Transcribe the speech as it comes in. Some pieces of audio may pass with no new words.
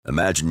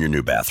Imagine your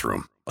new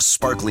bathroom. A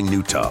sparkling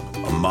new tub,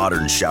 a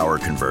modern shower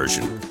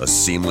conversion, a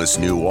seamless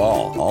new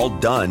wall, all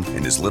done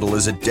in as little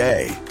as a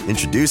day.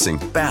 Introducing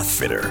Bath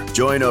Fitter.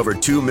 Join over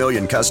 2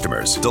 million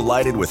customers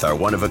delighted with our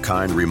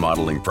one-of-a-kind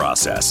remodeling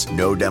process.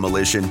 No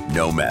demolition,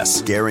 no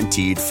mess.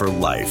 Guaranteed for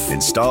life.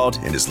 Installed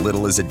in as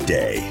little as a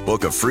day.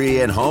 Book a free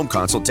in-home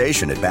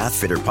consultation at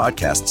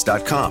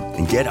bathfitterpodcasts.com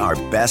and get our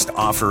best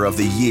offer of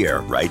the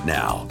year right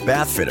now.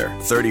 Bath Fitter,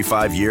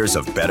 35 years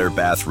of better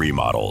bath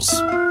remodels.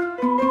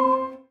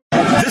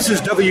 This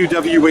is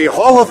WWE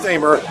Hall of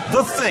Famer,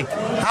 The Think,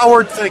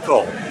 Howard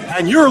Finkel,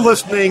 and you're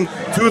listening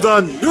to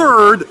the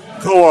Nerd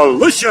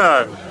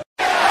Coalition.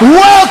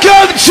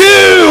 Welcome to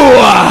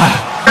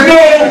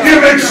No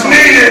Gimmicks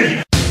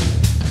Needed.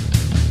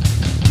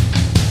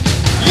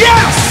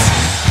 Yes!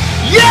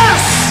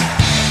 Yes!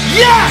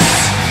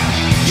 Yes!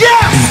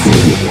 Yes!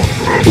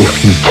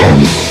 If you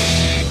can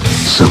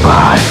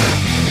survive,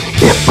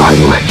 if I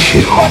let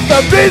you. To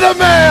be the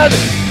man,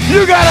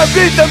 you gotta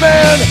beat the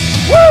man.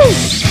 Woo!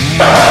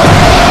 The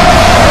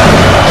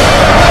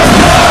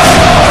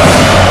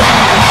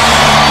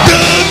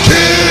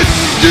kid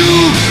do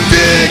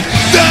dig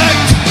that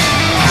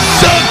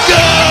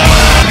sucker.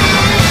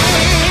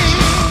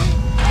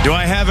 Do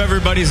I have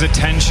everybody's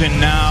attention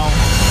now?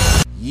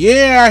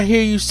 Yeah, I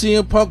hear you,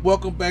 CM Punk.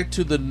 Welcome back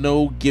to the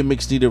No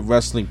Gimmicks Needed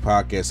Wrestling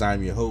Podcast.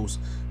 I'm your host,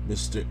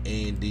 Mr.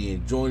 Andy,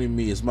 and joining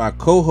me is my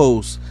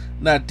co-host,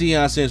 not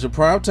Deion Sanders for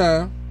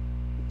Primetime.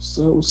 What's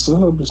up,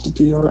 Mr.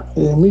 PR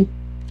and me?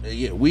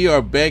 Yeah, we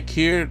are back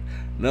here,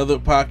 another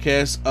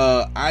podcast.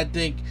 I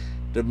think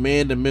the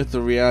man, the myth,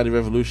 the reality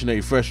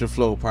revolutionary, Fresh and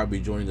Flow will probably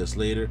be joining us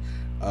later.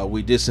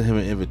 We did send him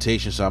an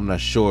invitation, so I'm not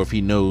sure if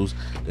he knows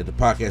that the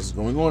podcast is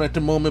going on at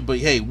the moment. But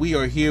hey, we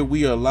are here.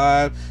 We are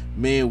live.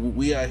 Man,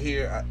 we are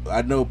here.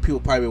 I know people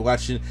probably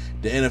watching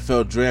the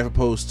NFL draft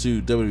opposed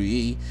to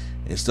WWE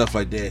and stuff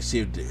like that,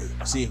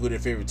 see who their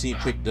favorite team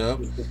picked up.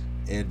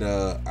 And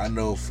I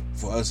know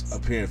for us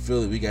up here in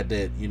Philly, we got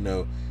that,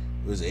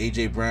 it was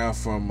A.J. Brown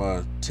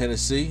from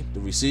Tennessee, the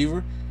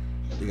receiver.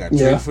 They got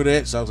traded for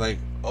that. So I was like,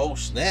 oh,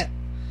 snap.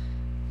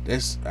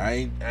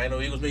 I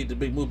know Eagles made the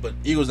big move, but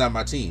Eagles not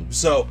my team.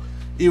 So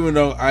even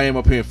though I am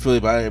up here in Philly,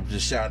 but I am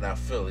just shouting out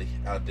Philly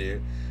out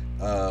there.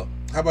 How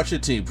about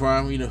your team,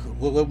 Prime?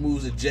 What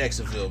moves did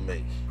Jacksonville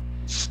make?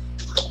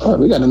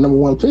 We got the number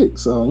one pick,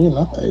 so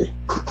hey.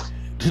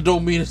 It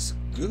don't mean it's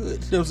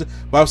good. You know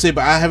what I'm saying?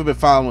 But I haven't been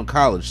following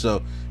college,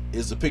 so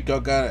is the pick y'all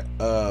got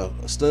a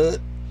stud?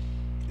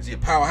 Is he a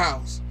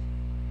powerhouse?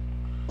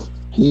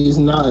 He's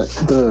not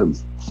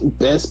the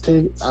best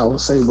pick, I would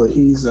say, but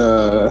he's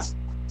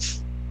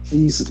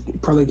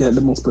probably got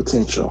the most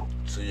potential.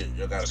 So you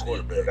got a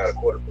quarterback.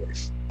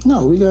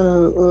 No, we got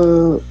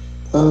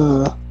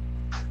a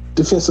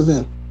defensive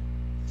end.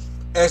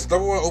 That's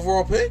number one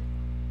overall pick?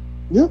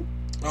 Yep.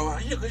 Oh,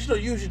 because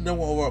usually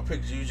number one overall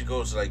picks usually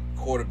goes to like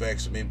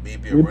quarterbacks, or maybe a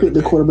we running picked the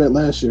back. quarterback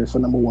last year for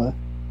number one.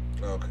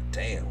 Okay,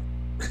 damn.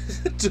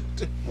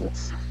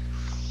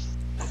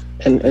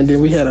 And then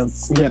we had a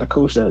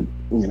coach that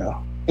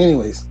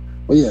Anyways,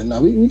 but yeah,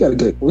 no, we got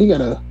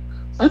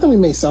I think we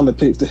made solid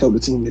picks to help the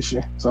team this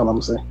year. That's all I'm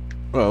gonna say.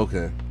 Oh,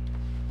 okay.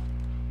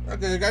 I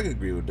can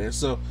agree with that.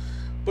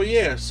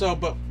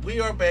 But we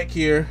are back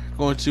here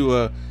going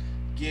to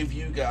give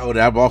you guys. Oh,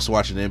 I'm also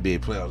watching the NBA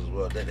playoffs as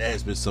well. That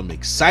has been some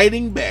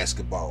exciting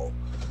basketball.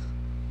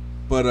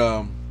 But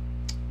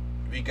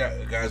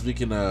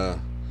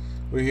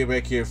we're here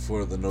back here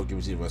for the No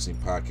Gimmicks Needed Wrestling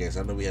Podcast.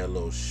 I know we had a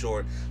little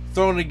short,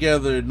 thrown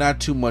together,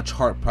 not too much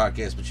heart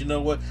podcast, but you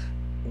know what?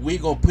 We're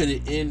gonna put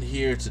it in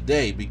here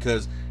today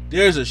because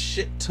there's a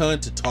shit ton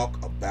to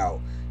talk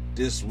about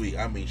this week.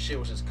 I mean, shit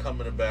was just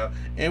coming about,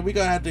 and we're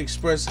gonna have to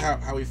express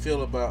how we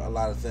feel about a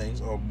lot of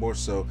things, or more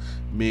so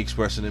me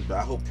expressing it, but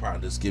I hope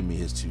Prime just give me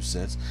his 2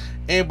 cents.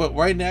 But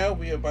right now,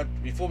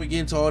 before we get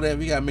into all that,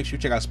 we gotta make sure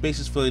you check out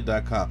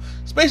spacesphilly.com.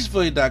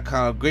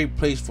 Spacesphilly.com, great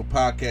place for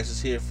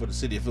podcasters here for the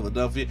city of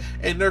Philadelphia,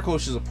 and Nerd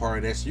Coach is a part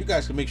of that, so you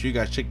guys can make sure you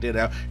guys check that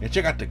out, and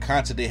check out the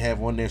content they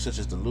have on there, such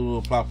as the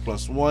Lulu Plot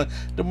Plus One,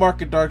 the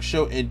Mark and Dark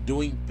Show, and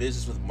Doing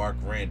Business with Mark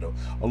Randall,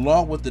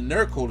 along with the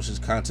Nerd Coalition's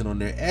content on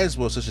there as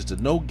well, such as the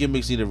No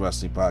Gimmicks Needed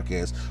Wrestling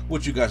Podcast,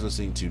 which you guys are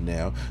listening to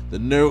now, the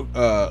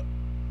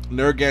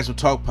Nerdgasm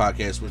Talk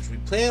Podcast, which we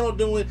plan on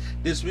doing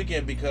this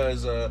weekend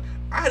because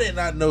I did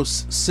not know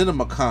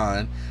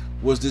CinemaCon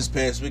was this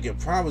past weekend.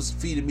 Prime was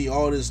feeding me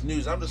all this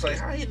news. I'm just like,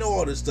 how you know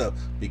all this stuff?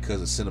 Because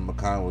the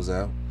CinemaCon was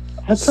out.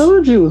 I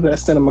told you it was that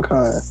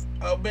CinemaCon.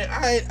 Oh man,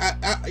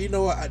 I you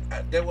know what?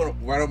 That went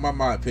right on my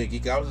mind,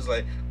 Pinky. I was just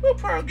like, where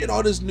Prime get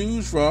all this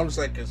news from? I'm just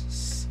like,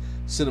 cause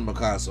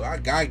CinemaCon, so I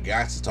got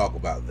to talk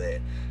about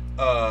that.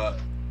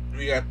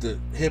 We got the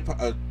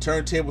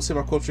Turntables, Hip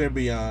Hop Culture and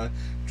Beyond,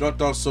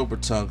 Drunk Off Sober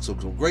Tongue. So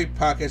some great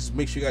podcasts.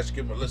 Make sure you guys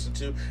give them a listen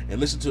to. And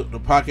listen to the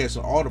podcast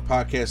on all the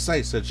podcast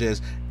sites such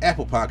as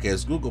Apple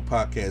Podcasts, Google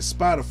Podcasts,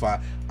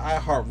 Spotify,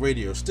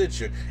 iHeartRadio,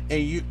 Stitcher.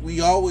 And we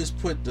always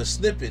put the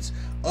snippets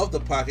of the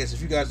podcast,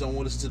 if you guys don't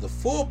want to listen to the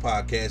full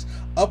podcast,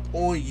 up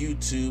on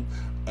YouTube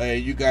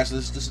And you guys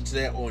listen to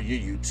that on your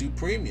YouTube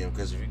Premium,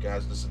 because if you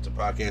guys listen to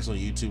podcasts on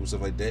YouTube and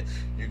stuff like that,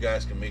 you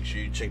guys can make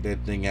sure you check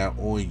that thing out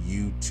on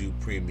YouTube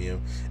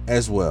Premium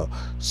as well.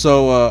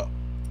 So,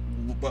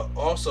 but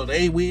also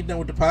we ain't done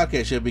with the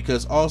podcast yet,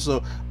 because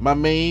also my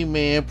main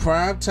man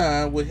Prime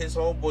Time with his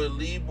homeboy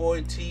Lee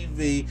Boy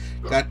TV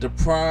got the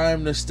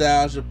Prime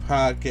Nostalgia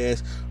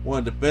Podcast, one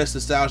of the best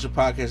nostalgia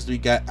podcasts we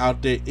got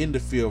out there in the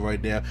field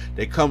right now,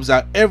 that comes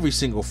out every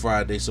single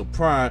Friday. So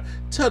Prime,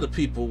 tell the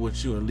people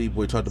what you and Lee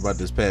Boy talked about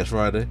this past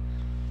Friday.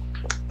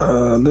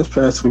 This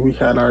past week we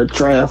had our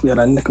draft. We had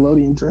our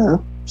Nickelodeon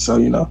draft. So,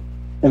 in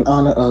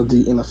honor of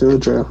the NFL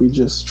draft, we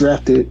just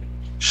drafted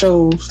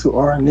shows to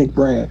our Nick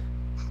brand.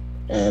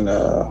 And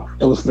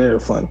it was very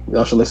fun.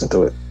 Y'all should listen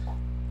to it.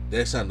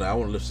 That's something I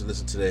want to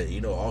listen to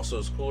that. Also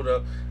it's cool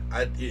though.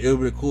 It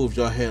would be cool if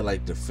y'all had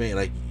like the fan,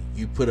 like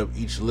you put up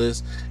each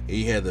list and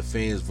you had the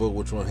fans vote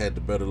which one had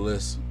the better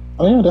list.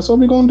 Oh yeah, that's what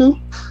we're gonna do.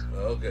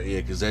 Okay, yeah,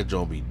 because that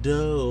joint be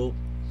dope.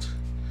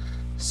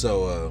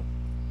 So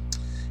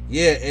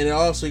yeah, and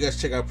also you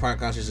guys check out Prime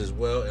Conscious as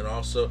well, and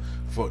also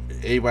for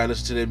everybody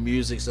listen to their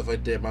music, stuff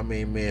like that. My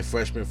main man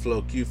Freshman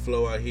Flow, Q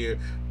Flow out here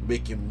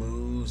making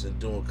moves and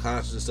doing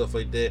concerts and stuff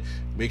like that.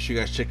 Make sure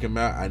you guys check him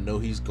out. I know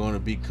he's going to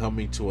be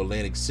coming to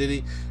Atlantic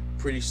City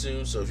pretty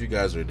soon, so if you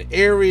guys are in the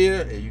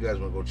area and you guys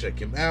want to go check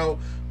him out,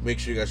 make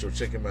sure you guys go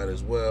check him out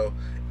as well.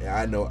 And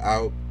I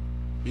know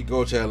you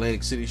go to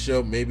Atlantic City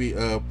show, maybe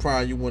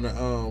Prime, you want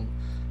to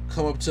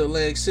come up to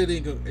Atlantic City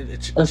and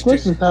as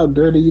much as how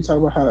dirty you talk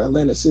about how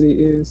Atlantic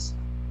City is,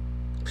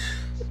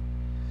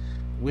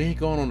 we ain't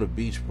going on the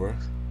beach, bro.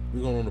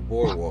 We going on the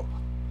boardwalk.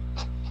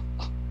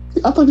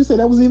 I thought you said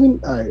that was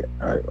even. All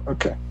right,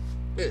 okay.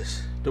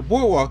 Yes, the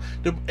boardwalk.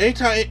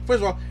 First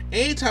of all,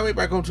 anytime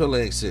anybody come to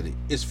Atlantic City,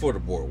 it's for the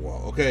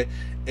boardwalk, okay?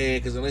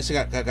 And because Atlantic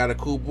City got a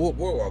cool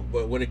boardwalk,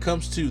 but when it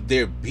comes to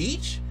their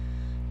beach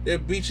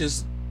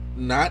is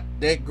not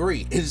that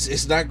great.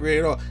 It's not great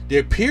at all.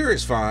 Their pier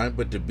is fine,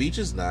 but the beach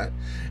is not,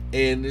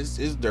 and it's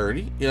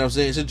dirty. You know what I'm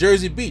saying? It's a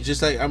Jersey beach,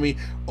 just like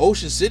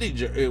Ocean City.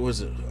 It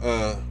was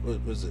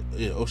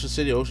Ocean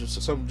City,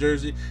 some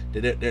Jersey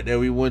that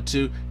we went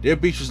to. Their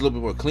beach was a little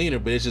bit more cleaner,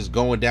 but it's just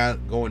going down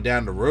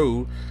the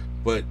road.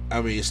 But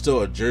it's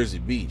still a Jersey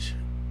beach.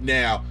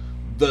 Now,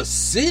 the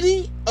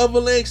city of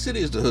Atlantic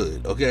City is the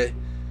hood, okay?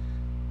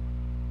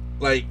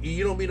 Like,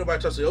 you don't meet nobody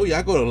trying to say, oh yeah,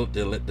 I go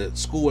to the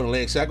school in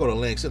Atlantic City, I go to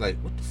Atlantic City. Like,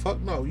 what the fuck?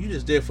 No, you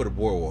just there for the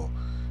boardwalk,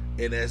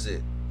 and that's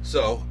it.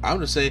 So I'm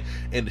just saying,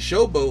 and the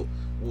Showboat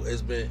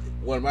has been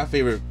one of my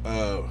favorite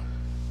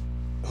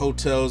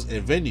hotels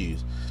and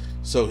venues.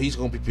 So he's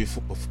going to be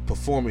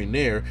performing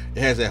there. It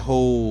has that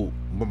whole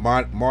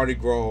Mardi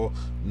Gras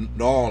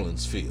New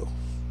Orleans feel.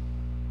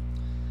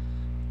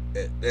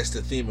 That's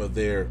the theme of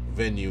their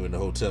venue and the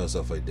hotel and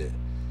stuff like that.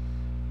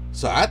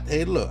 So I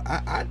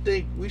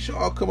think we should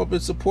all come up and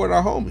support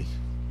our homie.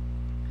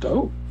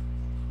 Dope.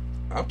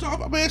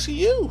 I'm asking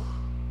you.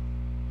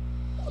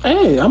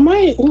 Hey, I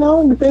might,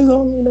 it depends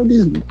on,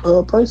 these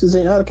prices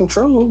ain't out of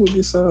control with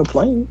this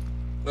plane.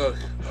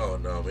 Oh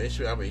no, man!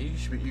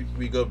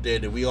 We go up there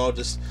and we all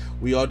just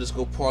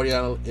go party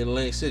out in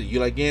Atlantic City. You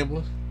like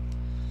gambling?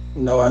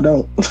 No, I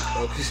don't.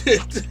 Okay.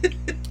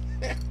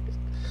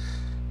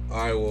 All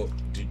right. Well,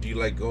 do you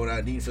like going out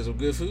and eating for some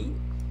good food?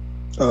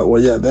 Well,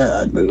 yeah, that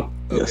I do.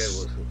 Okay.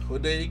 Yes. Well,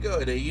 there you go.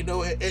 And then you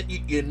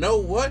know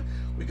what?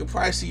 We could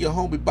probably see your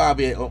homie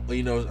Bobby,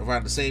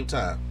 around the same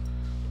time.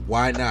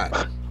 Why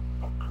not?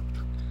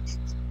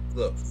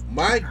 Look,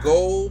 my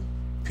goal,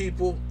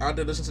 people out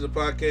there listening to the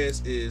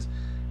podcast, is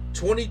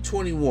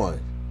 2021.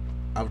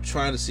 I'm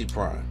trying to see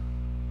Prime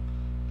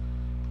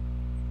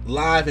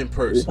live in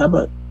person. How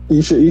about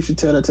you should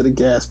tell that to the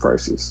gas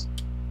prices?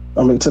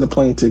 To the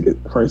plane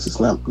ticket prices,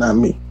 not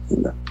me.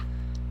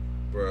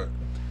 Bruh,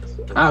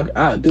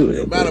 I'll do it.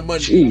 The amount of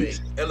money you make.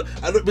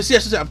 But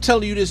see, I'm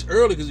telling you this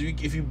early, because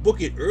if you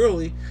book it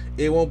early,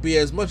 it won't be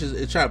as much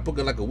as try to book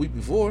it like a week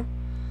before.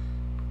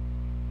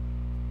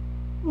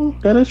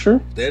 That is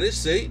true. That is,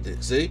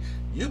 see,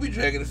 you be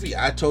dragging the feet.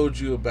 I told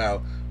you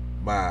about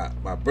my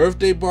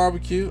birthday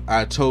barbecue.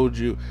 I told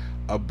you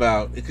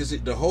about, because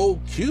the whole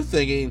Q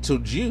thing ain't until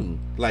June,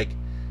 like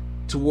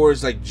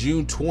towards like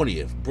June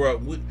 20th, bro.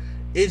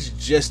 It's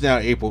just now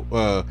April.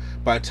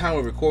 By the time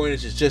we're recording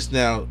this, it's just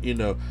now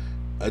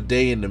a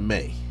day into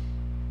May.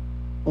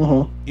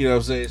 Mm-hmm. You know what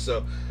I'm saying?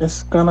 So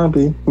it's gonna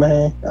be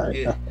May.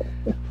 Yeah.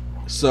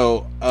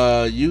 So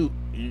you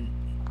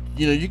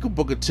can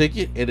book a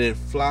ticket and then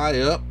fly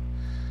up,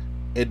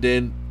 and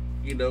then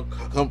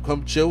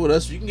come chill with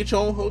us. You can get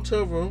your own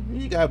hotel room.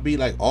 You gotta be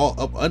like all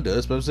up under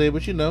us, but I'm saying,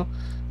 but I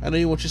know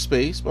you want your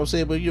space, but I'm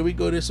saying, but we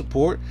go there,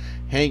 support,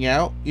 hang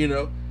out,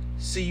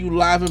 see you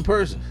live in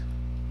person.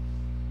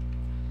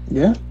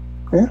 Yeah,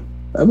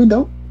 that'd be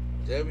dope.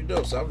 That'd be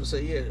dope. So I'm just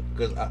saying, yeah,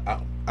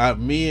 because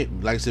me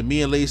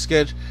and Lay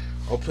Sketch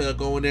are planning on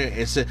going there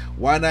and say,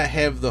 why not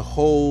have the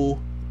whole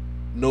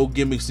No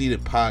Gimmicks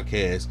Needed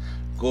podcast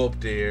go up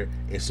there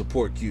and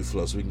support Q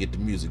Flow so we can get the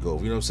music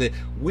over. You know what I'm saying?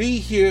 We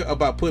hear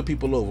about putting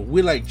people over.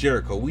 We like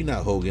Jericho. We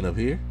not Hogan up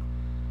here.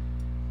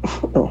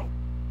 Oh,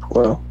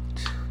 well.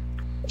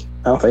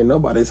 I don't think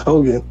nobody's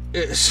Hogan.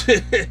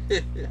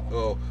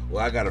 Oh,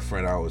 well, I got a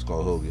friend I always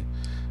call Hogan.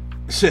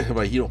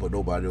 Like, he don't put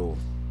nobody over.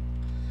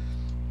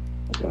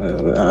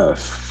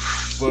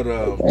 But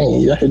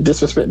dang, y'all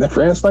disrespecting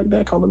friends like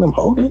that, calling them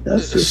Hogan?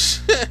 That's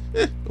just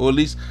well, at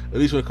least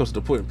when it comes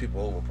to putting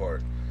people over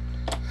part.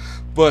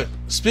 But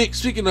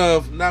speaking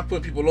of not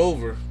putting people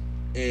over,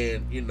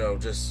 and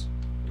just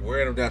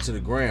wearing them down to the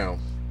ground,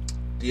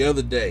 the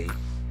other day,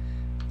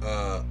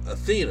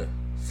 Athena,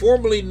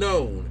 formerly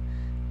known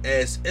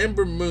as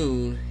Ember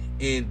Moon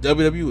in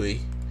WWE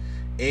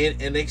and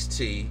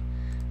NXT,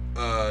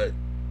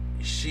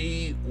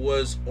 she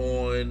was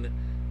on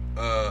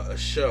a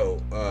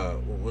show. I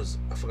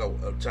forgot.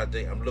 I'm trying to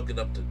think. I'm looking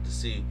up to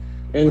see.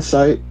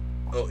 Insight.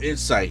 Oh,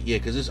 Insight. Yeah,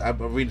 because I'm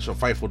reading this from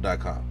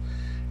Fightful.com,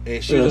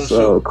 and she was on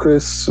a show.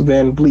 Chris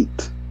Van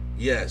Vliet.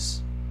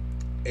 Yes,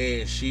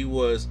 and she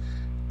was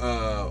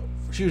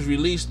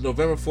released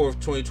November 4th,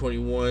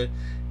 2021,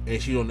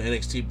 and she was on the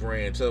NXT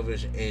brand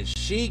television, and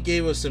she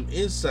gave us some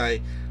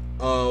insight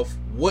of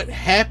what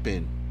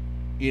happened,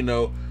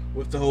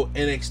 with the whole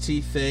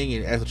NXT thing,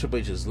 and after Triple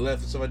H has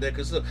left and stuff like that.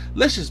 Because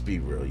let's just be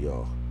real,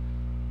 y'all.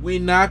 We're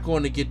not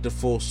going to get the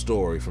full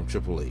story from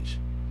Triple H.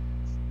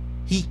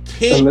 He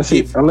can't unless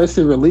he's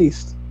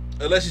released.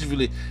 Unless he's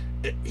released,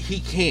 he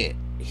can't.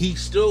 He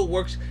still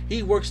works.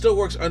 Still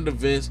works under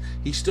Vince.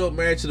 He's still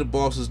married to the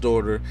boss's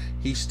daughter.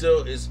 He's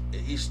still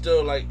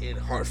like in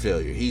heart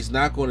failure. He's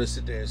not going to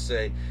sit there and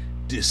say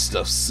this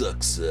stuff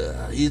sucks.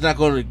 He's not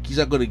going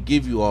to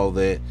give you all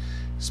that,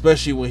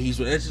 especially when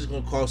that's just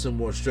going to cause him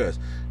more stress.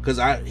 Because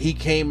he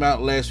came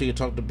out last week and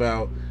talked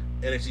about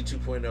NXT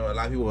 2.0. A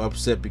lot of people were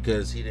upset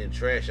because he didn't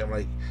trash. I'm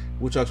like,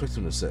 what y'all expect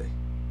him to say?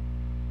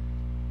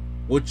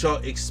 What y'all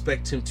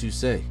expect him to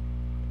say?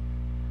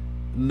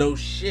 No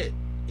shit.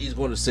 He's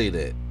going to say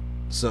that.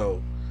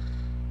 So,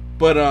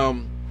 but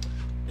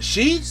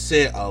she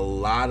said a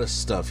lot of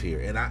stuff here,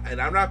 and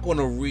I'm not going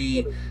to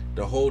read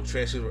the whole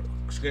transcript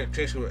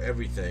of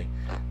everything,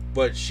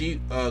 but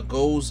she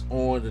goes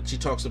on and she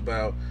talks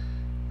about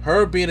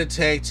her being a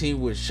tag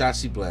team with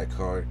Shotzi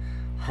Blackheart,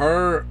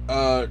 her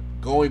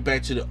going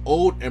back to the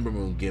old Ember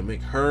Moon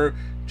gimmick, her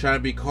trying to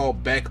be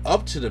called back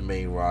up to the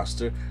main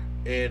roster,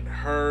 and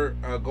her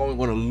going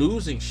on a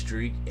losing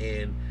streak,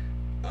 and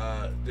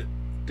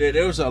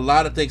there was a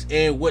lot of things,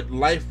 and what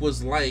life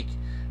was like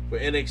for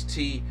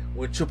NXT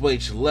when Triple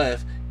H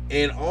left,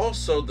 and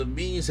also the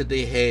meetings that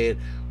they had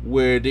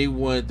where they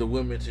wanted the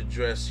women to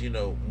dress,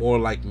 more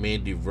like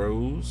Mandy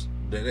Rose.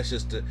 That's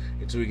just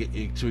until we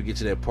get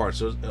to that part.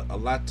 So a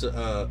lot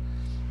to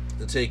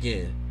take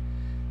in.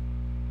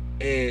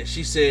 And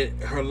she said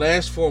her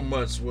last 4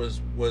 months was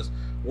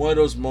one of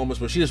those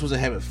moments where she just wasn't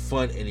having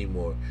fun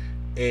anymore.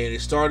 And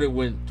it started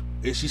with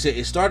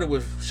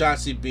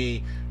Shotzi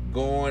being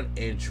gone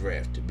and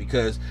drafted,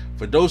 because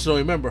for those who don't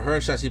remember, her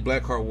and Shotzi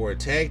Blackheart were a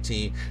tag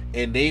team,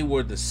 and they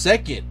were the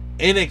second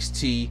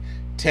NXT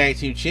tag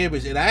team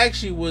champions. And I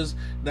actually was,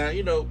 now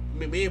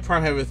me and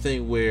Prime have a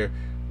thing where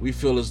we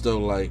feel as though,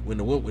 like, when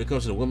it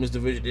comes to the women's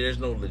division, there's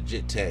no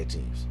legit tag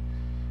teams,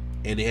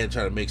 and they had to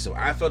try to make some.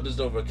 I felt as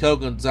though Raquel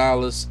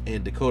Gonzalez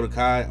and Dakota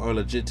Kai are a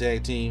legit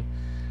tag team,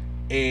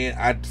 and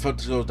I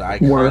felt as though the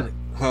Iconic,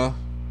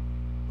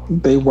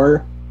 They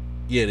were.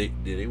 Yeah,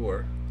 they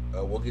were.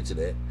 We'll get to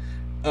that.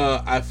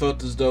 I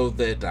felt as though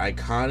that the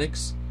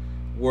Iconics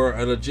were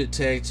a legit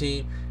tag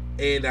team,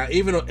 and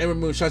even though Ember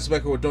Moon and Shotzi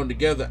Blackheart were thrown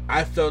together,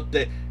 I felt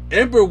that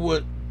Ember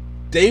would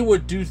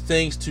do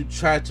things to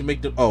try to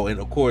make them. Oh, and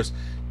of course,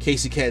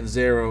 Casey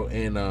Catanzaro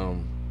and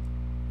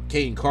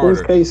Kayden Carter.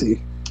 Who's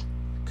Casey?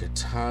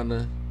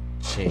 Katana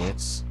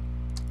Chance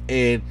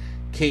and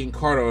Kayden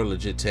Carter are a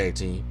legit tag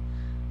team,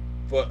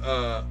 but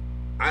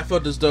I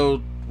felt as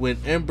though when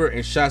Ember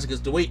and Shotzi,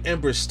 because the way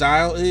Ember's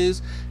style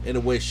is, and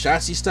the way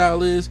Shotzi's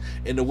style is,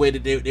 and the way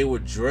that they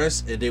would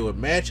dress and they would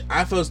match,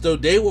 I felt as though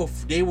they were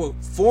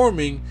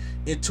forming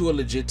into a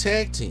legit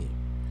tag team.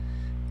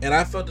 And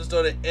I felt as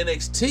though that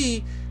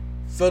NXT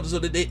felt as though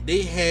that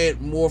they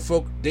had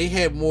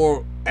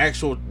more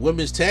actual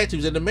women's tag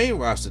teams than the main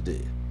roster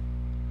did.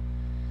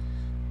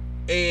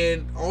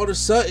 And all of a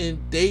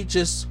sudden, they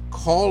just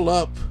call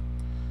up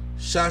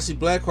Shotzi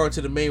Blackheart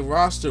to the main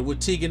roster with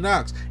Tegan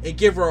Nox and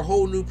give her a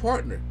whole new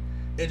partner,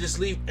 and just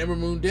leave Ember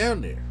Moon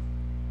down there.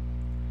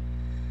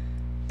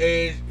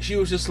 And she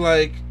was just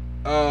like,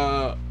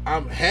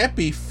 I'm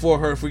happy for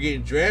her for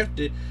getting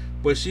drafted,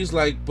 but she's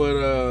like,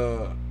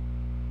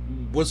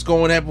 what's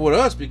going to happen with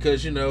us?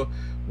 Because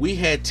we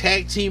had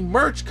tag team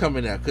merch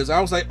coming out, because I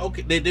was like,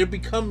 okay, they're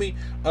becoming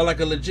like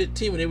a legit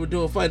team, and they were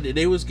doing fine. She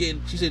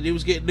said they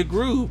was getting the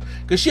groove,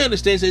 because she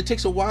understands that it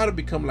takes a while to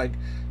become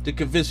to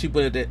convince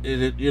people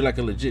that you're like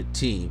a legit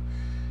team.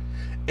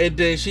 And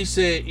then she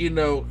said,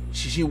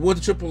 she went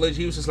to Triple H.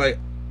 He was just like,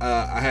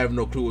 I have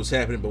no clue what's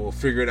happening, but we'll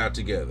figure it out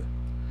together.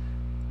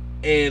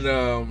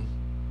 And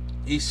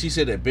she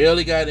said that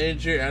Bayley got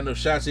injured. I know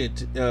Shotzi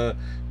and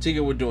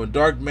Tegan were doing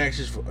dark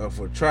matches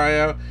for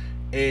tryout,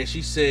 and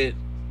she said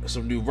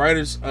some new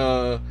writers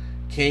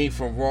came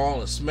from Raw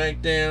and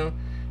SmackDown,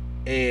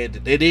 and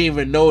they didn't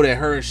even know that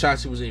her and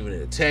Shotzi was even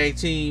in a tag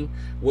team,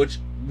 which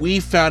we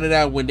found it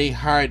out when they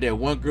hired that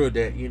one girl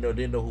that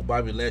didn't know who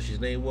Bobby Lashley's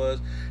name was.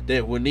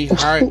 That when they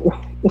hired,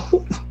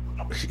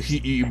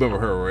 you remember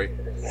her, right?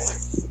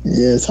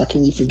 Yes. How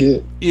can you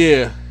forget?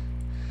 Yeah.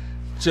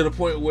 To the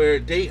point where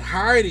they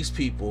hire these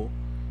people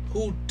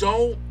who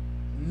don't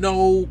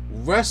know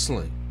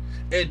wrestling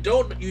and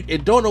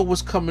don't know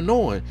what's coming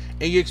on,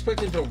 and you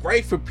expect them to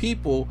write for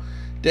people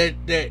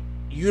that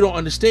you don't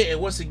understand.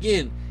 And once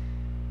again,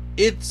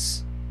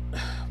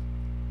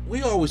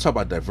 we always talk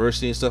about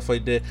diversity and stuff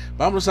like that,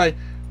 but I'm just like,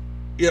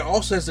 it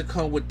also has to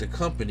come with the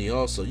company.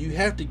 Also, you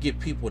have to get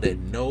people that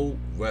know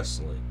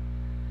wrestling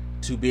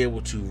to be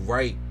able to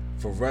write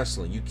for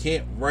wrestling. You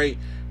can't write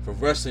for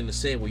wrestling the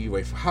same way you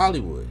write for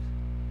Hollywood.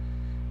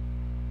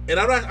 And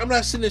I'm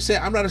not sitting there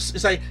saying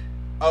it's like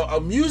a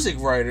music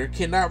writer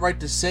cannot write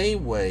the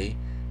same way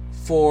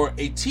for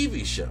a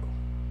TV show,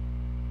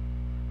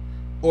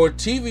 or a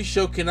TV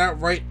show cannot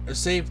write the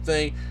same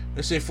thing,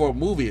 let's say, for a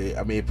movie.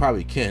 I mean, it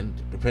probably can,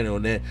 depending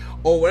on that,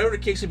 or whatever the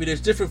case may be. There's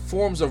different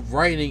forms of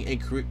writing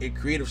and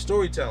creative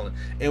storytelling,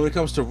 and when it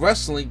comes to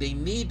wrestling, they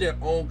need their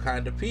own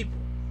kind of people.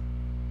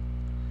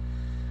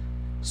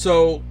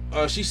 So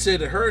she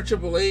said that her and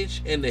Triple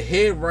H and the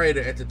head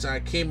writer at the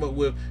time came up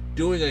with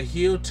doing a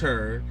heel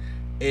turn,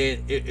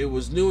 and it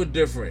was new and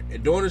different.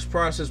 And during this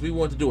process, we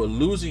wanted to do a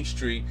losing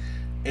streak,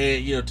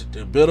 and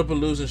to build up a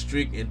losing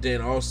streak, and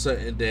then all of a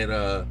sudden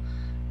that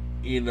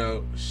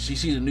she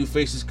sees the new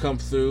faces come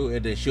through,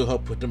 and then she'll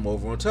help put them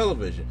over on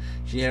television.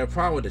 She had a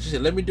problem with it. She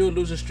said, "Let me do a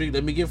losing streak,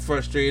 let me get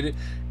frustrated,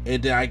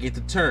 and then I get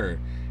the turn."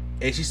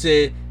 And she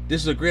said,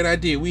 "This is a great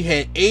idea. We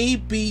had A,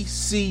 B,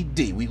 C,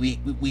 D.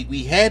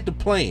 We had the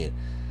plan,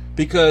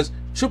 because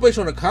Triple H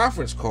on a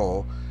conference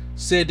call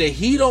said that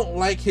he don't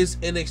like his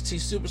NXT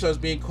superstars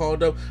being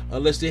called up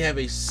unless they have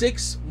a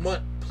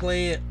 6-month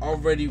plan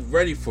already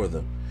ready for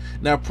them."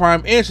 Now,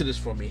 Prime, answer this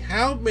for me.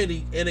 How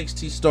many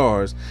NXT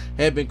stars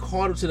have been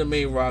called up to the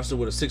main roster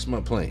with a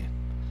 6-month plan?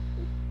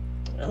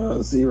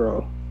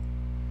 0.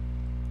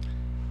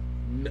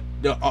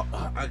 No,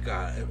 I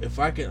got. If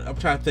I can, I'm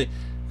trying to think,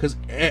 because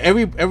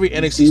every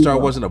NXT star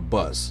wasn't a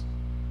buzz.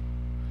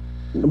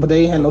 But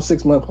they had no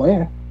 6-month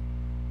plan.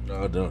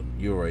 No,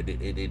 you're right.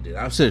 They did.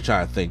 I'm still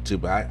trying to think too,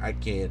 but I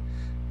can't.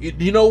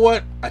 You know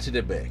what? I take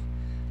that back.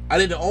 I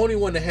think the only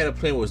one that had a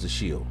plan was the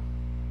Shield.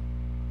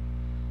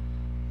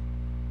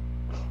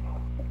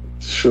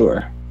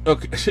 Sure.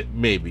 Okay,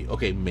 maybe.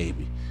 Okay,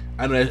 maybe.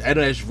 I know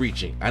that's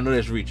reaching. What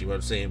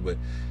I'm saying, but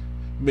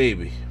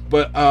maybe.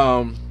 But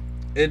and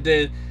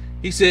then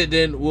he said,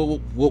 then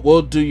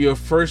we'll do your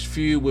first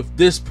feud with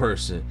this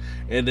person,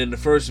 and then the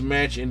first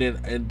match, and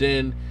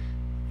then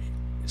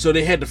so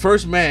they had the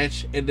first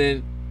match,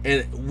 and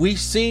we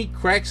seen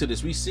cracks of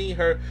this. We seen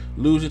her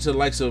losing to the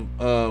likes of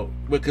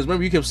because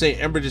remember you kept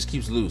saying Ember just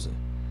keeps losing.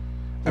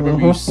 I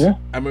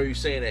remember you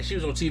saying that she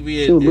was on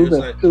TV. She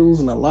was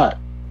losing a lot.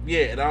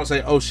 Yeah, and I was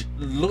like, oh,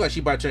 look like she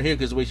about to turn here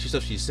because the way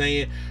she's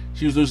saying.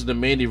 She was losing to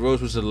Mandy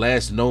Rose, which was the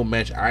last no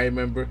match I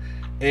remember.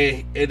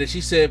 And then she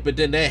said, but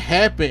then that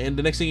happened, and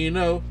the next thing you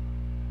know,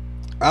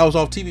 I was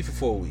off TV for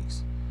 4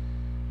 weeks.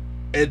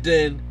 And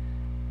then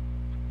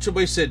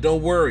Triple H said,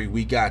 don't worry,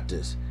 we got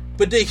this.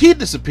 But then he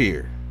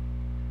disappeared.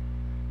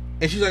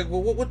 And she's like,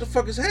 well, what the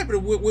fuck is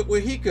happening?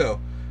 Where'd he go?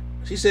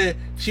 She said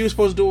she was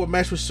supposed to do a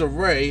match with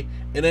Saray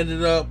and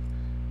ended up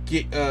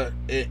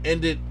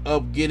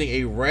getting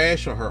a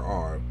rash on her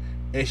arm,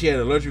 and she had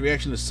an allergic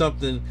reaction to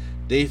something.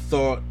 They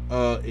thought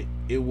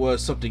it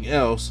was something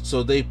else,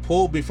 so they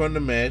pulled me from the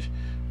match.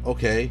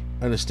 Okay,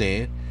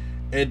 understand.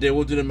 And then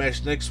we'll do the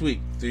match next week.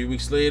 3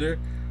 weeks later,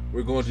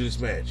 we're going to do this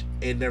match.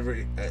 It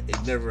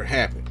never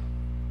happened.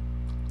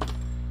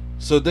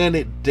 So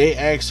then they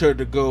asked her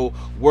to go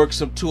work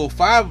some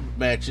 205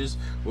 matches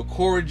with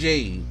Cora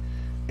Jade,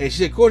 and she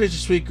said Cora Jade's a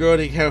sweet girl.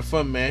 They have a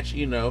fun match,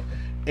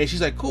 And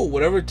she's like, cool,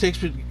 whatever it takes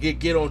to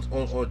get on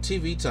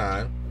TV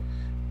time.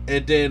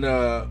 And then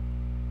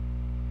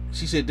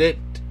she said that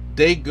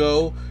they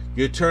go,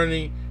 you're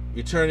turning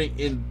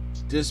in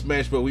this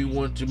match, but we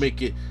want to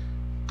make it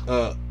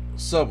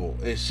subtle.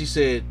 And she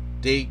said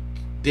they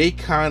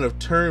kind of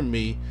turn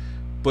me,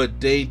 but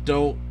they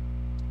don't.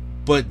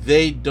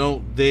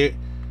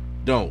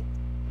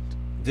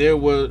 There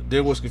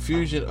was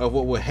confusion of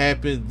what would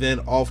happen. Then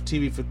off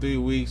TV for 3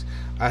 weeks,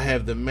 I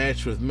have the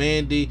match with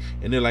Mandy,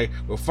 and they're like,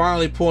 we're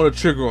finally pulling the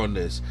trigger on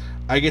this.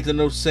 I get the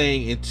note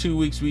saying, in 2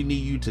 weeks we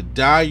need you to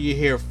dye your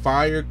hair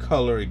fire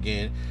color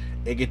again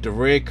and get the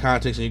red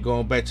contacts, and you're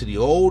going back to the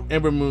old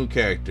Ember Moon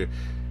character.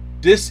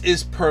 This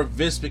is per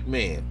Vince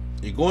McMahon.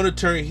 You're going to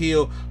turn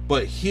heel,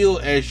 but heel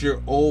as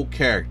your old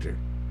character.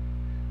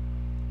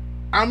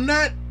 I'm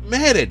not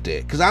mad at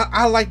that, because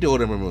I like the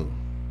old Ember Moon.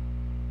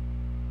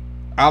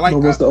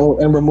 Was the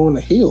old Ember Moon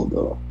a heel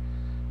though?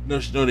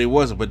 No, they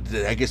wasn't. But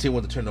I guess they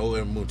wanted to turn the old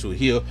Ember Moon to a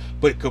heel.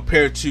 But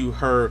compared to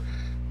her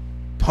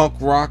punk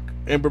rock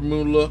Ember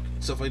Moon look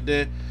and stuff like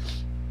that,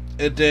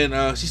 and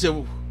then she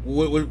said,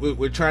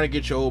 we're trying to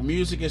get your old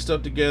music and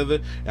stuff together.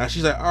 And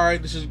she's like, all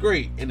right, this is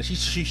great. And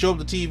she showed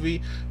up the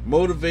TV,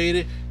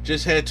 motivated,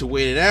 just had to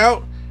wait it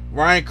out.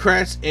 Ryan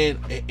Kratz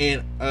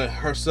and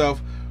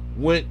herself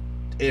went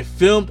and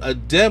filmed a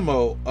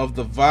demo of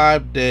the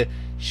vibe that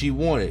she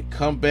wanted.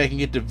 Come back and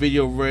get the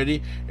video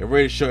ready and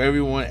ready to show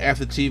everyone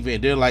after TV.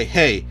 And they're like,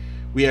 hey,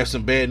 we have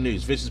some bad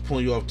news. Vince is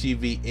pulling you off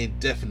TV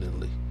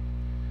indefinitely.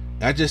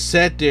 And I just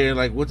sat there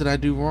like, what did I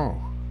do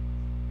wrong?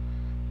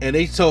 And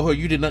they told her,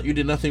 you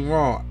did nothing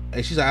wrong.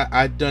 And she's like,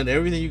 I've done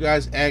everything you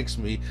guys asked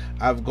me.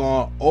 I've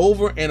gone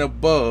over and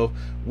above.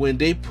 When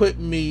they put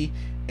me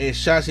in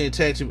Shotzi and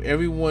tag team,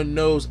 everyone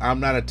knows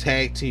I'm not a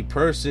tag team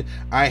person.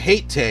 I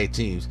hate tag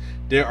teams.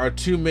 There are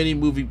too many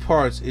moving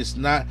parts. It's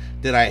not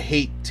that I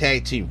hate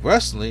tag team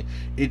wrestling.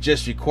 It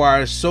just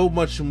requires so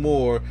much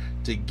more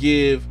to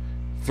give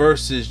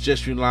versus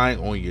just relying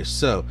on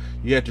yourself.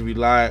 You have to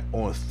rely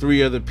on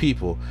 3 other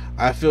people.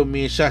 I feel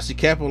me and Shotzi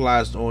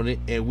capitalized on it,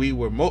 and we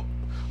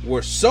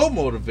were so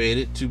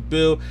motivated to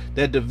build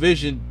that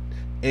division,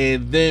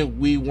 and then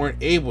we weren't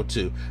able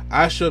to.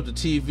 I show up to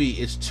TV,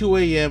 it's 2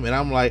 a.m. and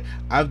I'm like,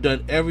 I've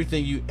done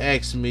everything you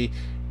asked me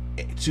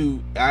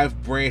to.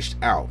 I've branched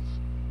out.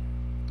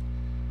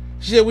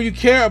 She said, when you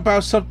care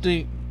about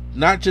something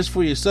not just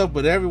for yourself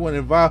but everyone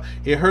involved,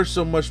 it hurts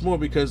so much more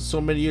because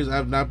so many years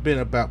I've not been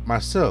about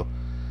myself.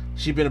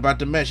 She's been about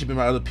the match, she's been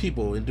about other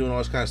people and doing all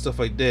this kind of stuff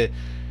like that.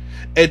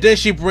 And then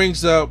she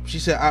brings up, she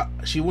said,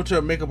 she went to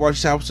her makeup artist,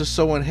 she said, I was just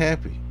so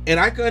unhappy. And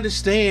I can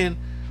understand,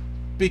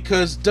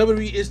 because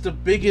WWE is the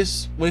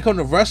biggest, when it comes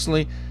to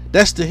wrestling,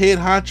 that's the head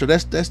honcho.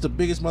 That's the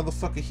biggest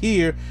motherfucker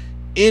here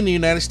in the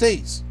United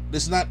States.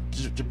 It's not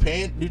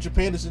Japan, New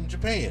Japan is in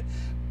Japan.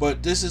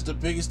 But this is the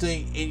biggest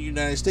thing in the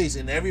United States.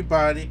 And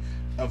everybody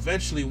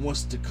eventually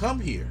wants to come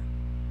here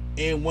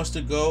and wants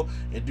to go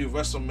and do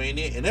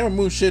WrestleMania. And Ember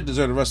Moon should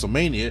deserve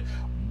WrestleMania,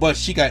 but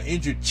she got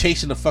injured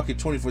chasing the fucking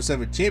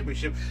 24/7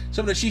 championship,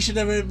 something that she should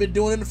never have been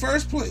doing in the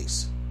first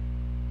place.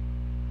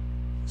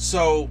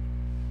 So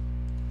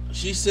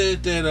she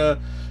said that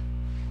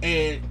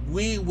and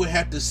we would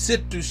have to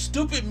sit through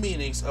stupid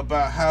meetings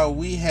about how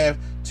we have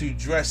to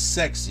dress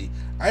sexy.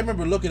 I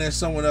remember looking at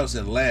someone else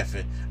and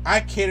laughing.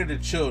 I cater to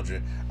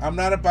children. I'm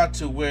not about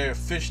to wear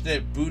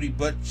fishnet booty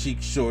butt cheek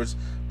shorts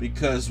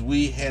because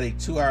we had a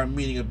 2-hour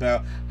meeting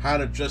about how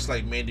to dress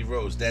like Mandy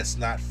Rose. That's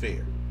not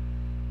fair.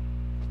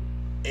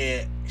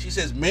 And she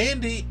says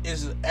Mandy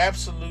is an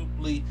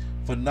absolutely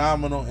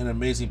phenomenal and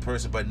amazing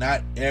person, but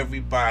not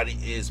everybody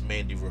is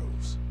Mandy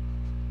Rose.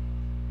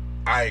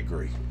 I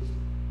agree.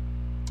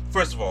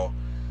 First of all,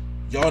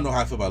 y'all know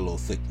how I feel about low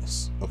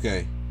thickness,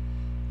 okay?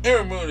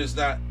 Ember Moon is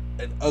not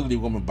an ugly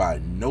woman by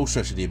no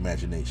stretch of the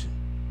imagination,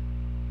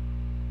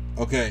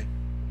 okay?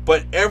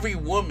 But every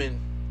woman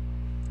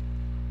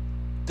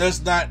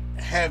does not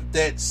have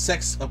that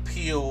sex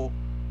appeal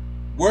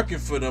working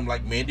for them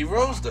like Mandy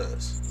Rose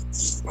does.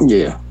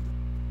 Yeah.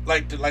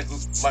 Like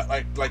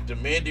the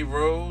Mandy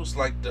Rose,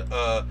 like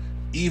the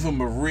Eva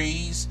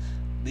Marie's,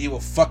 the Eva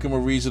fucking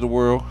Marie's of the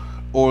world,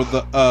 or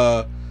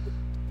the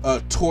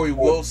Tori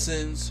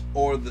Wilsons,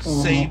 or the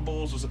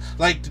Sables, or something.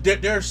 Like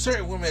there are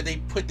certain women that they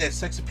put that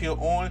sex appeal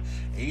on,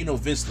 and you know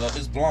Vince loves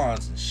his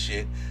blondes and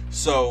shit,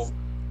 so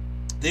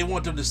they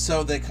want them to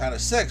sell that kind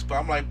of sex. But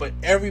I'm like, but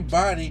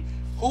everybody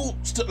who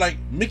like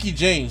Mickie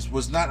James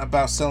was not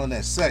about selling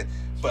that sex,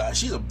 but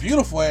she's a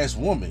beautiful ass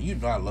woman. You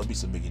know I love me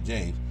some Mickie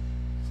James.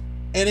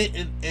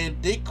 And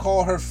they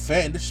call her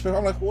fat and disrespectful.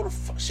 I'm like, what the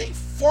fuck? She ain't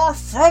far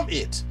from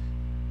it.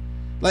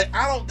 Like,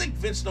 I don't think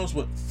Vince knows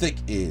what thick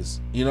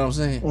is. You know what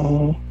I'm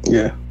saying?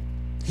 Yeah.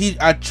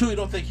 I truly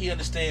don't think he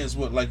understands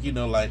what, like, you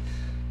know, like,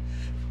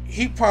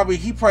 he probably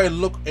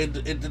look and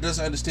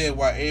doesn't understand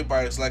why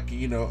everybody's like,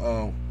 you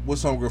know,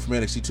 what's homegirl from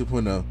NXT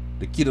 2.0?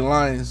 Nikita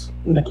Lyons.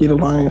 Nikita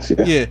Lyons,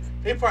 yeah. Yeah.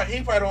 He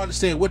probably don't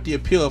understand what the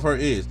appeal of her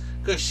is.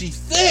 Because she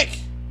thick.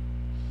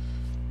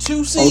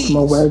 2 C's.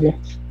 Ultimo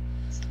Wagon.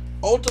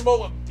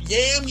 Ultimo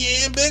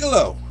Yam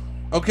Bigelow,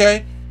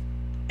 okay,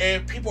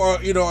 and people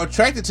are, you know,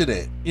 attracted to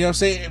that. You know what I'm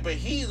saying? But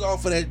he's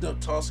off of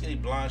that tall, skinny,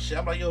 blonde shit.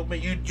 I'm like, yo, man,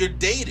 you're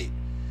dated,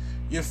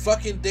 you're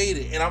fucking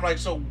dated, and I'm like,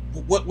 so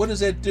what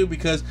does that do?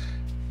 Because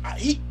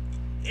it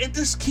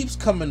just keeps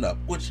coming up,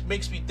 which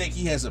makes me think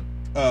he has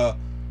a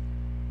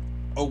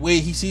way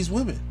he sees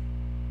women.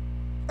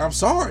 I'm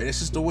sorry, it's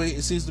just the way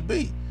it seems to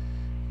be,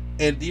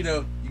 and you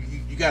know,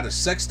 you got to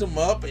sex them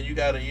up, and you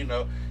got to, you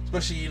know,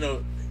 especially, you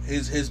know.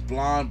 His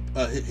blonde,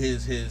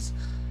 his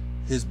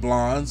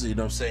blondes, you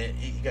know what I'm saying?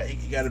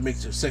 He got to make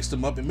sure sex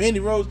them up. And Mandy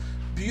Rose,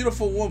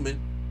 beautiful woman,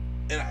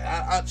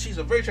 and she's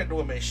a very attractive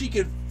woman. She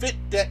can fit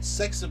that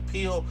sex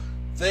appeal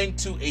thing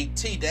to a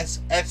T. That's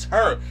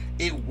her.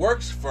 It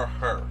works for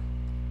her.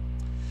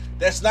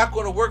 That's not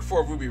going to work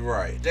for a Ruby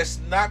Riott. That's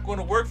not going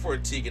to work for a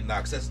Tegan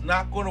Knox. That's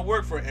not going to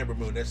work for an Ember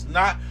Moon. That's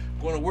not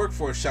going to work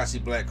for a Shotzi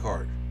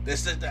Blackheart.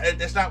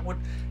 That's not what.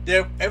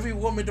 Every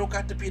woman don't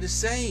got to be the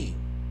same.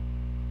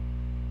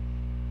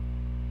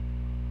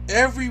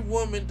 Every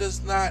woman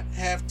does not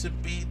have to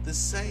be the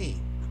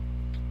same.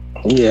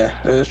 Yeah,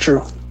 that's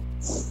true.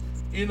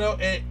 You know,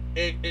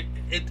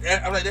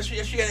 I'm like, that's you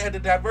gotta have the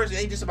diversity.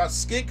 It ain't just about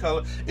skin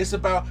color. It's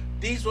about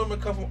these women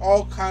come from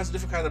all kinds of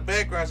different kind of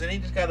backgrounds, and they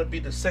just gotta be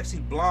the sexy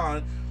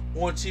blonde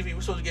on TV.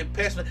 We're supposed to get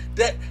past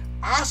that.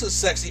 Oscar's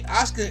sexy.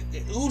 Oscar,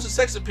 who's a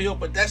sex appeal,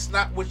 but that's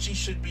not what she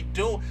should be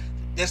doing.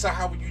 That's not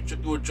how you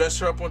would dress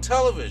her up on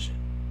television.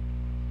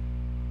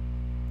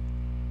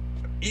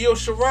 Io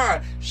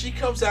Shirai, she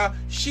comes out,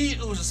 she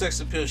oozes sex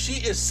appeal.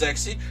 She is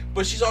sexy,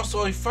 but she's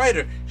also a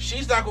fighter.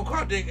 She's not gonna go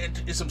out there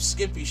and some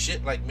skimpy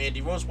shit like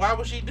Mandy Rose. Why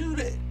would she do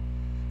that?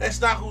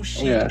 That's not who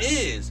she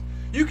is.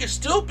 You can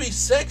still be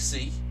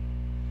sexy,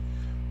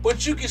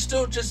 but you can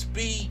still just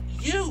be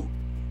you.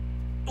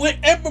 When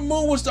Ember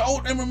Moon was the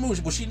old Ember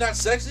Moon, was she not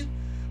sexy?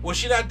 Was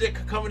she not there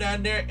coming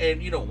down there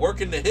and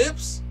working the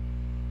hips?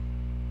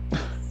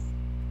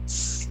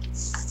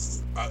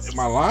 Am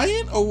I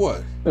lying or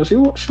what? No, she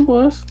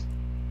was.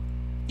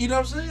 You know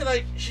what I'm saying?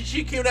 Like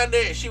she came down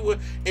there and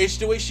it's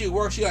the way she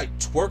works. She like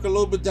twerk a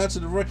little bit down to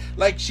the ring.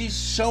 Like she's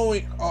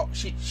showing,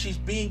 she's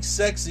being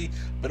sexy,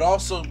 but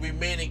also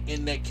remaining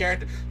in that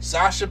character.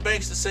 Sasha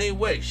Banks the same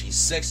way. She's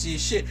sexy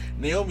as shit.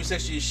 Naomi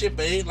sexy as shit,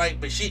 but ain't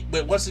like.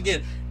 But once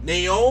again,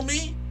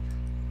 Naomi,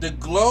 the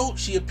glow.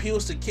 She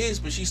appeals to kids,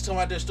 but she's still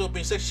out there still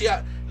being sexy.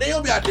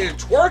 Naomi out there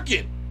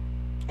twerking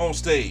on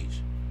stage,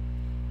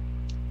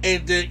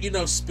 and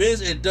then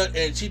spins and does,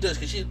 and she does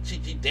because she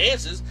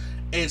dances.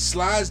 And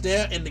slides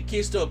down, and the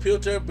kids still appeal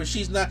to her, but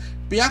she's not.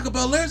 Bianca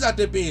Belair's out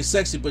there being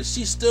sexy, but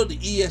she's still the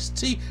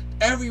EST.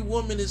 Every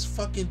woman is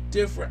fucking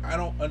different. I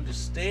don't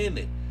understand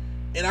it,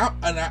 and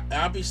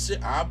I'll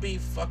be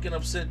fucking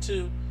upset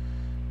too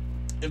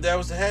if that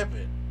was to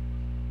happen.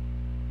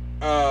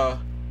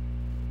 And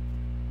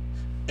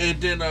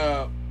then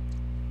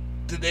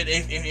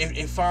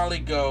it finally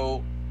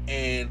go,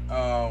 and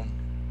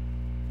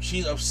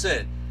she's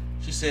upset.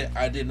 She said,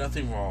 "I did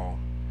nothing wrong.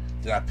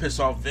 Did I piss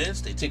off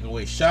Vince? They take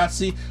away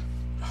Shotzi.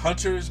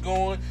 Hunter is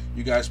going.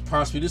 You guys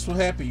promised me this will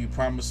happen. You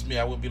promised me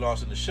I wouldn't be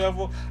lost in the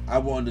shovel. I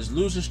went on this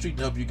losing streak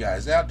to help you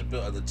guys out, to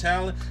build other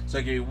talent, so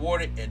I get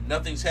rewarded, and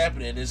nothing's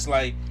happening." And it's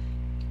like,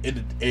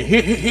 and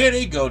here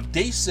they go.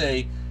 They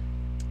say,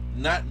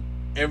 not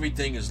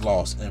everything is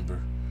lost, Ember.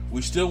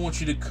 We still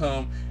want you to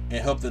come and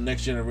help the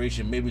next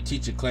generation, maybe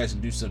teach a class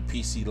and do some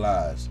PC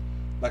lives,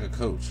 like a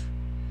coach.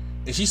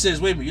 And she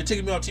says, wait a minute, you're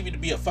taking me on TV to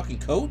be a fucking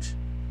coach?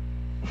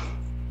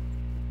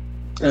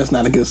 That's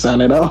not a good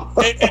sign at all.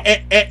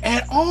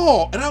 at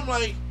all. And I'm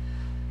like,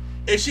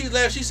 and she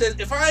laughs. She says,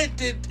 if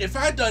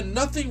I done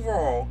nothing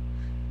wrong,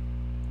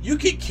 you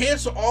can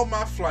cancel all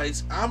my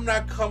flights. I'm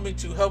not coming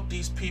to help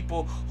these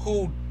people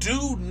who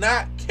do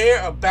not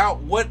care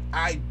about what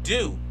I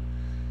do.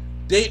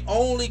 They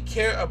only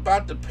care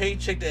about the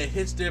paycheck that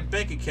hits their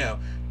bank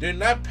account. They're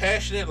not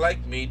passionate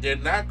like me. They're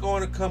not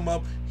going to come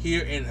up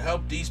here and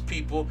help these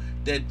people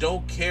that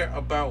don't care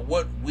about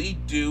what we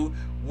do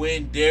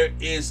when there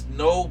is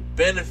no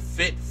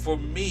benefit for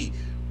me.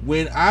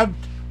 When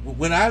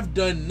I've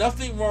done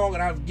nothing wrong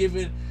and I've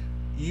given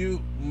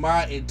you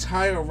my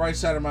entire right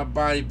side of my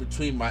body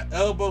between my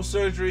elbow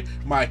surgery,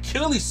 my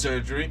Achilles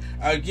surgery,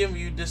 I've given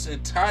you this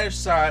entire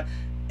side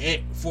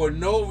and for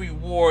no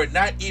reward,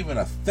 not even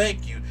a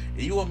thank you.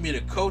 And you want me to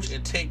coach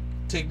and take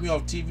me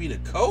off TV to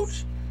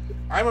coach?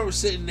 I remember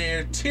sitting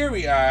there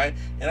teary-eyed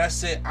and I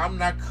said, I'm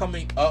not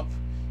coming up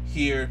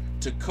here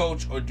to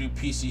coach or do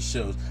PC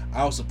shows.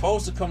 I was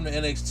supposed to come to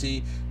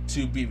NXT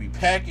to be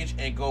repackaged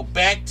and go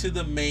back to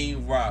the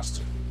main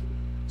roster.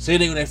 Same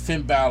thing that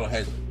Finn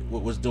Balor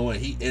was doing,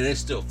 and it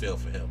still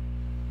failed for him.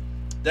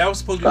 That was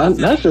supposed to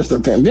be that's just the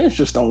thing. They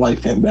just don't like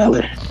Finn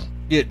Balor.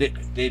 Yeah,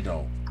 they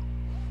don't.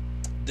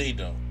 They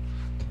don't.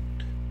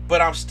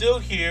 But I'm still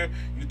here.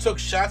 You took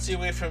Shotzi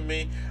away from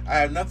me. I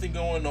have nothing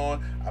going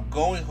on. I'm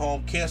going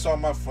home. Cancel all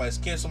my flights.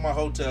 Cancel my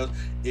hotels.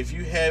 If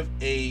you have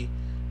a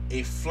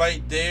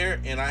flight there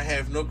and I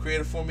have no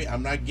creative for me,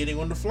 I'm not getting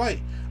on the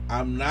flight.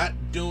 I'm not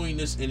doing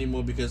this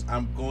anymore because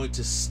I'm going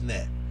to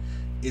snap.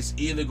 It's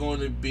either going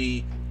to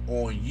be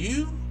on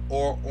you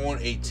or on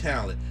a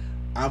talent.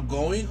 I'm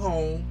going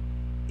home.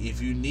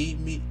 If you need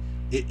me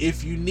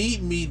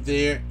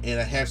there and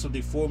I have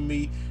something for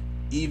me,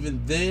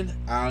 even then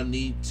I'll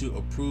need to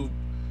approve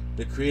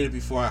the creative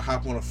before I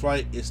hop on a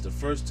flight. It's the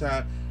first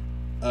time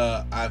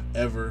I've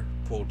ever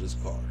pulled this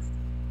card.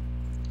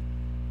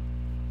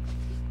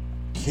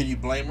 Can you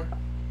blame her?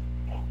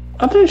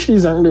 I think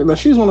she's earned it. Like,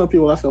 she's one of the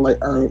people I feel like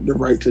earned the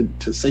right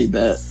to say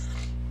that.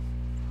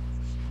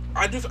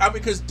 I do.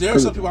 Because there are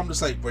some people I'm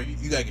just like, bro,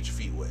 you gotta get your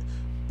feet wet.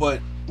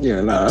 But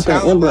yeah, I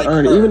think Ember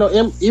earned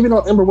it. Even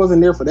though Ember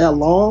wasn't there for that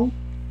long,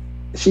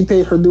 she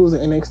paid her dues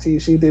at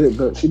NXT. She did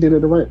it. She did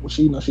it the right.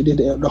 She did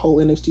the whole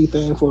NXT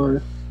thing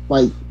for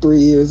like 3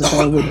 years.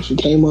 And she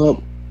came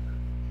up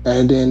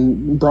and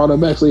then brought her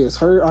back. So yes,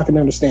 her I can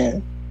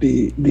understand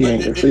the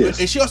anger. So yes.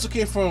 And she also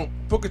came from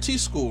Booker T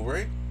school,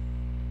 right?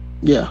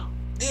 Yeah.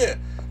 Yeah.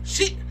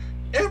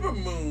 Ember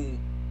Moon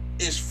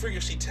is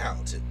freakishly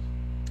talented.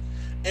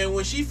 And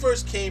when she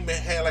first came and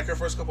had like her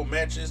first couple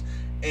matches,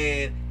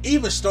 and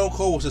even Stone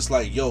Cold was just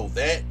like, yo,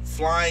 that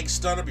flying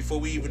stunner before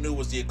we even knew it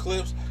was the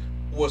Eclipse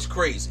was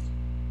crazy.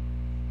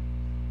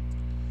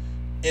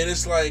 And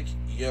it's like,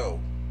 yo,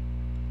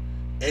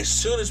 as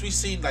soon as we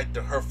seen like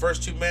her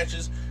first 2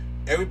 matches,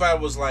 everybody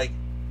was like,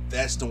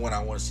 that's the one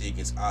I want to see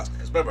against Asuka.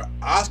 Because remember,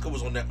 Asuka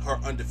was on her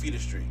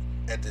undefeated streak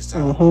at this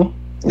time.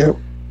 Mm-hmm. Yep.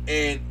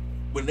 And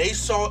when they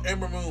saw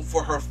Ember Moon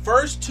for her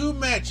first 2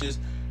 matches,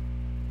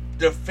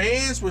 the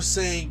fans were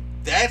saying,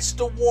 that's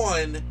the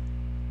one.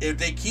 If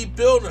they keep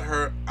building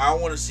her, I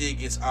want to see it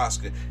against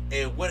Asuka.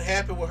 And what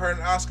happened with her and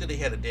Asuka? They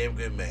had a damn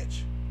good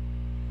match.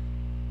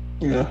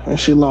 Yeah, and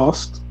she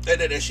lost.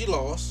 And she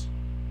lost.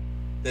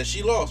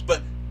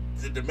 But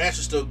the match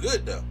is still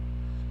good, though.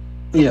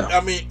 Yeah.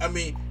 I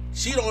mean,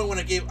 she the only one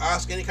that gave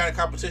Asuka any kind of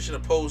competition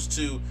opposed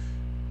to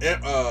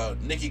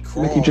Nikki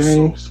Cross. Mickie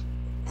James.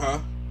 Huh?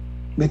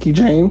 Mickie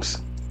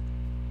James.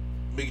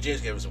 Mickie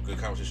James gave us some good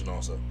competition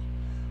also.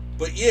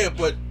 But yeah,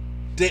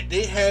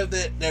 they have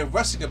that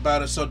wrestling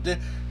about it, so they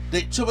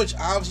Triple H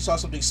obviously saw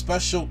something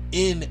special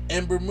in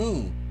Ember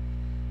Moon.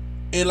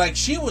 And like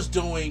she was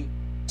doing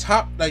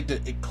the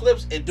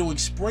Eclipse and doing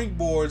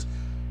springboards.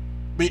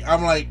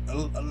 I'm like,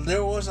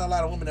 there wasn't a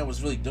lot of women that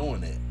was really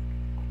doing that.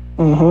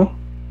 Mm-hmm.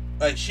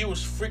 Like she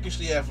was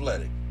freakishly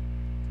athletic.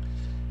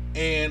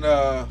 And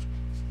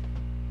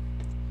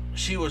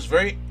she was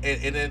very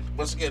and then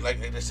once again,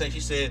 like they say, she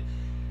said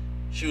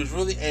she was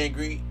really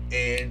angry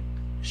and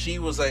she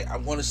was like, I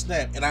want to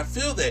snap. And I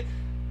feel that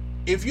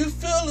if you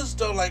feel as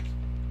though like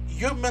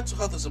your mental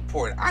health is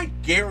important, I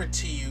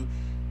guarantee you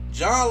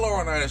John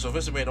Laurinaitis or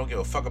Vince McMahon don't give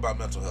a fuck about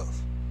mental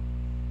health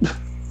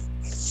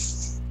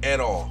at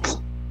all.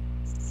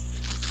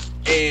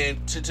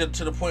 And to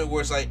the point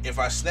where it's like, if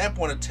I snap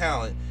on a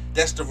talent,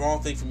 that's the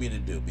wrong thing for me to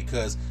do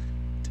because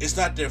it's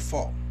not their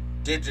fault.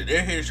 They're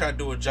here to try to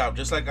do a job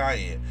just like I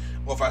am.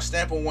 Or if I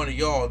snap on one of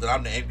y'all, then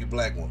I'm the angry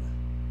black woman.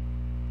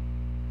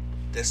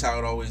 That's how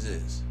it always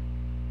is.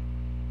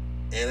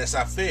 And that's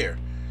not fair.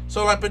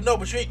 So like, but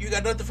you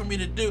got nothing for me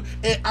to do.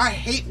 And I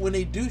hate when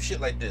they do shit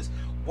like this.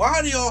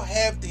 Why do y'all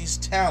have these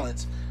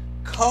talents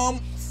come,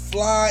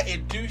 fly,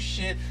 and do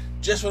shit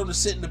just for them to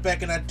sit in the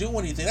back and not do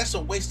anything? That's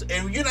a waste.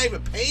 And you're not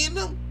even paying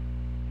them?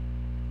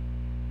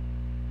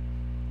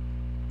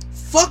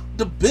 Fuck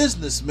the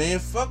business, man.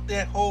 Fuck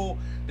that whole.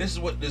 This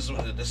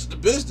is the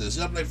business.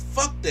 I'm like,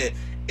 fuck that.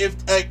 If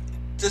like,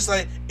 just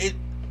like it.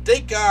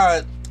 Thank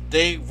God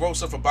they wrote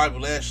something for Bobby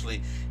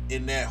Lashley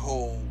in that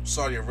whole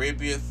Saudi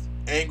Arabia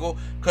angle,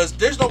 because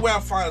there's no way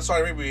I'm finding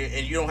Saudi Arabia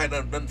and you don't have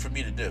nothing for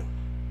me to do.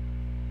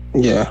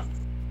 Yeah.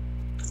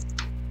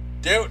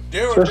 There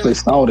Especially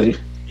Saudi.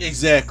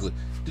 Exactly.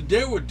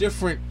 There were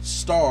different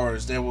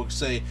stars that would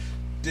say,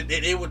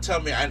 they would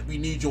tell me, we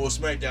need you on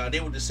SmackDown. They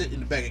would just sit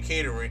in the back of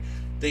catering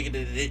thinking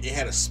that it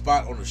had a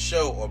spot on the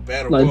show or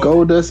Battle Royal. Like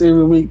Goldust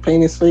every week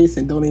paint his face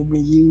and don't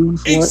even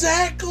use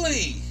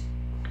exactly.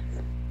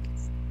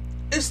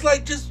 It's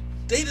like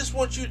they just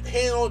want you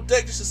hand on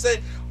deck just to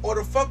say, or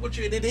to fuck with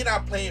you, and then they're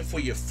not paying for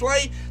your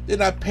flight, they're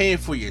not paying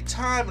for your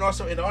time, and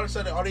all of a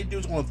sudden all they do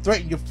is want to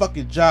threaten your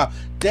fucking job.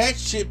 That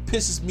shit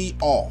pisses me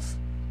off.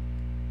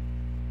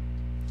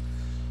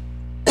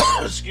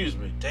 Excuse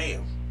me,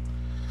 damn.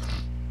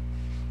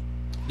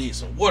 Need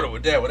some water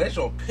with that one. That's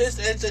what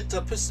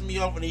pisses me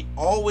off, and he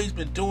always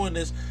been doing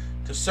this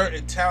to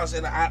certain talents,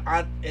 and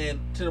I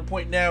to the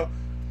point now,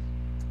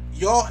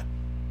 y'all,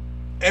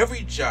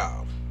 every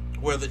job,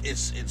 whether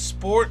it's in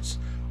sports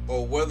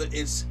or whether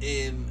it's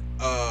in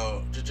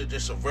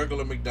just a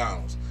regular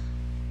McDonald's,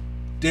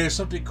 there's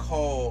something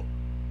called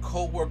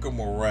coworker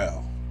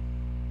morale.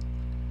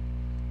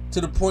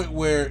 To the point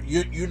where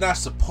you're not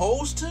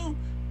supposed to.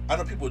 I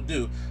know people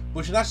do,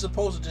 but you're not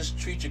supposed to just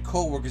treat your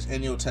coworkers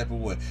any old type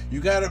of way. You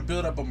got to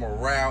build up a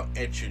morale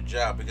at your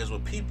job, because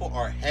when people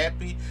are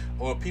happy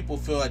or people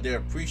feel like they're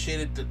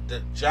appreciated,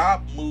 the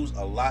job moves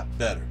a lot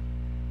better.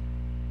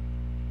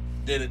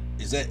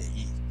 Is that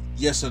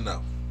yes or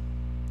no?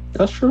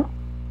 That's true.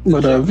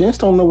 But Vince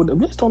don't know what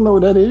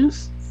that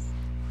is.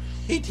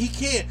 He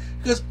can't,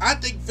 because I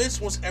think Vince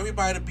wants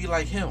everybody to be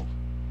like him.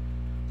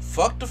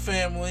 Fuck the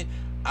family.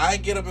 I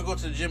get up and go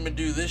to the gym and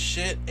do this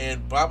shit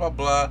and blah blah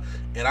blah,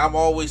 and I'm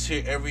always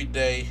here every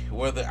day,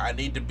 whether I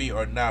need to be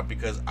or not,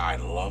 because I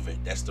love it.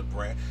 That's the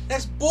brand.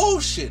 That's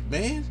bullshit,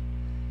 man.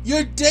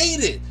 You're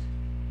dated.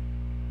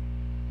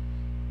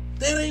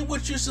 That ain't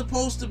what you're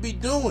supposed to be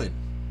doing.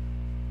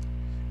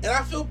 And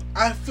I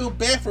feel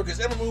bad for her, because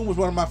Ember Moon was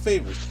one of my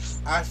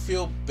favorites. I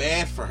feel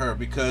bad for her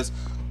because,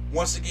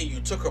 once again, you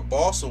took her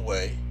boss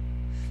away,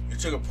 you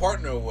took her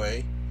partner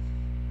away,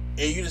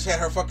 and you just had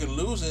her fucking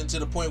losing to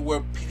the point where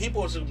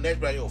people was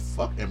next like, yo,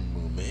 fuck Ember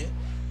Moon, man.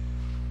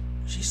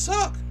 She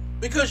sucked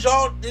because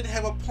y'all didn't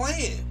have a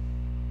plan.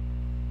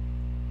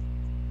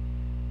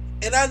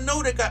 And I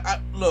know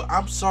that look,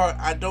 I'm sorry,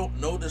 I don't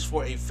know this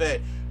for a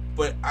fact,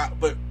 but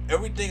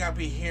everything I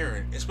be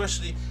hearing,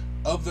 especially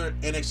other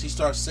NXT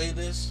stars say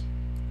this,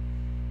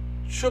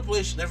 Triple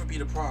H never be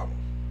the problem.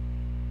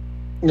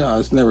 No,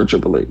 it's never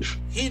Triple H.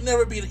 He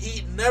never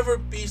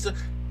beats the.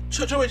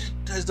 Triple H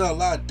has done a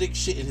lot of dick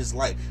shit in his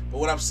life, but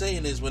what I'm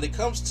saying is, when it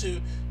comes to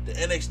the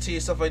NXT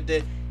and stuff like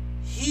that,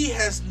 he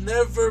has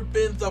never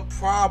been the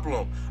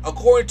problem,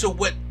 according to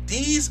what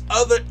these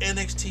other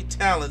NXT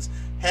talents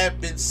have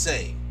been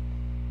saying,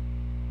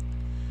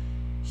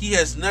 he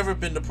has never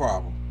been the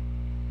problem.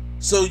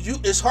 So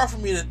it's hard for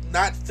me to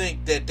not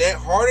think that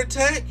heart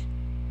attack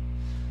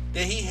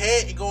that he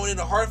had going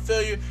into heart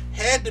failure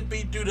had to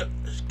be due to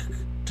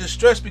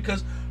stress,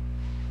 because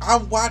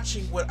I'm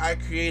watching what I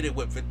created,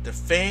 what the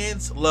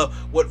fans love,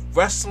 what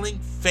wrestling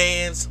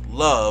fans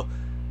love,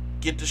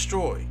 get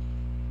destroyed.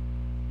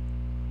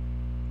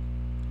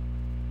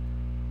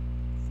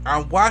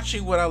 I'm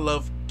watching what I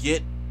love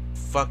get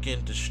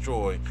fucking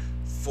destroyed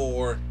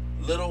for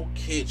little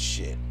kid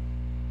shit.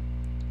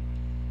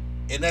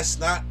 And that's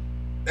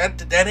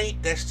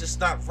just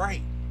not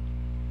right.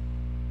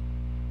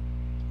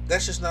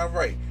 That's just not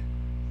right.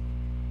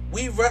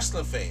 We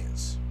wrestling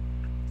fans,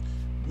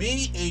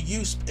 me and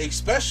you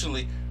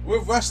especially,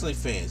 we're wrestling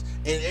fans.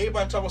 And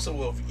everybody talking about,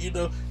 well,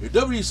 your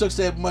W sucks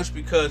that much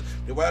because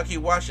why I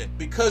keep watching?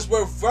 Because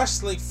we're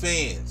wrestling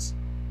fans.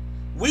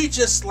 We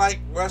just like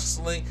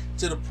wrestling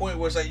to the point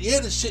where it's like, yeah,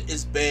 the shit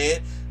is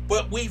bad,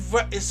 but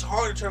it's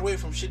hard to turn away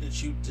from shit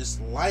that you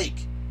dislike.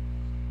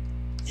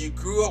 You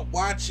grew up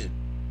watching.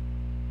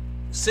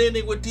 Same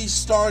thing with these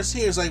stars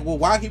here. It's like, well,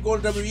 why keep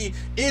going to WWE?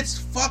 It's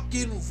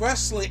fucking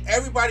wrestling.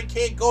 Everybody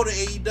can't go to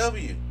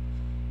AEW.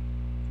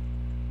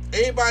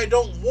 Everybody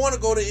don't want to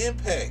go to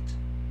Impact.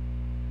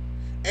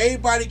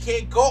 Everybody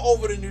can't go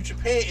over to New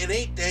Japan. It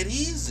ain't that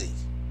easy.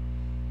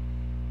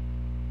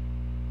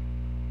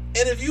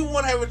 And if you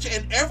want to have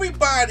and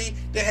everybody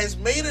that has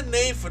made a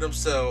name for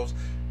themselves,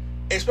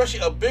 especially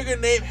a bigger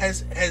name,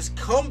 has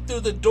come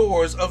through the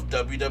doors of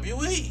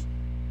WWE.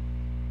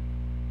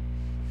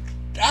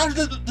 I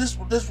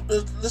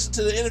listened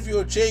to the interview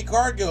of Jade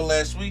Cargill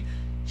last week.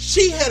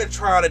 She had a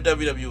trial at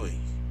WWE.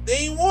 They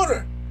ain't want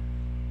her.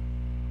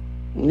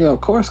 Yeah, of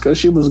course, because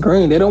she was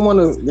green. They don't want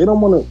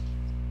to.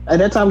 At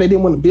that time, they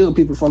didn't want to build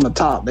people from the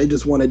top. They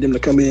just wanted them to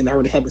come in and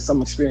already having some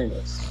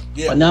experience.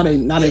 Yeah. But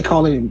now they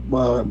calling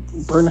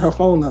burning her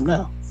phone up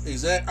now.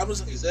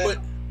 Exactly.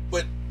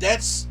 But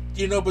that's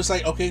but it's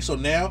like, okay, so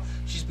now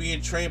she's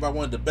being trained by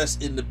one of the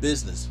best in the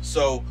business.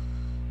 So.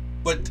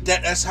 But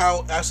that's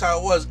how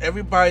it was.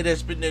 Everybody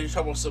that's been there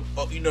talking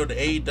about the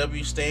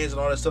AEW stands and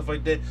all that stuff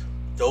like that,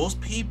 those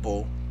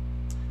people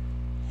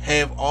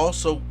have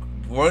also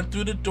run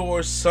through the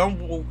doors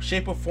some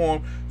shape or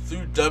form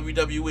through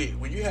WWE.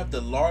 When you have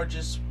the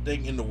largest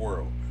thing in the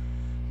world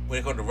when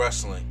it comes to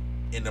wrestling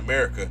in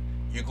America,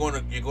 you're going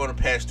to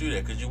pass through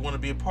that because you want to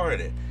be a part of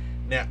that.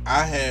 Now,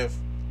 I have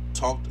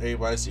talked to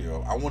everybody here.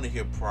 I want to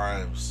hear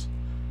Prime's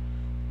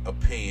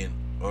opinion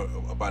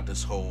about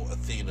this whole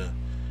Athena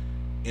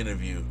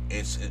interview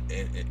and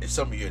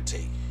some of your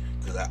take,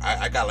 because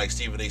I got like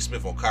Stephen A.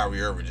 Smith on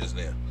Kyrie Irving just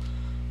now.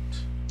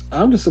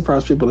 I'm just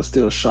surprised people are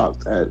still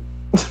shocked at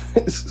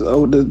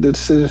the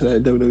decision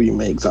that WWE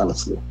makes.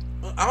 Honestly,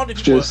 I don't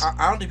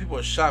think people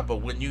are shocked,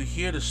 but when you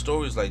hear the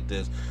stories like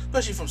this,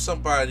 especially from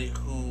somebody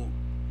who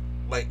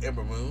like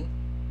Ember Moon,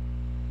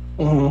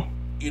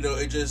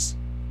 it just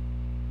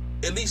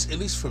at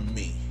least for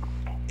me,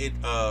 it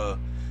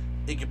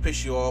can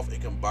piss you off,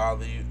 it can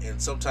bother you, and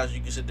sometimes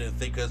you can sit there and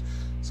think, because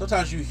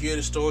sometimes you hear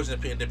the stories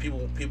and then people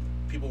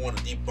want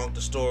to debunk the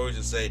stories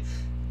and say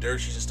dirt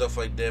sheets and stuff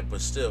like that, but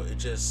still,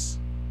 it's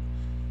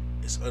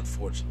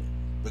unfortunate.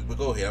 But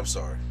go ahead, I'm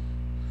sorry.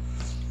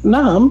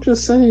 Nah, I'm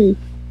just saying,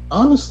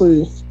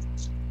 honestly,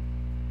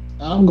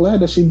 I'm glad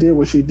that she did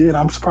what she did.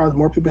 I'm surprised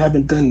more people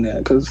haven't done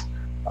that, because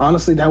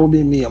honestly, that would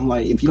be me. I'm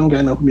like, if you don't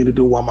got enough for me to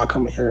do, why am I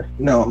coming here?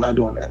 No, I'm not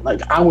doing that.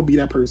 Like, I would be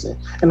that person.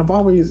 And I've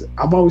always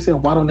said,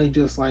 why don't they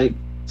just like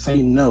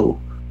say no?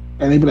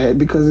 And they be like,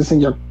 because it's in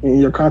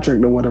your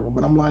contract or whatever.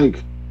 But I'm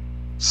like,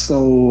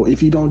 so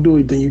if you don't do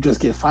it, then you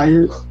just get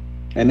fired.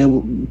 And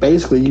then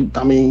basically,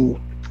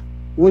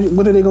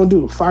 what are they gonna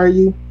do? Fire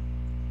you?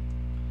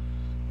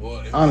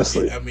 Well,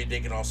 honestly,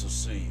 they can also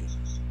sue you.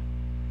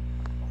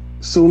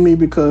 Sue me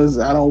because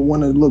I don't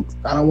want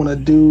to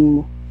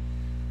do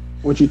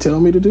what you tell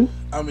me to do.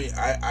 I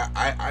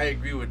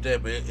agree with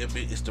that, but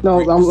it's the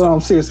I'm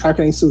serious. How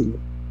can they sue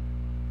you?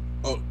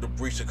 Oh, the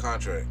breach of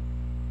contract,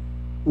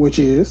 which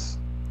is.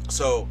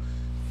 So,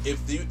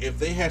 if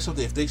they have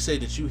something, if they say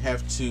that you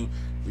have to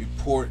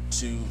report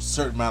to a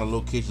certain amount of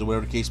locations or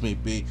whatever the case may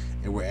be,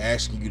 and we're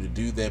asking you to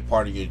do that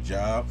part of your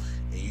job,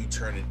 and you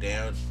turn it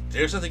down,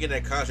 there's something in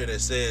that contract that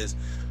says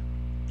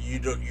you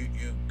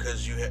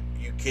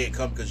can't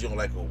come because you don't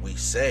like what we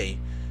say.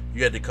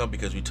 You have to come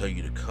because we tell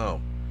you to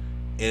come.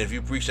 And if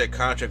you breach that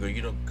contract or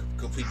you don't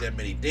complete that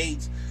many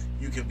dates,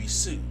 you can be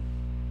sued.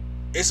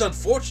 It's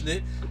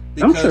unfortunate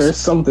because I'm sure there's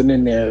something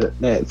in there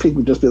that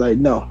people just be like,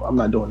 no, I'm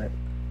not doing it.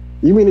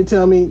 You mean to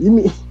tell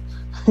me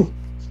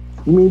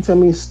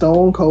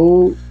Stone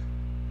Cold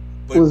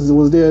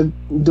was there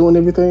doing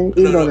everything?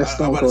 Even though that's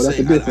Stone Cold, that's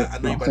a different. I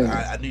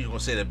knew you were going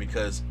to say that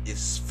because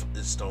it's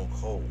Stone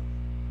Cold.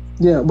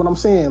 Yeah, but I'm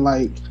saying,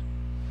 like,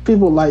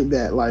 people like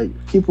that, like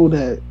people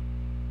that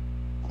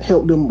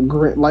help them.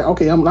 Like,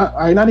 okay, I'm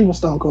not even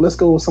Stone Cold. Let's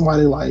go with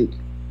somebody that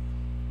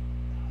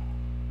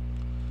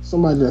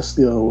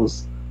still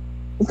was.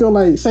 Let's go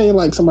like say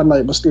like somebody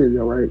like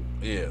Mysterio, right?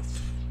 Yeah.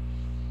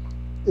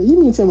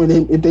 You mean tell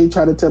me if they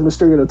try to tell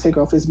Mysterio to take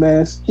off his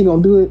mask, he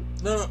gonna do it?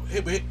 No.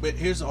 But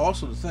here's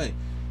also the thing: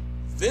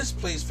 Vince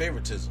plays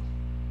favoritism.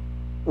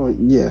 Well,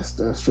 yes,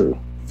 that's true.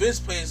 Vince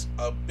plays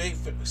a big.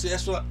 See,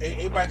 that's what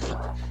everybody.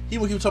 He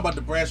was talking about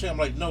the brass ring. I'm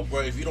like, no,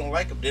 bro. If you don't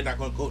like them, they're not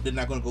gonna go. They're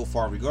not gonna go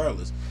far,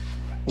 regardless.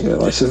 Yeah,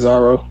 like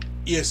Cesaro.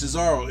 Yeah,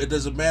 Cesaro. It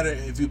doesn't matter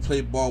if you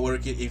play ball with a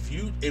kid.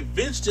 If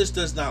Vince just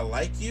does not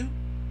like you,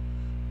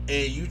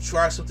 and you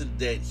try something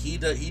that he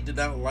did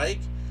not like,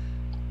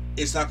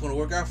 it's not going to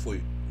work out for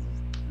you.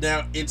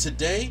 Now, in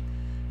today,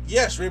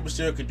 yes, Rey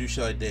Mysterio can do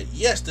shit like that.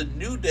 Yes, the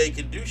New Day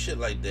can do shit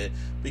like that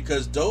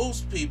because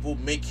those people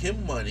make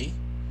him money,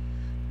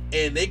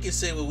 and they can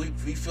say, well,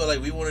 we feel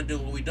like we want to do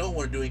what we don't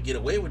want to do and get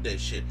away with that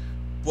shit.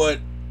 But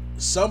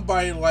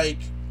somebody like,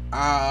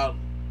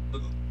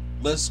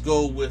 let's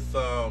go with,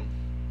 God,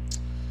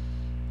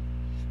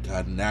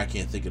 now I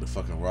can't think of the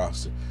fucking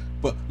roster.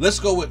 But let's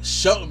go with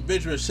Shelton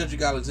Benjamin and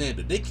Cedric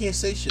Alexander. They can't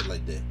say shit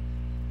like that.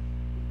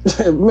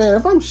 Man,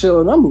 if I'm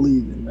Shelton, I'm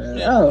leaving, man.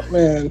 Yeah. Oh,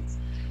 man.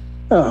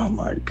 Oh,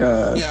 my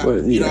God. Yeah,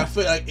 But, you know, I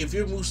feel like if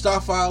you're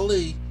Mustafa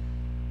Ali,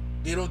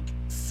 they don't,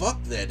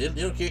 fuck that. They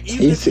don't care.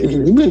 He's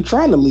been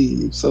trying to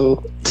leave,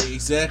 so. Yeah,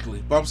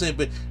 exactly. But I'm saying,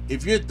 but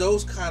if you're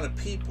those kind of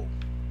people,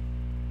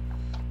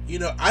 you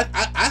know, I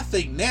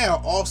think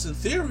now Austin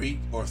Theory,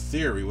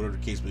 whatever the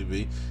case may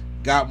be,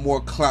 got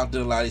more clout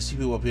than a lot of these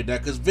people up here now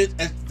because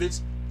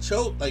Vince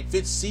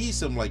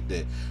sees him like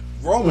that.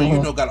 Roman,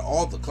 you know, got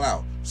all the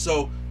clout.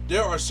 So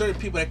there are certain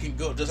people that can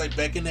go, just like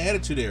back in the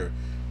Attitude Era.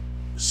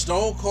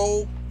 Stone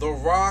Cold, The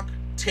Rock,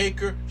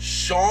 Taker,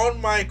 Shawn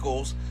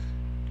Michaels,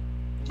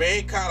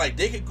 Mankind, like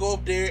they could go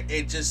up there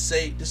and just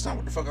say, this is not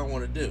what the fuck I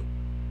want to do.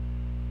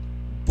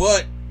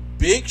 But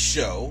Big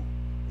Show,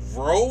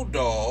 Road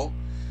Dogg,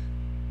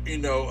 you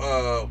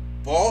know,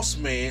 Boss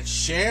Man,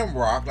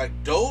 Shamrock, like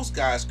those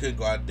guys couldn't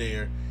go out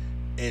there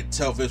and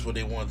tell Vince what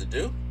they wanted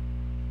to do.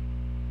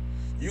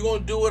 You're gonna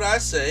do what I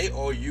say,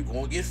 or you're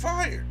gonna get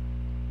fired.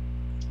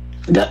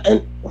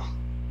 That's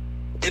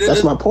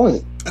my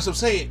point. That's what I'm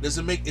saying.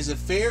 Is it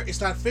fair?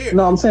 It's not fair.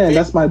 No, I'm saying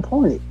that's my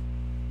point.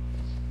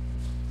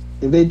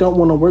 If they don't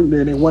want to work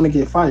there, they want to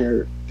get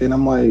fired. Then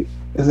I'm like,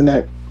 doesn't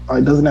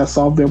that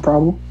solve their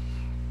problem?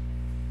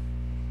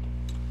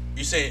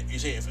 You say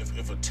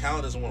if a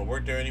talent doesn't want to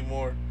work there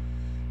anymore,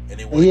 and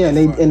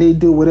they and they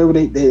do whatever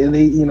they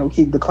you know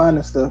keep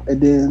declining stuff,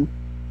 and then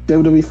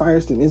WWE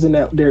fires them. Isn't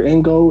that their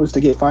end goal is to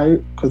get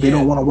fired because they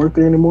don't want to work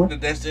there anymore?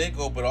 That's the end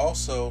goal, but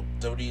also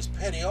WWE is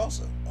petty.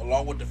 Also,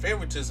 along with the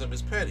favoritism,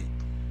 is petty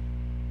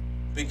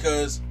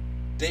because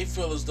they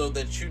feel as though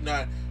that you're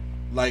not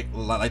like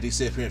they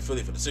said here in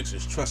Philly for the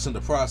Sixers, trusting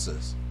the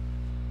process.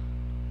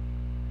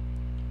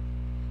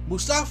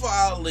 Mustafa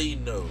Ali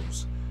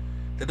knows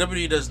that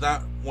WWE does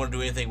not want to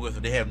do anything with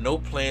him. They have no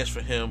plans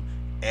for him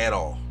at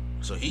all.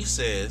 So he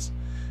says,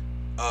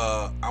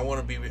 I want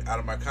to be out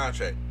of my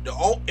contract.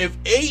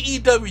 If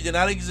AEW did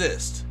not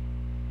exist,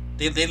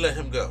 they let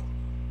him go.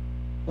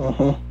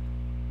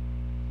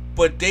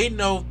 But they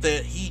know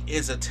that he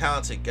is a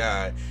talented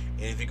guy,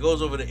 and if he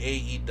goes over to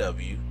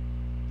AEW,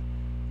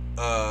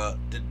 I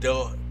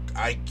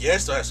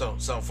guess they'll have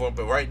something for him.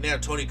 But right now,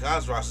 Tony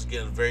Khan's roster is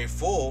getting very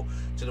full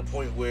to the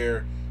point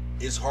where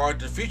it's hard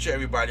to feature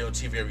everybody on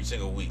TV every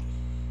single week.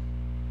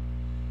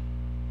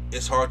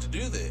 It's hard to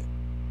do that.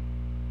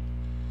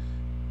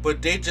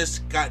 But they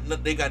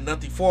got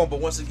nothing for him.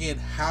 But once again,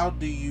 how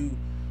do you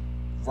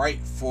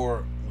write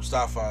for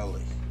Mustafa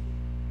Ali?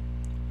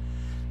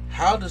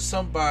 How does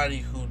somebody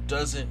who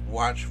doesn't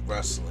watch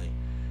wrestling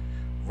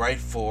write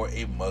for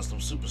a Muslim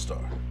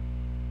superstar?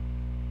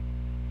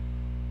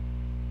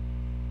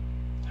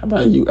 How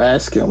about you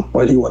ask him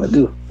what he want to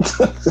do? That's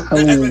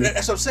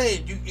what I'm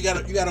saying. You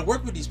gotta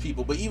work with these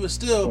people. But even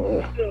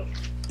still,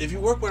 if you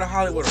work with a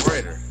Hollywood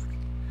writer,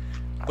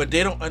 but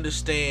they don't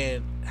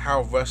understand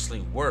how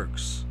wrestling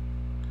works,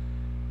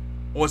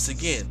 once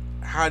again,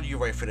 how do you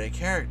write for that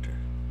character?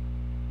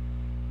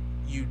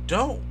 You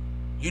don't.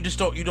 You just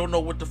don't. You don't know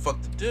what the fuck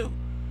to do.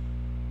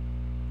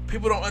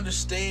 People don't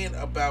understand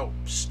about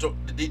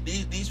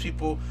these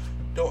people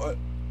don't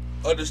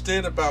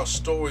understand about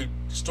story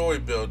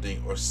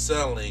building or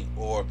selling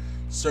or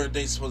certain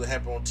things supposed to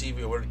happen on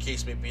TV or whatever the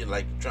case may be.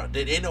 Like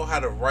they know how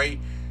to write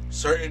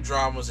certain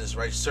dramas and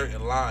write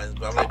certain lines,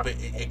 but I'm like, but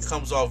it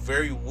comes off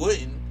very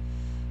wooden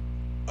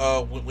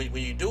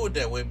when you do it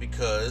that way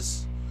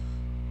because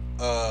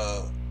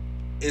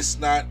it's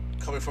not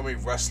coming from a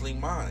wrestling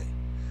mind.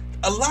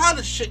 A lot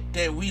of shit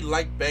that we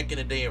liked back in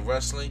the day in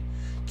wrestling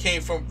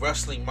came from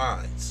wrestling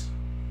minds.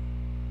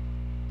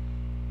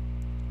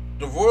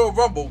 The Royal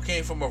Rumble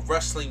came from a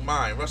wrestling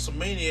mind.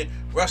 WrestleMania,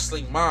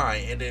 wrestling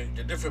mind. And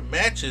the different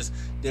matches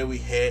that we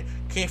had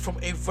came from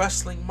a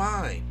wrestling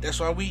mind. That's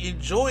why we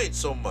enjoy it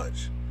so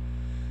much.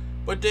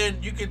 But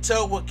then you can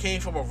tell what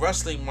came from a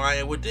wrestling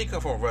mind and what did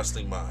come from a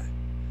wrestling mind.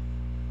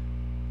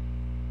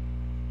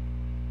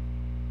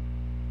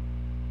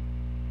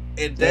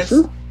 And that's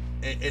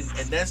and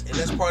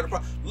that's part of the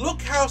problem.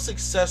 Look how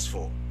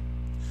successful.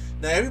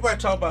 Now everybody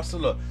talk about, so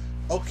look,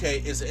 okay,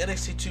 is the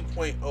NXT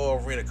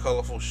 2.0 arena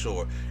colorful?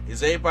 Sure.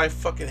 Is everybody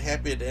fucking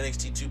happy at the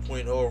NXT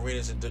 2.0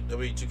 arenas in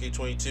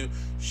W2K22?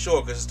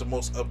 Sure, because it's the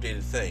most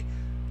updated thing.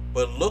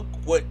 But look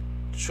what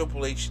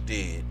Triple H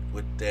did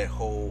with that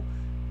whole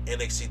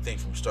NXT thing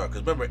from start.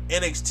 Because remember,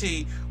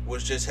 NXT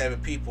was just having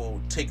people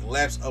take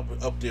laps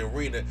up the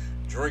arena,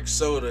 drink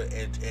soda,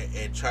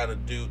 and try to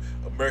do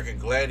American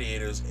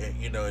Gladiators,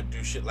 and and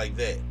do shit like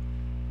that.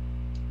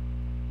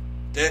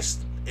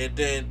 And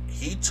then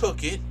he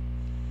took it,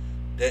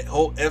 that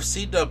whole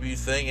FCW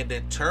thing, and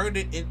then turned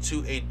it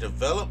into a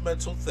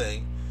developmental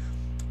thing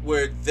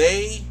where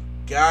they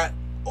got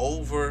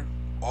over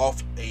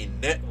off a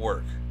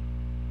network.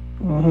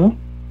 Mm-hmm.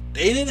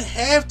 They didn't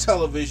have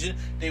television.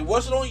 They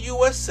wasn't on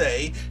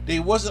USA. They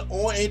wasn't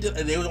on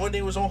anything.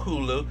 They was on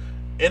Hulu.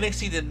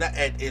 NXT did not,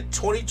 in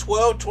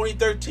 2012,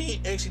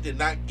 2013, NXT did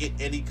not get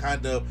any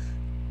kind of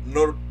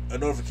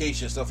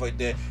notification, stuff like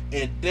that.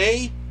 And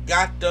they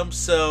got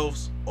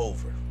themselves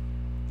over.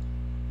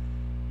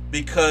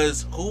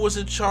 Because who was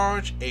in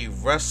charge? A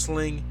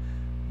wrestling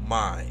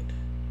mind.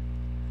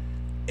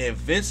 And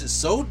Vince is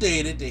so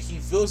dated that he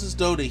feels as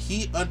though that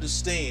he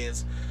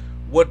understands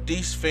what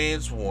these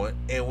fans want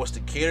and wants to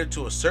cater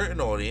to a certain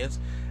audience,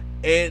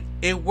 and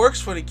it works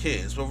for the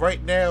kids. But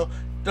right now,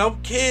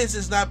 them kids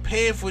is not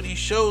paying for these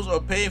shows or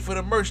paying for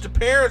the merch. The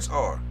parents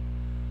are.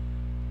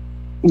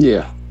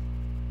 Yeah.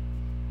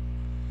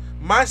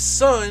 My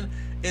son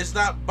is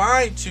not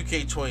buying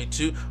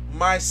 2K22.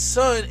 My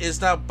son is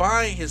not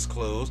buying his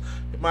clothes.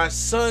 My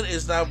son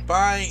is not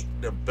buying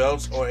the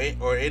belts or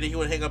anything he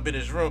would hang up in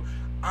his room.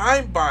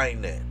 I'm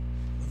buying that.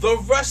 The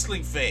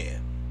wrestling fan.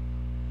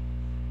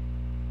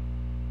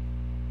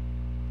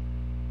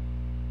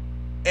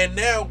 And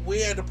now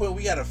we're at the point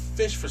we gotta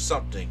fish for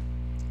something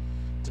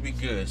to be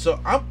good.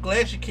 So I'm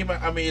glad she came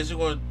out. I mean, is it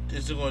going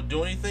to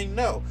do anything?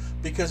 No,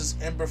 because it's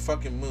Ember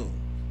fucking Moon.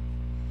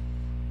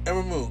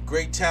 Ember Moon,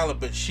 great talent,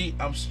 but she's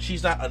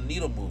not a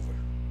needle mover.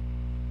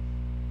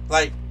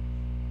 Like,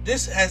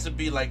 this has to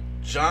be like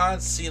John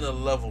Cena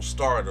level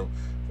stardom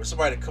for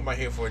somebody to come out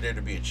here for there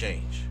to be a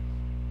change,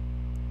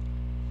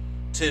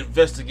 to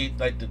investigate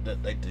like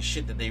the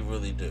shit that they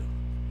really do.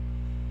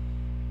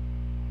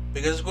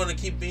 Because it's going to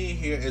keep being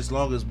here as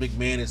long as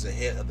McMahon is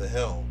ahead of the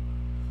helm.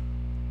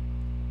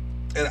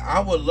 And I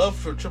would love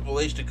for Triple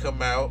H to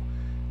come out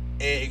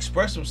and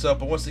express himself,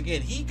 but once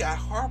again, he got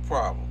heart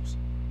problems.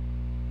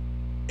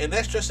 And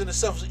that's just in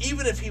itself. So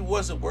even if he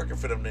wasn't working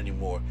for them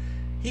anymore,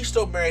 he's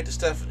still married to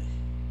Stephanie.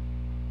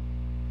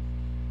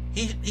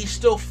 He's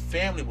still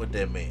family with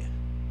that man.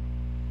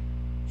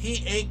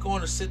 He ain't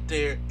going to sit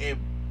there and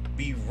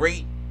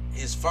berate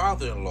his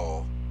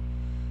father-in-law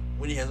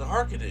when he has a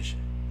heart condition.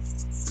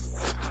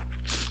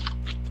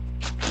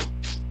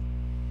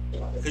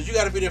 Because you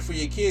got to be there for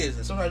your kids,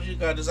 and sometimes you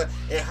got to decide.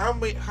 And how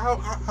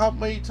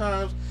many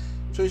times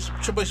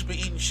Triple H has been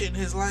eating shit in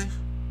his life?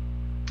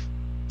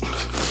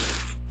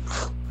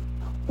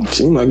 It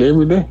seems like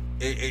every day.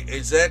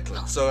 Exactly.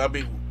 So I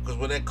mean, because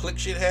when that click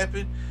shit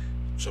happened,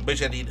 Triple H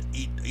had to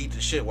eat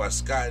the shit while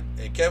Scott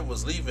and Kevin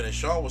was leaving, and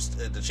Shawn was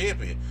the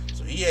champion,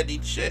 so he had to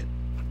eat the shit.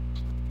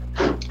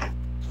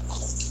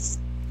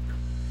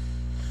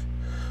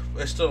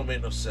 It still don't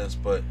make no sense,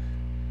 but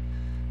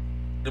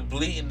the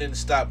bleeding didn't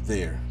stop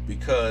there,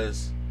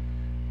 because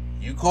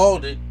you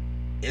called it.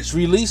 It's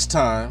release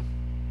time.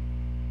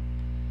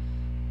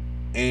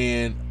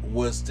 And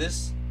was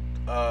this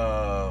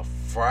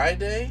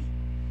Friday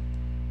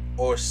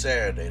or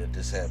Saturday that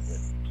this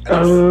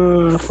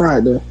happened?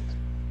 Friday.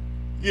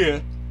 Yeah.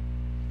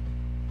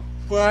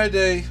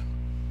 Friday,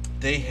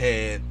 they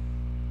had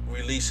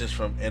releases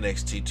from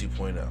NXT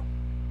 2.0.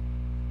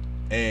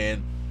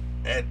 And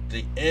at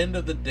the end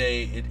of the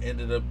day, it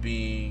ended up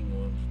being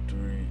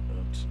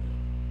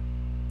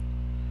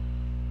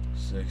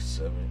 6,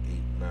 7,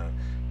 8, 9,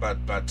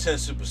 about 10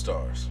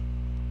 superstars.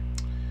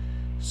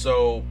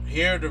 So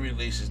here are the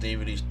releases. They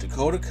released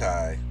Dakota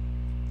Kai,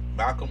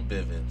 Malcolm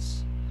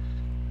Bivens,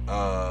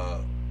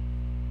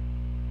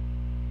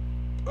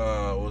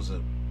 was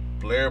it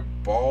Blair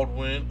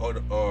Baldwin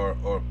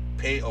or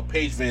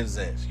Paige Van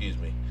Zandt, excuse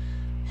me,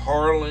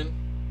 Harlan,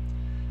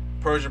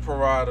 Persia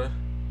Parada,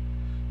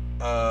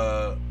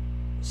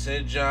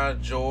 St.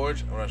 John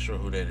George, I'm not sure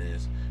who that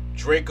is,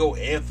 Draco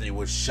Anthony,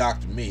 which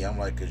shocked me. I'm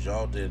like, because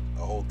y'all did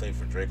a whole thing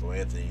for Draco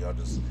Anthony.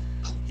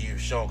 He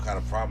was shown kind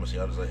of promising.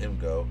 Y'all just let him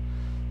go.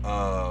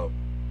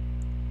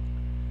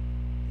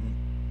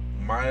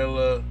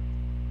 Mila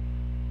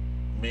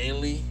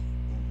Manley,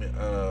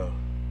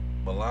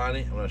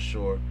 Milani, I'm not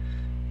sure.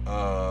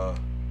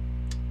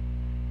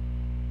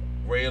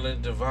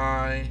 Raylan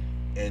Devine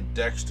and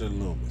Dexter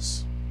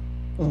Lumis.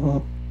 Mm-hmm.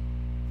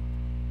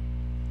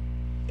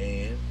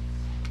 And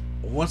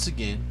once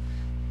again,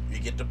 you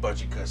get the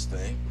budget cuts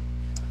thing,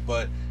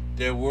 but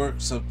there were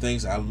some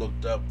things I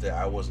looked up that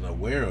I wasn't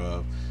aware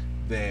of,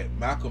 that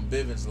Malcolm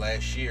Bivens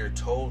last year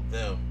told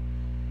them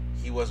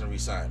he wasn't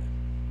resigning.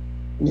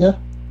 Yeah.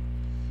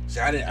 See,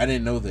 I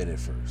didn't know that at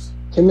first.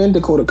 Him and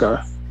Dakota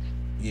Kai.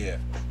 Yeah,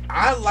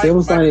 I like. It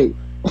was like,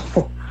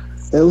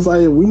 it was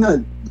like we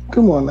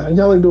Come on now,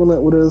 y'all ain't doing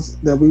that with us.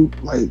 That we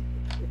like.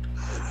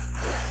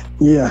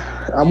 Yeah,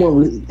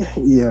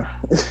 yeah.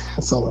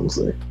 That's all I'm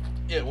saying.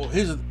 Yeah, well,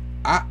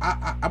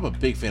 I'm a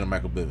big fan of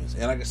Michael Bivens,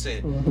 and like I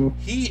said,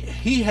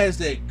 he has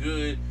that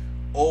good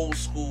old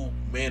school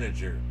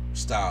manager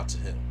style to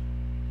him.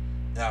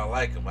 And I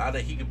like him. I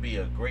think he could be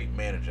a great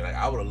manager. Like,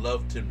 I would have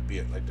loved him to be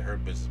like the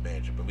Hurt Business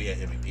manager, but we had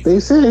MVP. They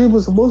said he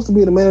was supposed to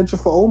be the manager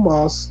for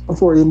Omos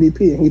before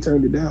MVP, and he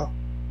turned it down.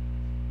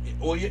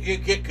 Well, yeah,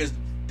 because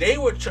they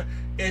were.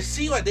 It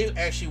seemed like they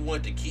actually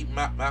wanted to keep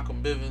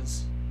Malcolm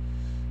Bivens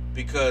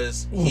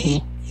because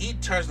he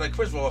turns like,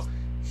 first of all,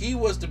 he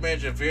was the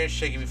manager of Very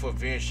Shaky before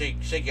Very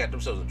Shaky got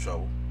themselves in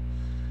trouble.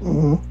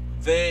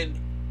 Then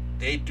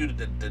they do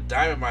the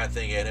Diamond Mine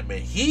thing at him,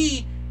 and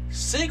he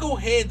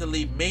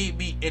single-handedly made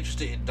me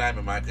interested in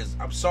Diamond Mine because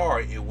I'm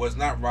sorry, it was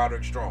not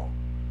Roderick Strong.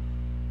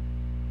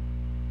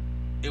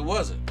 It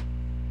wasn't.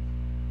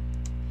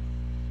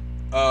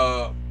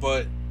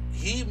 But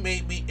he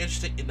made me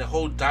interested in the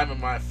whole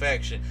Diamond Mine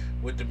faction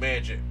with the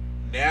manager.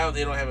 Now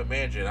they don't have a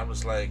manager, and I'm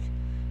just like,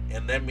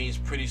 and that means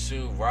pretty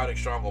soon Roderick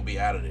Strong gonna be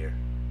out of there.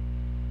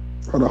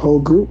 For the whole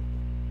group?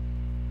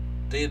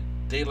 They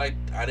like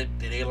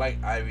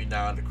Ivy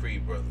Now and the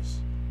Creed brothers.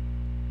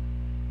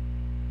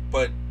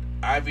 But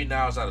Ivy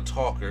Now is not a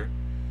talker,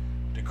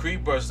 the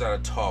Creed brothers is not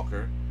a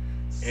talker,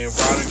 and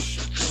Roderick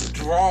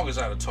Strong is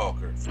not a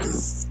talker.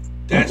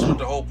 That's what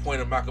the whole point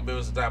of Malcolm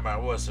Bivens and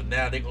Diamond was. So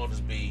now they're gonna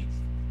just be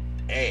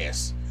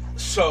ass.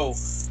 So,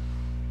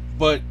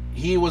 but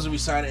he wasn't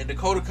resigning, and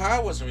Dakota Kai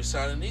wasn't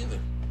resigning either.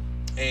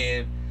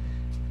 And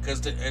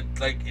because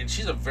and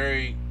she's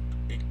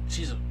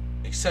an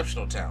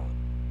exceptional talent.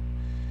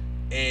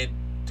 And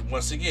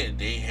once again,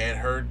 they had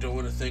her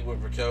doing a thing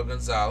with Raquel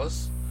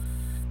Gonzalez,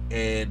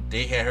 and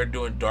they had her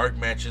doing dark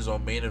matches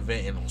on Main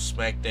Event and on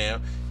SmackDown,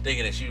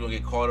 thinking that she was gonna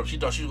get caught up. She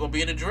thought she was gonna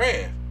be in the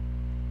draft,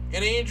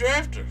 and they didn't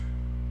draft her.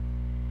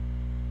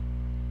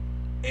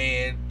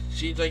 And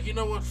she's like, you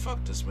know what?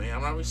 Fuck this, man.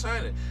 I'm not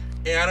resigning.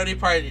 And I know they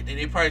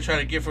probably trying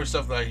to give her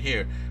stuff like,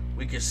 here,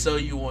 we can sell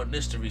you on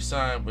this to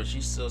resign, but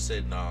she still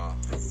said nah.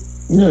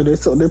 Yeah, they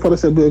probably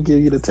said we'll give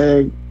you the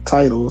tag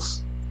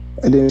titles,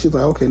 and then she's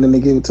like, okay. And then they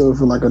gave it to her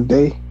for like a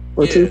day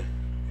or two.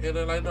 And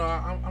they're like, no,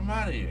 I'm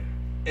out of here.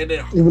 And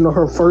then even though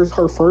her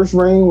first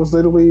reign was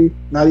literally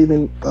not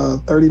even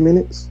 30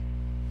 minutes.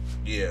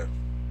 Yeah.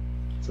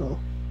 So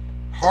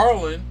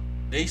Harlan,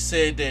 they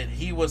said that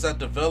he was at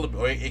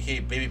development, or aka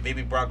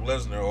baby Brock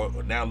Lesnar,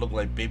 or now look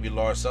like baby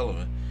Lars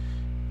Sullivan.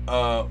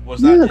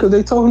 Was not. Yeah, because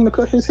they told him to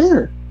cut his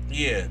hair.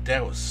 Yeah,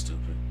 that was stupid.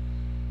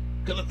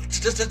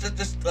 Just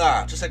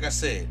like I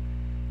said,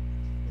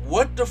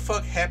 what the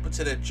fuck happened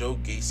to that Joe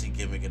Gacy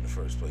gimmick in the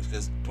first place?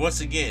 Because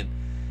once again,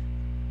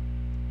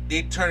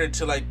 they turned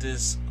into like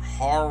this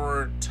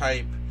horror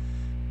type,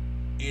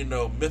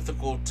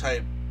 mythical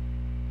type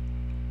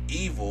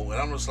evil,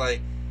 and I'm just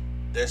like,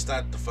 that's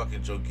not the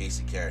fucking Joe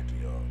Gacy character,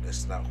 y'all.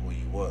 That's not who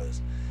he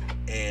was.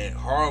 And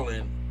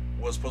Harlan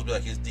was supposed to be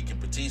like his Deacon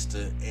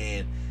Batista,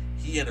 and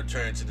he ended up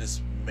turning into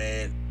this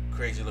mad,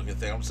 crazy looking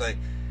thing. I'm just like,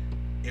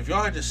 if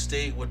y'all had just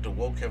stayed with the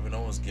woke Kevin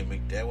Owens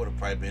gimmick, that would have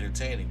probably been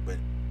entertaining, but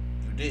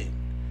you didn't,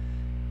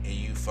 and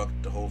you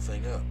fucked the whole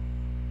thing up.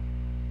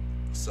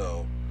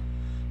 So,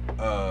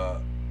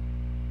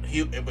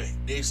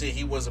 they say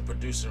he was a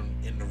producer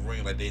in the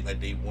ring like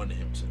they wanted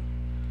him to.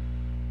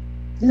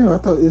 Yeah, I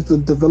thought it's the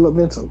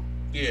developmental.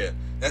 Yeah,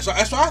 that's what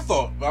I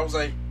thought. But I was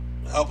like,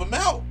 help him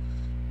out.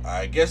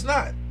 I guess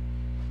not.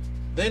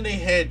 Then they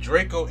had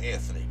Draco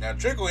Anthony. Now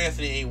Draco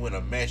Anthony ain't win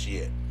a match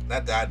yet,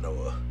 not that I know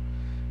of.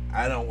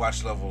 I don't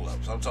watch Level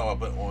Up, so I'm talking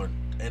about on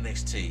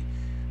NXT.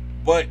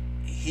 But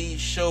he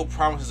showed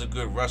promise as a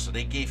good wrestler.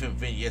 They gave him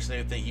vignettes and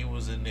everything. He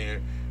was in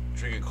there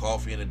drinking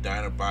coffee in a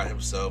diner by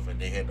himself, and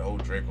they had the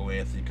old Draco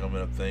Anthony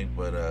coming up thing.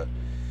 But and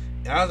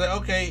I was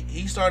like, okay,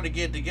 he started to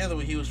get together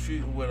when he was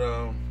feuding with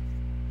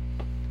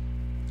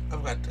I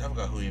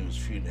forgot who he was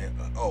feuding at.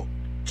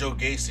 Joe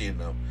Gacy and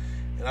them.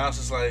 And I was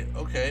just like,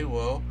 okay,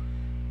 well,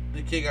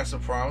 the kid got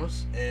some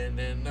promise, and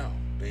then no,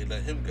 they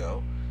let him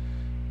go.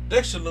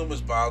 Dexter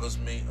Lumis bothers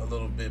me a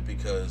little bit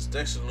because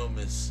Dexter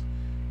Lumis,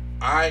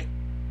 I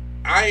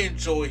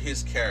enjoy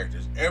his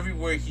characters.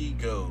 Everywhere he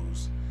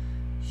goes,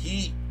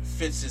 he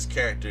fits his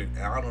character.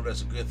 And I don't know if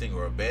that's a good thing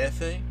or a bad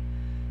thing,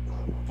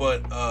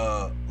 but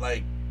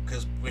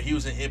because when he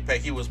was in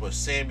Impact, he was with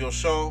Samuel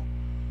Shaw.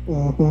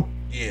 Mm-hmm.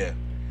 Yeah,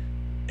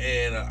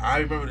 and I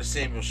remember the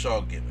Samuel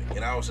Shaw gimmick,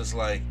 and I was just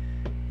like,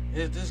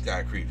 this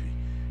guy creepy.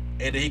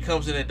 And then he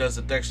comes in and does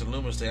the Dexter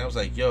Lumis thing. I was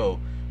like, yo,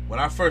 when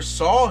I first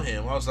saw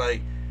him, I was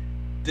like,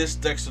 this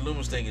Dexter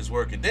Lumis thing is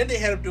working. Then they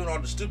had him doing all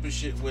the stupid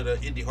shit with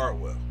Indy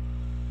Hartwell.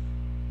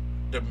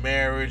 The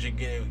marriage,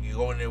 again,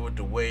 going there with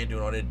the way,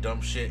 doing all that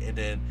dumb shit. And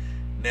then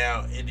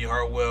now Indy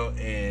Hartwell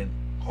and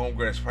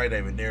Homegirl is probably not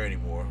even there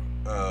anymore.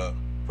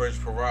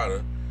 Persia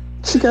Pirotta.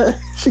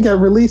 She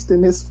got released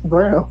in this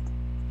round.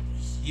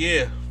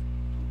 Yeah.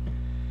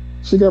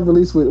 She got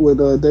released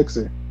with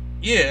Dexter.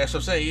 Yeah, that's what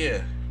I'm saying,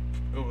 yeah.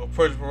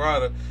 Persia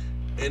Pirotta,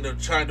 and they're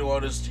trying to do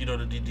all this,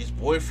 these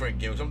boyfriend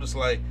gimmicks. I'm just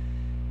like,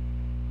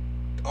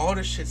 all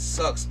this shit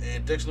sucks,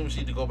 and Dexter Lumis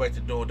need to go back to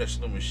doing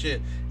Dexter Lumis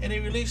shit, and they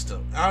released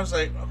him. I was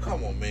like, oh,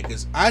 come on, man,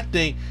 because I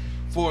think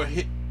for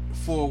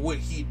what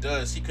he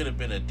does, he could have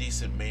been a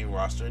decent main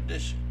roster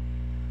addition.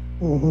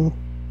 Mm-hmm.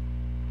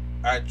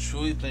 I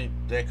truly think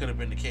that could have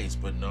been the case,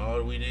 but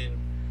no, we didn't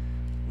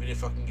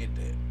fucking get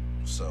that.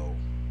 So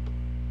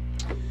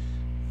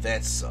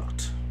that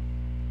sucked.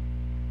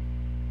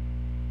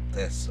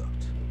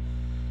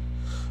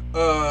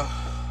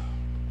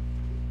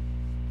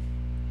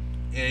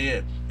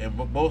 Yeah,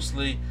 and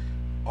mostly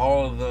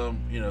all of them,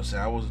 say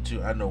I wasn't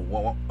too. I know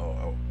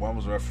one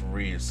was a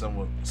referee, and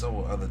some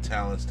other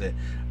talents that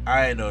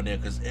I didn't know there,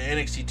 because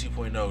NXT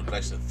 2.0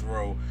 likes to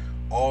throw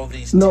all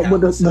these. No,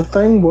 but the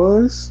thing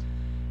was,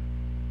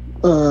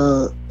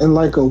 in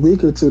like a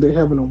week or two, they're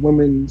having a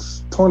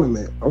women's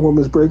tournament, a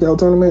women's breakout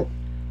tournament.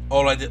 Oh,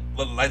 like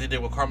they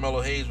did with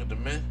Carmelo Hayes with the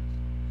men.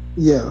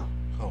 Yeah.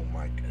 Oh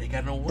my God, they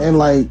got no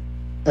women.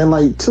 And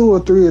like 2 or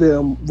 3 of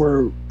them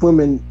were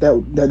women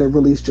that they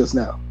released just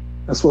now.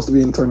 That's supposed to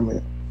be in the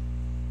tournament.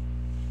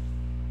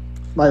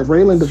 Like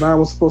Raylan Divine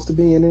was supposed to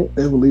be in it.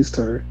 They released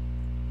her.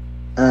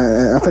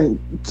 I think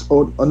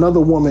another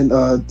woman,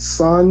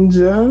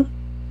 Sanja,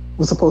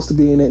 was supposed to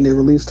be in it, and they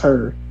released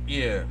her.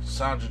 Yeah,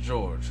 Sandra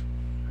George.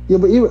 Yeah,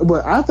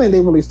 but I think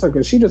they released her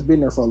because she just been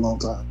there for a long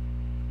time.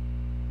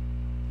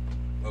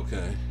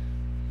 Okay.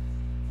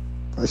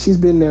 She's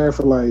been there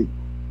for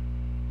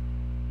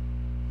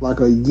like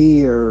a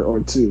year or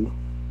 2,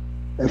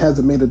 and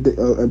hasn't made an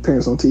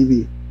appearance on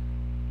TV.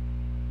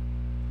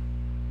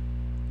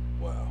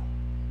 Wow.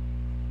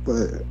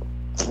 But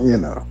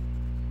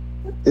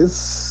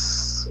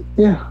it's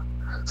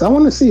So I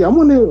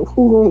wonder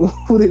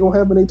who they gonna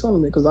have in their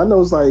tournament, because I know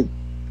it's like,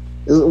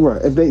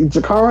 if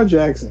Jakara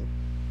Jackson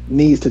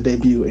needs to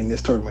debut in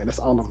this tournament. That's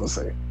all I'm gonna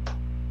say.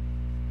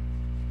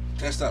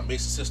 That's not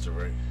Mason's sister,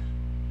 right?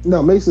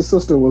 No, Mason's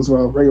sister was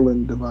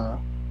Raylan Divine.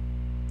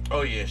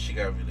 Oh yeah, she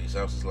got released.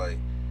 I was just like,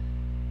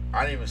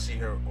 I didn't even see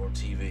her on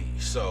TV,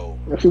 so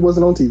she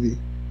wasn't on TV.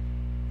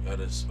 That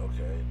is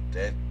okay.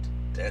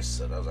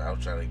 That's I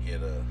was trying to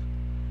get a.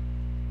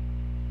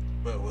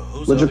 But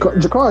who's? But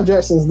Jakara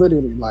Jackson's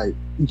literally like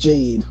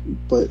Jade,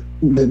 but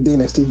the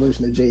NXT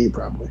version of Jade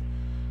probably.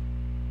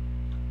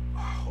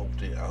 I hope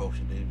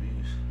she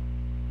debuts.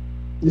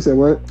 You said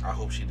what? I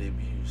hope she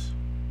debuts.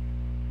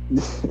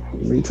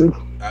 Me too.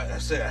 I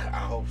said I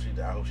hope she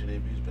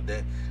debuts, but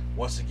that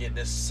once again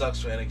this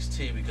sucks for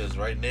NXT, because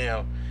right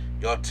now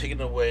y'all taking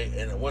away,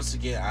 and once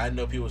again I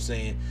know people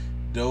saying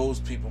those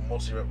people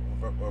mostly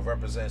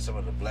represent some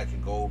of the black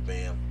and gold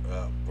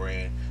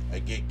brand.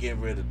 Like get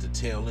rid of the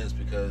tail ends,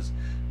 because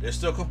there's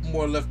still a couple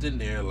more left in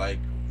there, like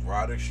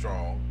Roderick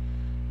Strong.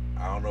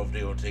 I don't know if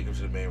they will take him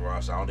to the main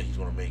roster. I don't think he's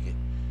going to make it,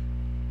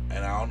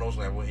 and I don't know what's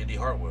going to happen with Indy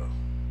Hartwell.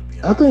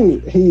 I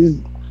think he's.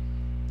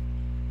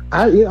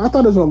 I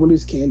thought it was going to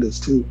release Candace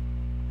too.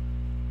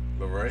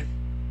 LeRae?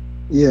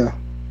 Yeah.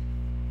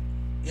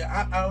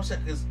 Yeah, I was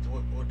saying, is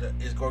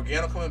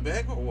Gargano coming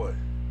back or what?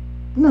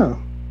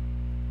 No.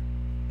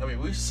 I mean,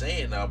 we're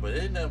saying now, but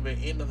ain't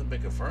nothing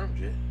been confirmed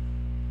yet.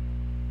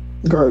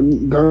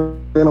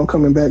 Gargano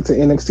coming back to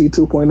NXT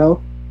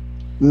 2.0?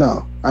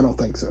 No, I don't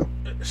think so.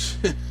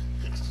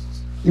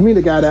 You mean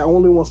the guy that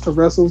only wants to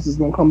wrestle is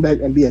going to come back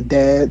and be a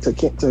dad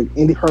to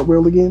Indy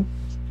Hartwell again?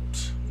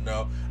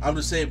 No, I'm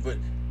just saying, but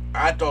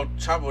I thought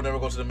Ciampa would never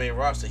go to the main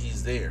roster.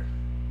 He's there.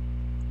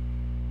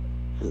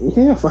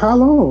 Yeah, for how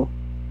long?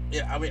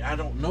 Yeah, I mean, I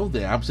don't know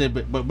that. I'm saying,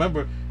 but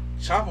remember,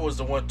 Ciampa was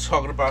the one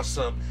talking about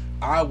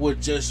I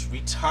would just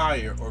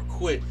retire or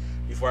quit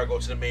before I go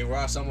to the main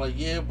roster. I'm like,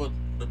 yeah, but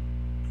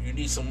you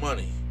need some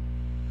money.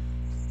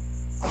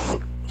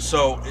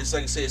 So it's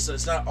like I said,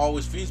 it's not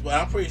always feasible.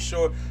 I'm pretty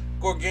sure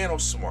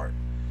Gargano's smart,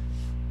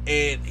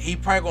 and he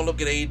probably gonna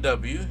look at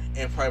AEW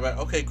and probably like,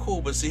 okay,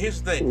 cool. But see,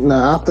 here's the thing.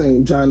 Nah, I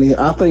think Johnny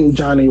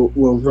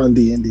will run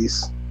the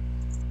Indies.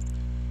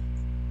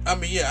 I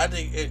mean, yeah, I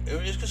think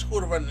it's just cool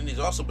to run the Indies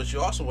also, but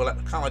you also would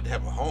kind of like to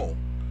have a home.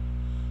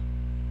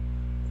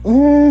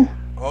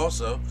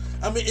 Also,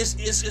 I mean,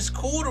 it's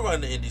cool to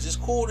run the Indies. It's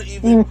cool to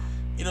even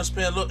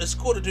spend a little. It's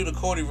cool to do the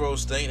Cody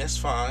Rhodes thing. That's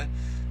fine.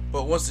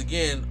 But once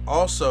again,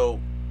 also,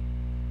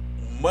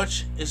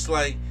 it's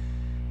like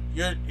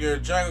you're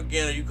John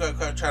Gargano. You kind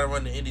of try to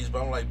run the Indies,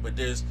 but I'm like,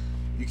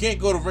 you can't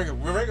go to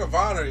Ring of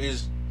Honor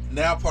is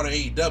now part of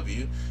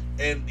AEW,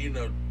 and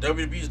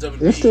WWE is WWE.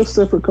 They're still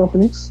separate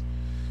companies.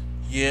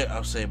 Yeah,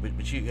 I'm saying,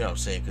 but you know what I'm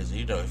saying, because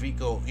if he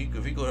go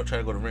try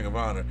to go to Ring of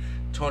Honor,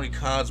 Tony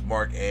Khan's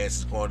mark ass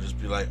is going to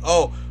just be like,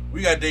 oh,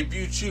 we got to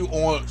debut you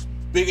on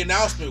big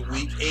announcement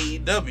week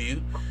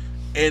AEW,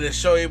 and then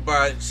show you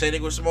by San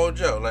Diego Samoa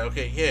Joe, like,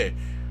 okay, yeah,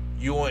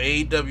 you on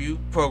AEW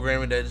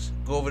programming, that's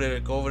go over there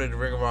to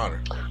Ring of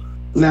Honor.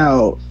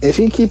 Now, if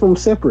he keep them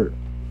separate,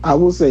 I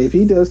will say if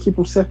he does keep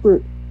them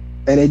separate,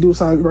 and they do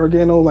sign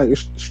Gargano like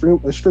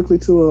strictly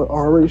to a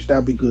RH,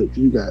 that'd be good.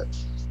 You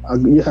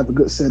have a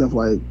good set of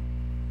like.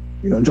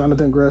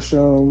 Jonathan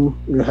Gresham,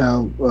 you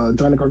have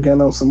Johnny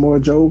Gargano,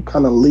 Samoa Joe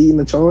kind of leading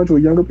the charge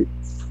with younger people.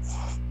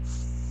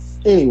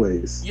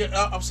 Anyways.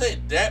 Yeah, I'm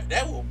saying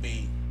that will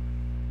be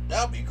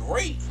That'd be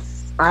great.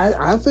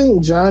 I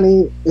think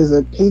Johnny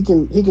he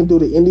can do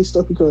the indie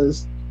stuff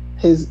because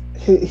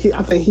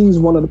I think he's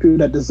one of the people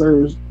that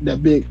deserves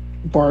that big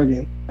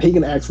bargain. He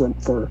can ask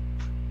for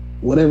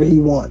whatever he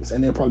wants,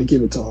 and they'll probably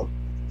give it to him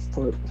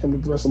for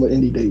him to wrestle at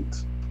indie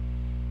dates.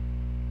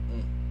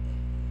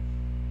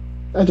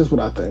 That's just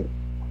what I think.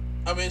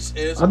 I mean,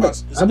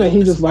 I think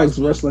he just likes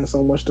wrestling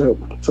so much to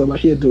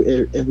like he'll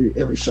do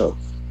every show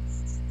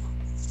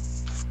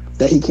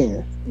that he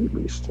can. At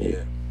least.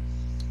 Yeah.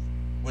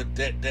 But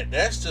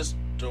that's just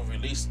the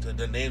release.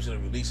 The names of the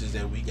releases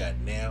that we got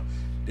now.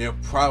 There are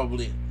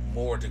probably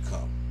more to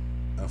come,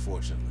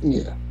 unfortunately.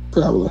 Yeah,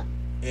 probably.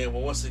 And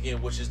once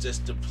again, which is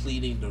just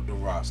depleting the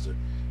roster.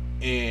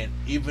 And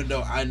even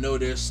though I know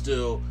there's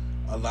still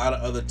a lot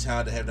of other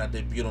talent that have not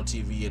debuted on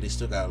TV yet, they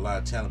still got a lot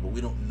of talent, but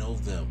we don't know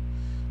them.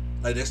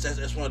 Like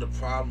that's one of the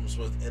problems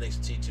with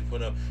NXT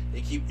 2.0.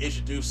 They keep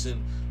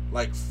introducing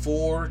like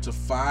 4 to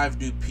 5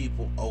 new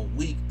people a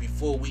week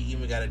before we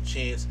even got a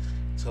chance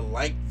to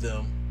like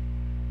them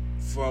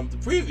from the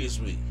previous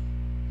week.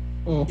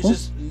 Mm-hmm. It's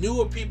just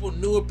newer people.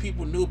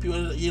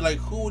 You're like,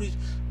 who are these?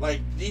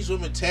 Like these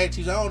women tag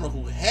teams. I don't know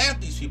who half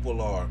these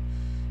people are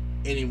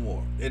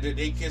anymore.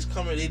 They just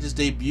come in, they just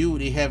debut,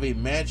 they have a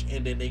match,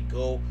 and then they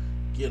go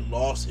get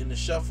lost in the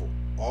shuffle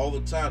all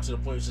the time to the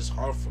point it's just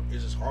hard for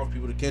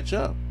people to catch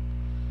up.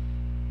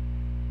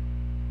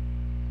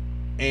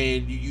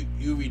 And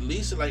you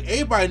release it like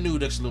everybody knew who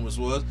Dexter Lumis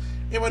was.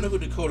 Everybody knew who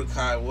Dakota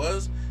Kai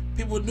was.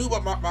 People knew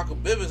about Michael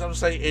Bivens. I'm just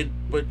saying,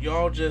 but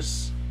y'all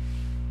just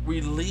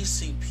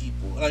releasing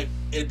people like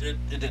the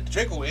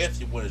Draco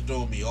Anthony one is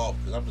throwing me off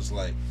because I'm just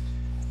like,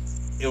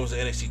 it was an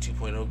NXT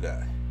 2.0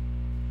 guy.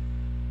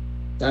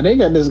 Now they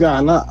got this guy.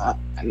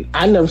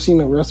 I never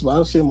seen him wrestle, but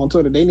I see him on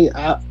Twitter. They need.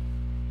 I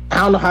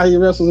don't know how he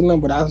wrestles in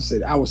them, but I would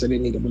say they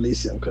need to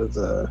release him because.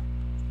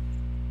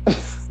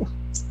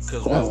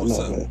 Because what's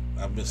up? Man.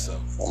 I miss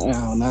something. I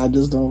don't know. I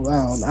just don't.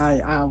 I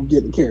don't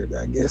get the character,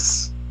 I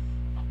guess.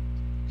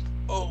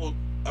 Oh, well,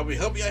 I mean,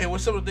 help me out here.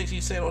 What's some of the things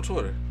he's saying on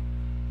Twitter?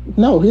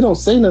 No, he don't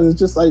say nothing. It's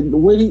just like the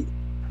way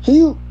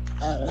he.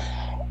 I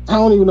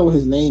don't even know what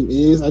his name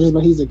is. I just know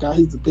he's a guy.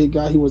 He's a big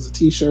guy. He wears a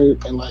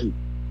t-shirt and like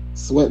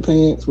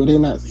sweatpants, but they're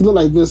not. He look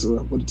like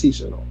Viscera with a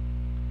t-shirt on.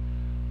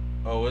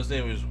 Oh, his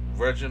name is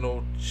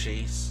Reginald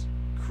Chase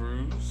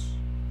Cruz.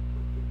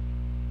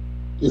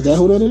 Is that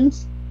who that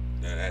is?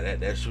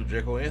 That's who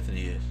Draco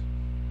Anthony is.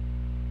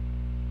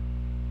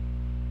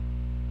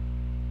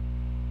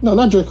 No,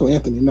 not Draco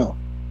Anthony. No.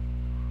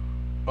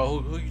 Oh,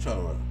 who are you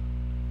talking about?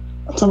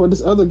 I'm talking about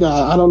this other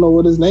guy. I don't know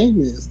what his name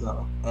is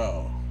though.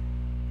 Oh.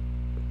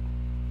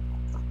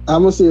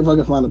 I'm gonna see if I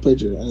can find a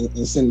picture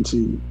and send it to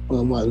you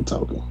while we're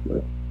talking.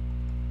 But.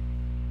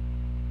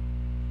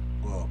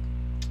 Well,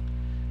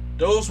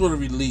 those were the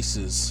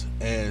releases.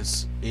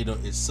 As you know,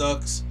 it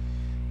sucks.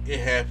 It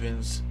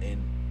happens,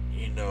 and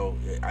you know,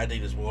 I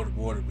think there's more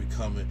to be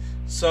coming.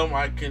 Some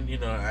I can,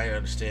 I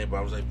understand, but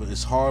I was like, but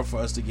it's hard for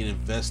us to get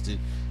invested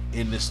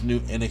in this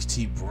new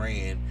NXT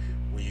brand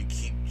when you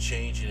keep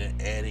changing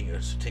and adding or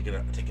taking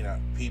out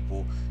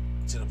people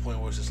to the point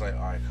where it's just like,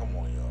 all right, come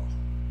on, y'all,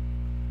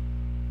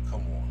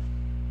 come on.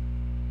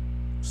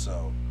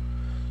 So,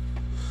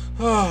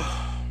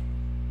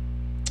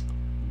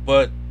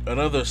 but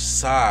another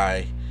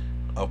side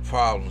of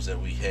problems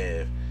that we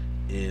have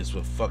is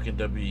with fucking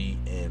WWE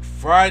and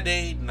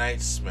Friday Night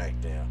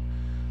SmackDown.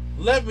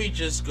 Let me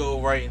just go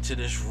right into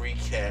this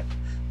recap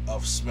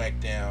of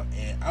SmackDown,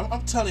 and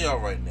I'm telling y'all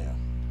right now,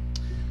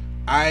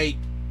 I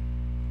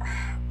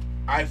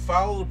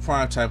follow the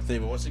primetime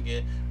thing, but once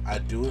again, I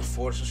do it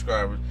for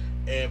subscribers,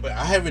 but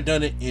I haven't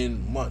done it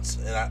in months,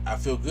 and I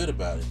feel good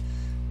about it.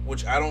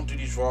 Which I don't do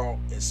these Raw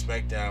and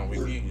SmackDown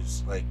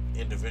reviews like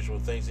individual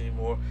things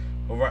anymore,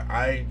 but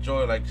I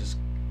enjoy like just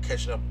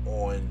catching up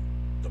on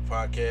the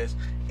podcast,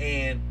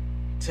 and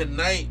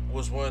tonight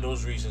was one of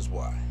those reasons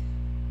why.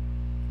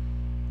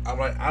 I'm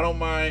like, I don't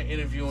mind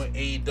interviewing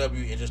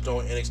AEW and just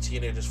throwing NXT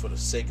in there just for the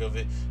sake of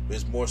it, but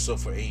it's more so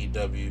for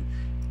AEW.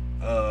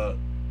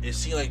 It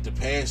seemed like the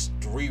past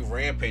 3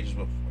 Rampages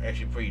were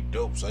actually pretty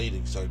dope, so I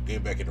need to start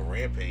getting back into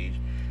Rampage.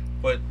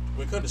 But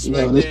when it comes to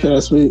SmackDown, this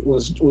past week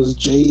was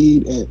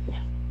Jade, and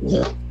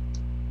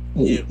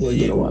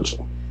didn't watch it.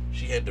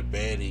 She had the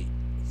baddie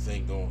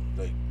thing going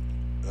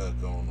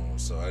on,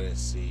 so I didn't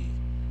see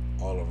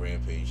all of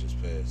Rampage this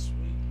past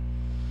week.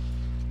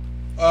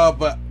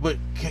 But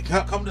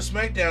come to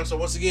SmackDown. So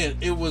once again,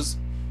 it was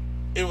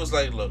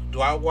like, look,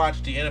 do I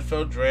watch the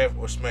NFL Draft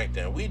or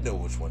SmackDown? We know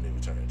which one they were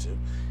turning to.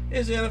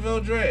 It's the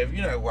NFL Draft.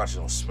 You're not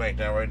watching on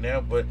SmackDown right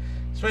now, but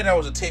SmackDown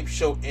was a taped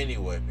show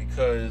anyway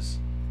because.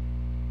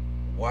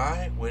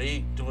 Why? Were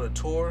they doing a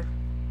tour?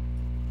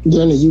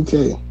 They're in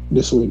the UK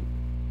this week.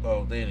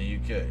 Oh, they're in the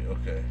UK.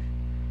 Okay.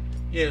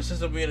 Yeah, since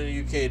they're being in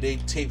the UK, they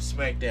taped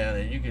SmackDown,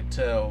 and you could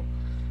tell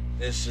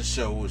this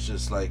show was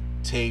just like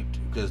taped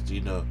because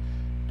the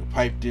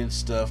piped in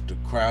stuff. The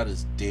crowd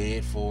is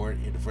dead for it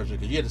in the first place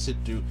because you had to sit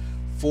through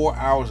 4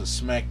 hours of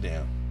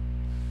SmackDown.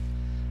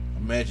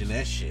 Imagine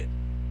that shit.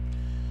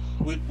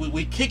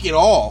 we kick it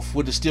off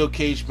with the steel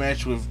cage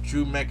match with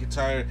Drew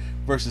McIntyre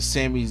versus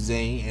Sami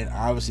Zayn, and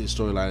obviously the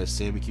storyline is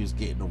Sami keeps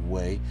getting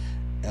away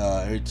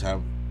every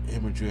time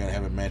him and Drew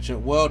have a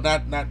matchup. Well,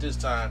 not this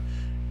time,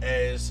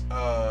 as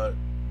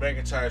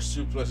McIntyre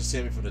suplexes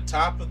Sami from the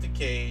top of the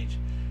cage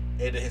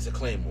and then hits a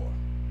Claymore,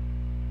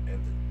 and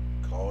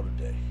call it a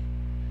day.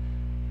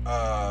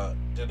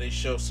 Then they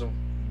show some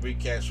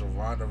recaps from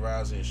Ronda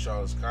Rousey and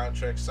Charlotte's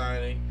contract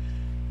signing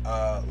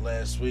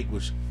last week,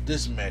 which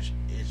this match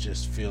is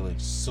just feeling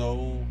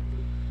so.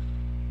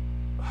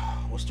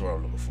 What's the word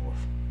I'm looking for?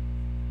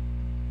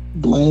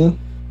 Bland.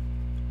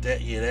 That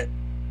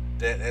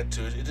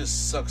too. It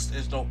just sucks.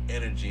 There's no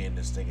energy in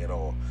this thing at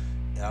all,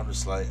 and I'm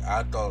just like,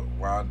 I thought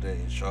Ronda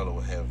and Charlotte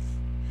would have,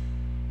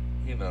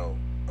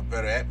 a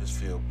better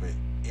atmosphere, but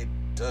it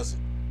doesn't.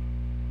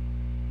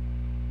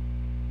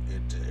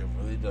 It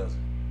really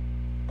doesn't.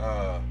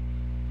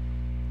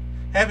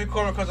 Happy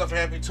Corbin comes off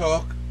Happy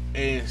Talk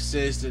and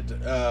says that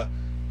the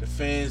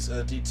fans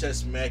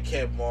detest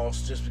Madcap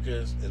Moss just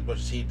because, as much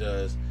as he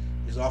does,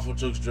 his awful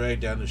jokes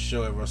drag down the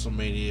show at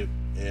WrestleMania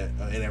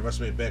and at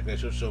WrestleMania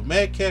Backlash. So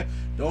Madcap,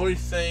 the only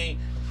thing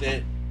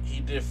that he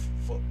did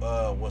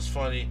was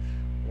funny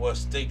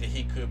was think that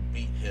he could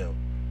beat him,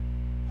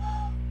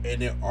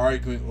 and they're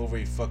arguing over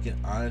a fucking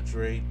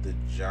Andre the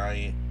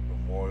Giant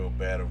Memorial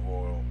Battle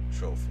Royal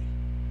trophy.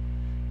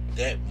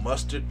 That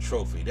mustard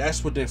trophy.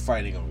 That's what they're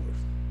fighting over.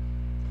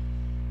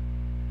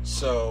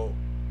 So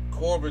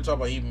Corbin talking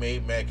about he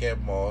made Madcap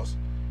Moss,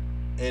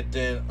 and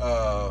then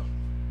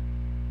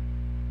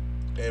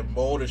and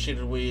mold and shit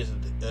the way in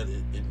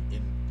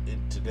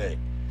today.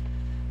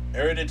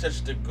 Everything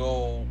touches the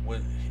goal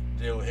with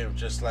him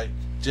just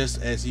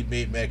as he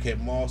made Madcap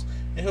Moss,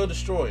 and he'll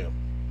destroy him.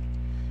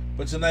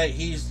 But tonight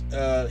he's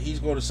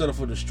going to settle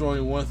for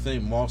destroying one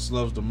thing Moss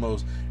loves the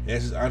most, and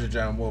that's his Andre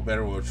Giant Memorial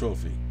Battle Royal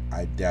trophy.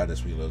 I doubt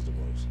that's what he loves the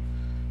most.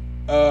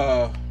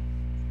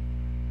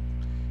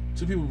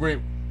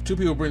 Two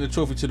people bring the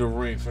trophy to the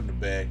ring from the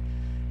back,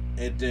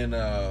 and then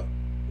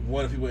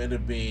one of the people end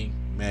up being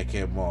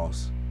Madcap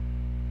Moss,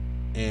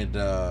 and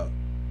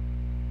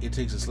it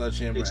takes a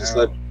sledgehammer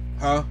out.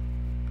 Huh?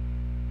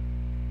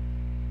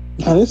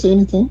 I didn't say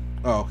anything.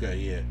 Oh, okay,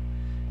 yeah.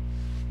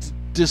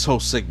 This whole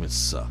segment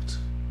sucked.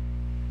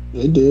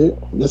 It did.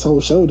 This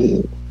whole show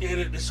did.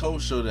 Yeah, this whole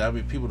show did. I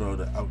mean, people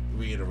don't I'll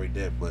reiterate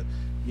that, but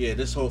yeah,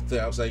 this whole thing,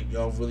 I was like,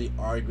 y'all really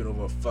arguing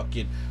over a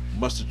fucking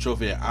mustard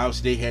trophy that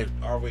obviously they had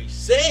already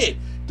said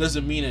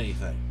doesn't mean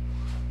anything.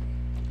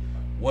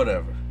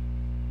 Whatever.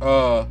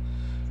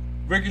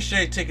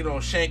 Ricochet taking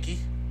on Shanky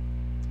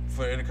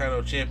for the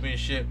Intercontinental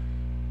Championship.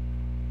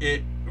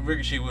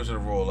 Ricochet was in a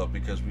roll up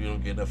because we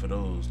don't get enough of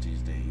those these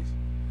days.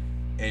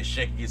 And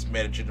Shanky gets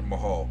mad at Jinder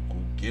Mahal, who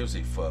gives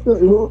a fuck.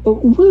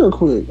 Real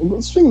quick,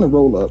 speaking of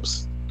roll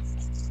ups,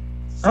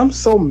 I'm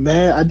so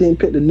mad I didn't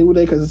pick the New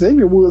Day because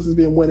Xavier Woods has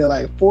been winning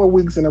like 4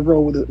 weeks in a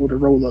row with a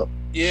roll up.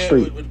 Yeah,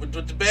 with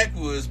the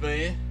backwoods,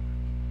 man.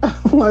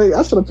 Like,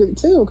 I should have picked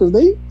Tim because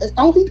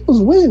all he did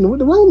was win with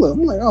the roll up.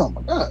 I'm like, oh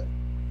my god.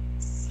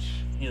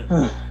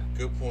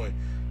 Good point.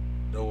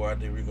 No, I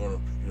think we're gonna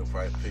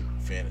probably pick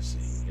fantasy,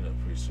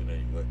 pretty soon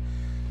anyway.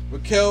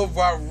 Raquel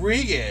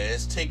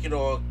Rodriguez taking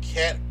on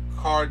Kat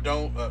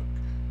Cardonza.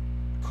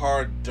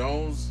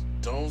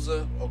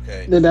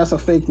 Okay. That's a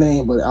fake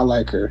name, but I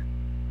like her.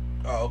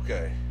 Oh,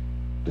 okay.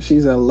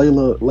 She's a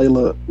Layla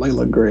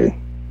Gray.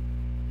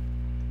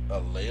 A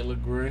Layla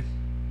Gray?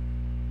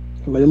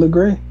 Layla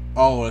Gray?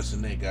 Oh, that's the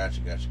name. Gotcha.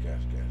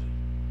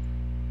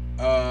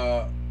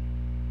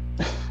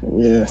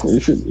 Yeah, you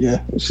should.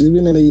 Yeah, she's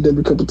been in AEW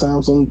a couple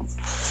times.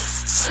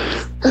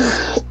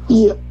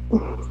 Yeah.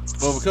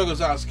 Well, Raquel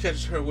Gonzalez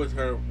catches her with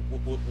her.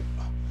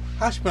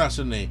 How she pronounce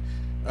her name?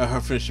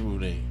 Her finishing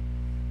move name.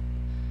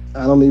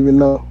 I don't even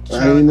know. I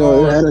didn't even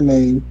know it had a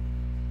name.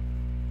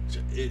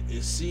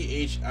 It's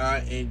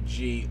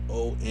CHINGONA.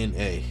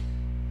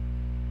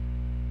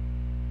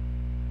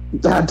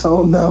 I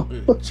don't know.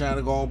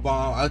 China Gold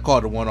Bomb. I call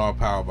it the 1-arm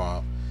power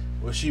bomb.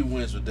 Well, she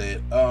wins with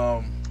that.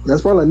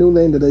 That's probably a new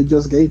name that they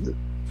just gave it.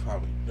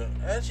 Probably.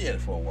 She had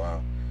it for a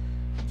while.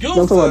 Don't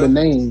talk about the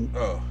name.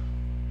 Oh.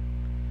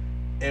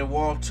 And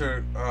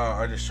Walter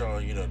are just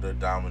showing, their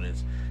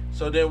dominance.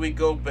 So then we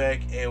go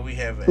back and we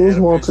have. Who's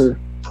Walter?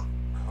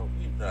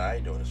 No, I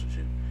ain't doing this with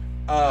you.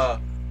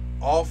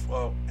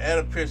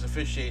 Adam Pearce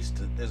officiates.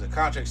 There's a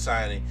contract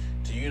signing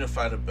to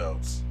unify the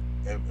belts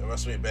at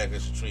WrestleMania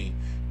Backlash between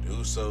the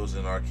Usos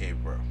and RK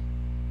Bro.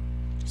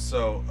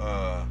 So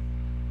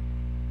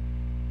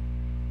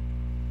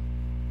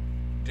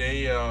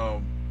they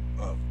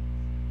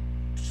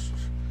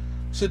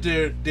sit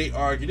there. They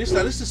argue. This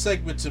is a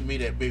segment to me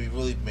that made me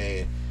really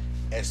mad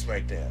at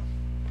SmackDown.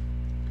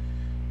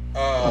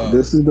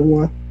 This is the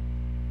one.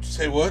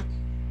 Say what?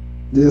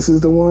 This is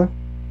the one.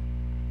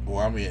 Well,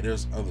 I mean,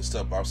 there's other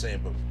stuff I'm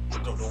saying,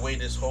 but the way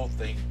this whole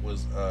thing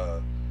was,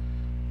 a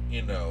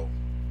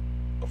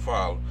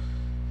problem.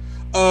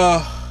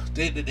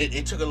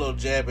 They took a little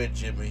jab at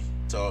Jimmy.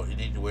 So he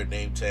needed to wear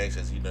name tags,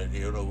 as they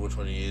don't know which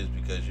one he is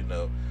because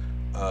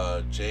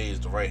Jay is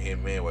the right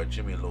hand man, while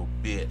Jimmy a little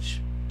bitch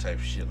type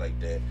shit like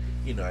that.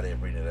 You know, I didn't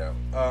bring it out.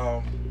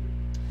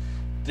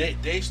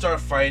 They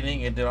start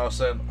fighting, and then all of a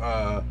sudden,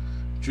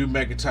 Drew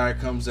McIntyre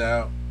comes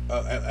out.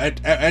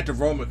 After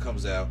Roman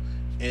comes out,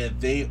 and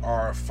they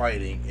are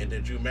fighting, and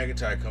then Drew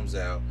McIntyre comes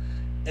out,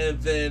 and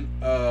then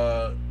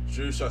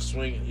Drew starts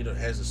swinging. You know,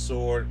 has a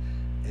sword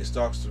and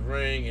stalks the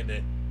ring, and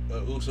then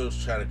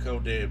Usos try to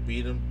come there and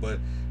beat him, but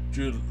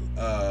Drew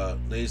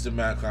lays them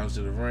out, climbs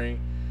to the ring,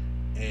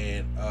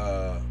 and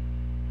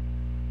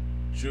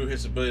Drew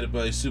hits a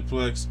belly-to-belly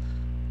suplex,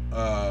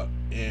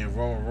 and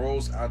Roman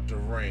rolls out the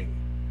ring,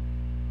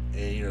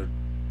 and you know,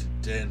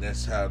 then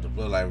that's how the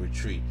Bloodline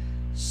retreat.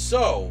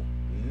 So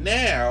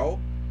now,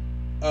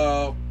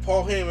 Paul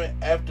Heyman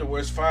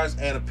afterwards finds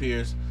Adam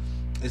Pearce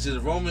and says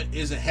Roman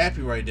isn't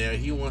happy right now.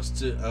 He wants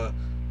to,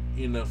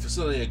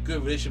 facilitate a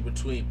good relationship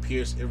between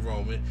Pearce and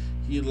Roman.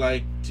 He'd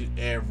like to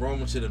add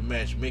Roman to the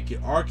match, make it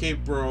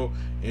RK Bro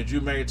and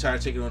Drew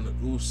McIntyre taking on the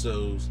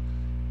Usos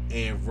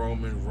and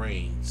Roman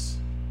Reigns.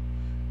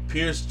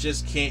 Pearce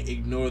just can't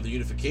ignore the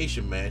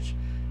unification match,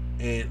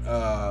 and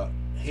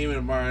Heyman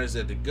admires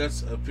that the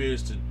guts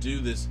appears to do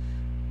this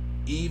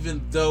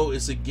even though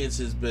it's against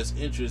his best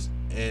interest,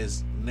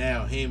 as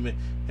now Heyman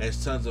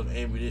has tons of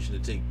ammunition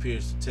to take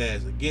Pearce to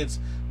task against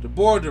the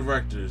board of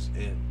directors,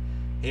 and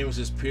Heyman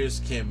says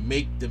Pearce can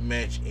make the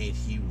match and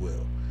he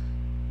will.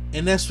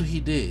 And that's what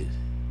he did.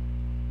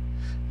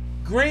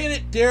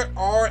 Granted, there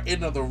are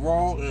another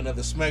Raw and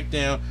another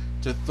SmackDown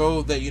to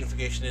throw that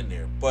unification in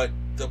there, but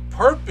the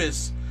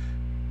purpose,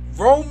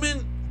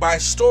 Roman, by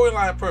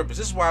storyline purpose,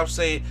 this is why I'm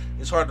saying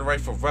it's hard to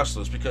write for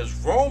wrestlers, because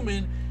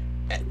Roman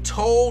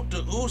told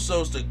the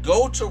Usos to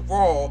go to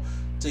Raw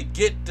to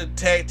get the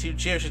tag team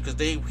championship because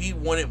he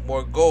wanted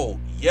more gold.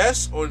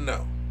 Yes or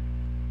no?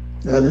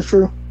 That is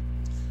true.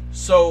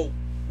 So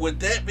with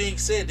that being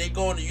said, they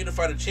go on to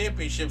unify the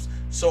championships.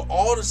 So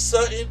all of a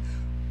sudden,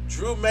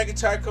 Drew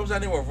McIntyre comes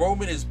out there where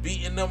Roman is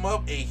beating them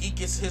up, and he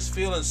gets his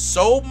feelings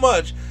so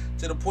much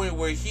to the point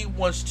where he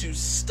wants to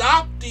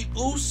stop the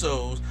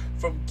Usos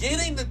from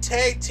getting the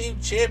tag team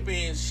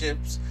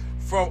championships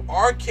from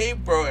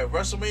RK Bro at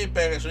WrestleMania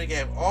Backlash, so they can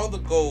have all the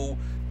gold,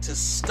 to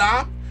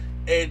stop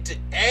and to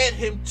add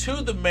him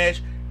to the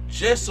match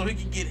just so he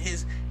can get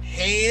his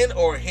hand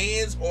or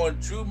hands on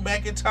Drew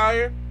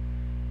McIntyre.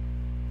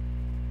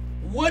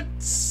 What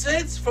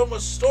sense from a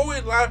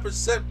storyline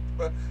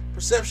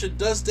perception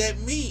does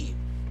that mean?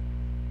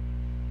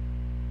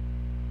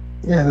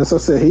 Yeah, that's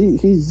what I said.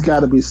 He's got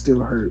to be still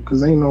hurt,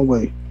 because ain't no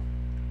way.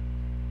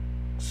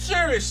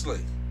 Seriously.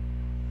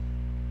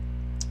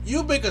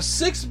 You make a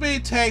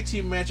 6-man tag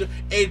team matchup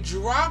and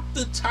drop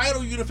the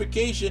title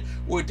unification,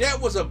 where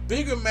that was a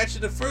bigger match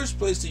in the first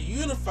place, to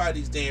unify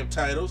these damn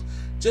titles,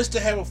 just to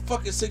have a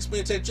fucking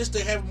 6-man tag, just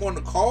to have them on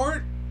the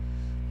card?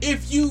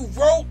 If you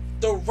wrote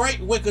the right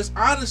way, because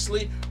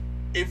honestly,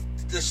 if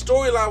the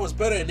storyline was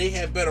better and they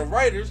had better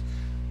writers,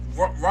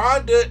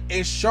 Ronda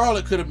and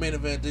Charlotte could have main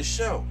evented this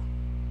show.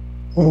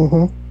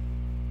 Mm-hmm.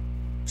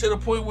 To the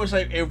point where it's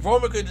like, if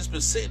Roman could have just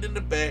been sitting in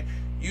the back,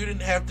 you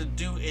didn't have to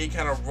do any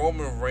kind of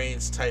Roman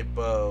Reigns type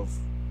of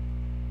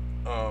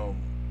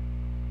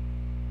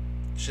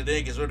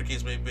shenanigans, whatever the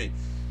case may be.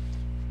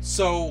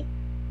 So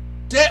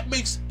that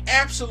makes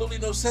absolutely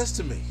no sense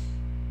to me.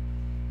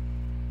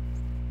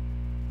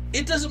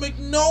 It doesn't make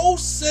no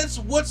sense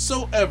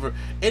whatsoever.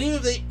 And even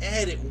if they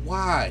add it,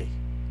 why?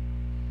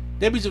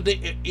 That means if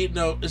they,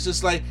 it's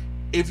just like,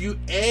 if you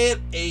add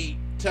a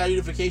title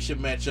unification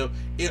matchup,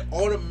 it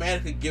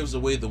automatically gives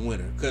away the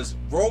winner, because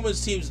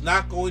Roman's team's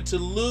not going to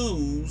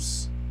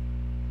lose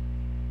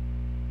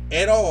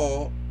at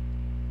all,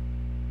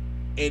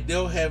 and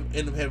they'll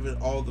end up having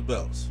all the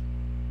belts.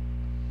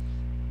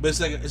 But it's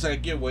like a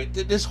giveaway.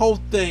 This whole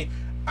thing,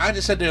 I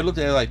just sat there and looked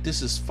at it like,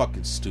 this is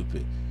fucking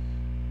stupid.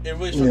 It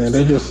really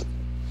they just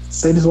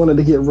wanted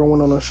to get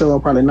Roman on the show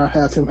and probably not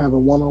have him have a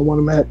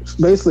one-on-one match.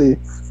 Basically,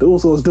 the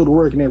Usos do the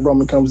work, and then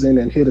Roman comes in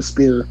and hit a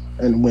spear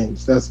and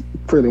wins. That's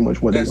pretty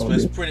much what they're going to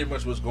do. That's pretty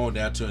much what's going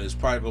down to, and it's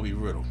probably going to be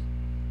Riddle.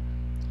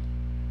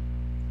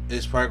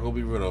 It's probably going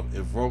to be Riddle.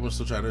 If Roman's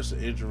still trying to nurse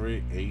an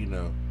injury,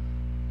 and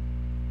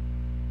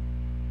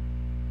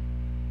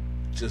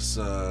just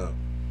I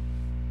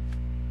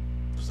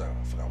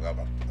forgot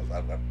what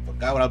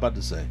I was about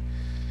to say.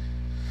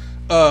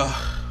 But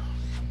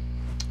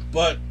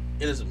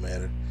it doesn't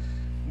matter.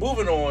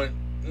 Moving on,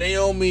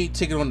 Naomi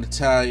taking on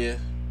Natalya.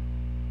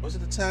 Was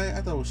it Natalya?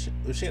 I thought it was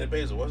Shayna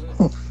Baszler, wasn't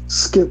it?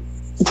 Skip.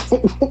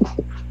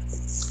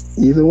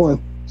 Either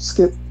one.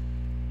 Skip.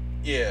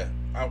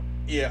 I'm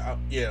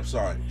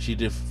sorry. She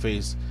did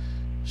face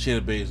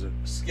Shayna Baszler.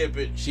 Skip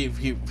it.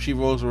 She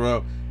rolls her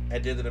up.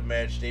 At the end of the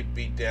match, they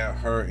beat down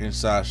her and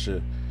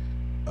Sasha.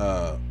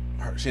 Shayna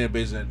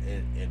Baszler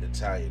and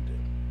Natalya did.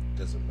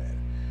 Doesn't matter.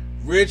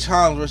 Ridge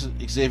Holland versus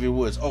Xavier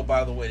Woods. Oh,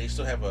 by the way, they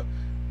still have a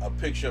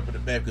picture up in the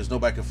back because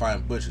nobody can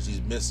find Butch because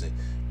he's missing.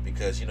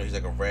 Because, he's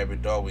like a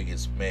rabid dog when he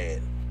gets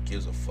mad.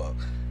 Gives a fuck.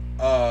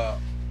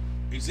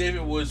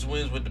 Xavier Woods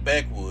wins with the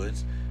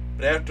backwoods.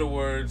 But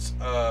afterwards,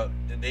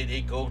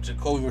 they go to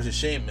Kobe versus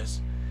Sheamus.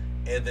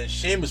 And then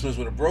Sheamus wins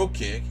with a bro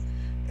kick.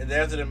 And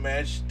after the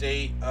match,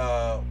 they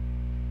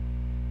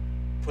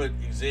put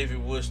Xavier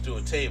Woods through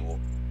a table.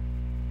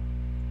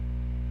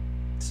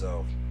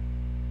 So,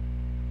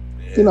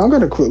 yeah. You know, I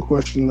got a quick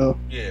question though.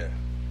 Yeah.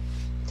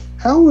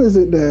 How is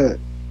it that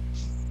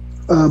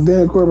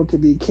Baron Corbin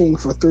could be king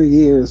for 3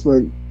 years,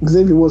 but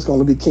Xavier Woods going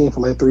to be king for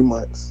like 3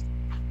 months?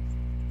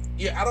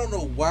 Yeah, I don't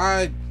know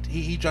why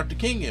he dropped the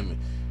king gimmick.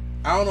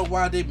 I don't know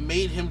why they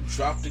made him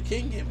drop the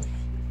king gimmick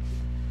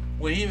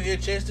when he didn't get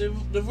a chance to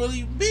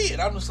really be it.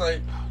 I'm just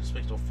like, oh, this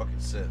makes no fucking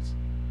sense.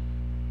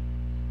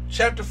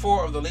 Chapter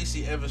 4 of the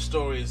Lacey Evans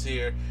story is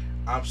here.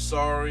 I'm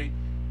sorry,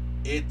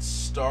 it's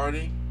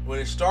starting. When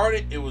it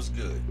started, it was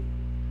good,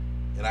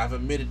 and I've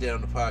admitted that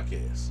on the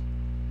podcast.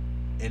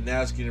 And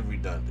now it's getting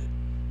redundant,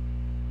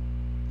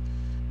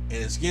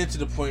 and it's getting to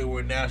the point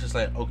where now it's just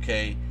like,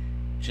 okay,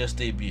 just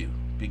debut,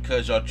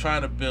 because y'all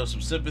trying to build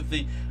some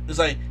sympathy. It's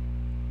like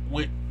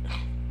when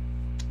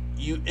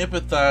you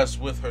empathize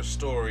with her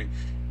story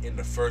in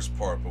the first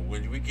part, but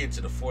when we get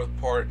to the fourth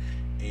part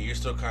and you're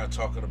still kind of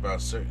talking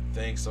about certain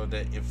things, so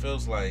that it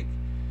feels like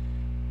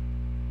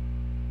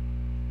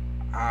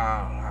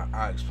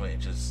I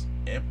explain, just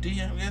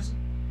empty, I guess.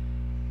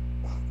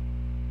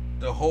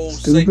 The whole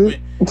Stupid.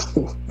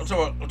 segment. I'm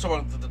talking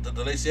about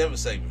the Lacey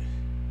Evans segment.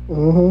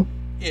 Mm-hmm.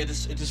 Yeah, it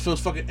just feels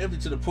fucking empty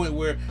to the point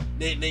where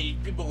they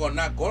people are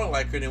not going to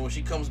like her. And then when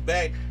she comes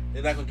back,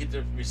 they're not going to get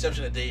the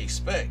reception that they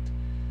expect.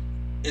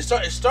 It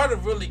started to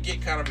really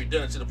get kind of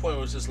redundant to the point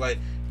where it's just like,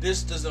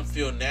 this doesn't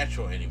feel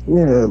natural anymore.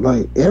 Yeah,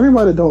 like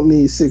everybody don't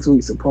need 6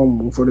 weeks of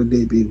promo for the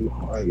debut.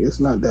 Like, it's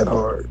not that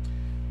hard.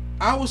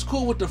 I was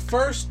cool with the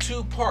first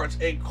 2 parts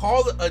and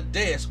call it a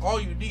day. That's all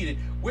you needed.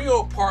 We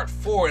on part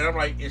 4, and I'm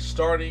like, it's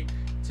starting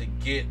to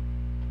get,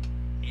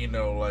 you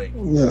know, like,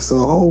 yeah. So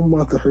a whole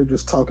month of her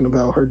just talking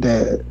about her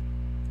dad.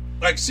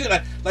 like shit,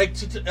 like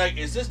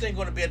is this thing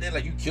going to be a day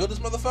like you killed this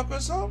motherfucker or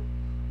something?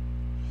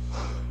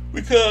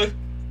 Because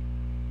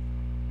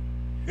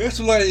that's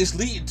what it's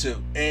leading to,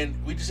 and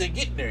we just ain't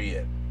getting there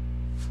yet.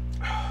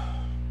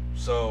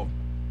 So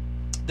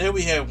then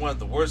we had one of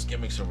the worst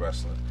gimmicks in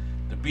wrestling,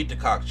 the Beat the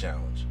Cock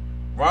Challenge.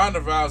 Ronda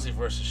Rousey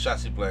versus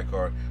Shotzi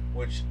Blackheart,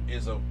 which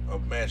is a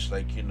match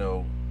like, you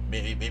know,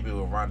 maybe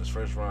with Ronda's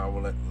first run I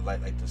would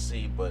like to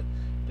see, but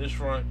this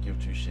run,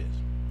 give 2 shits.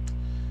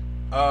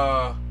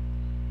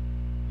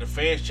 The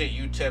fans chant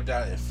 "You tapped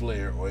out" at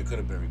Flair, or it could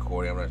have been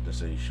recorded. I'm not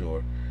necessarily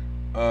sure.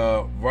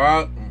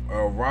 Ronda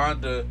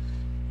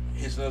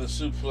hits another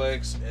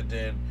suplex and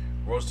then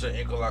rolls to an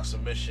ankle lock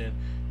submission,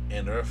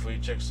 and the referee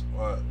checks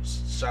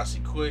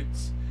Shotzi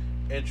quits.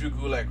 And Drew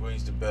Gulak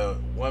rings the bell.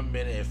 1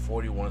 minute and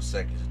 41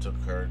 seconds it took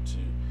her to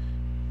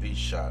beat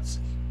Shotzi.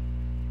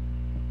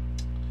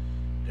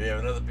 We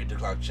have another Beat the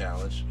Clock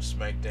challenge.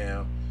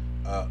 SmackDown.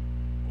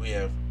 We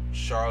have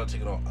Charlotte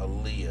taking on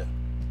Aaliyah.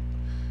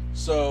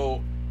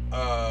 So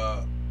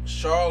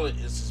Charlotte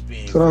is just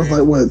being. So that was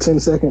like what, 10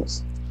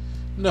 seconds?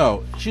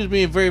 No, she was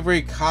being very,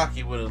 very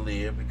cocky with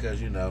Aaliyah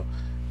because, you know,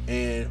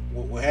 and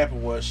what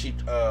happened was she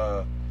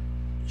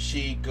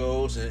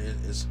goes and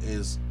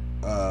is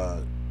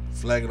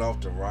flagging off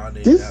to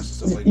Ronda and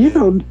stuff like that.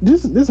 Know,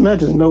 this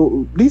match is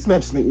these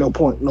matches make no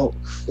point. No,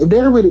 if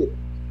they already,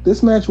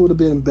 this match would have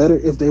been better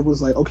if they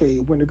was like, okay,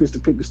 winner gets to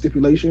pick the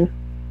stipulation.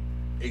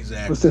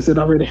 Exactly. But since it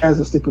already has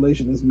a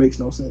stipulation, this makes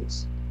no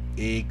sense.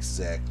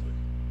 Exactly.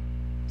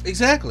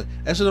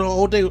 That's what the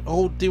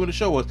whole thing of the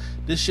show was.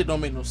 This shit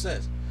don't make no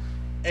sense.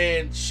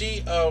 And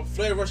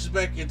Flair rushes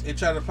back and tries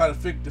to apply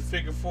the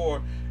figure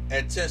 4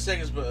 at 10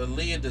 seconds, but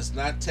Aaliyah does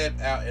not tap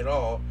out at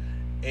all,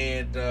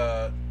 and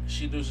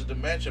she loses the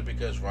matchup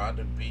because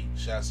Ronda beat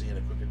Shotzi in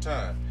a quicker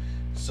time.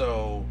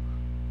 So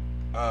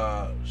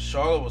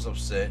Charlotte was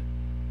upset,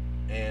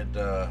 and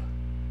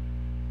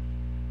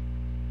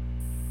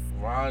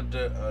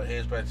Ronda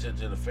heads back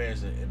to the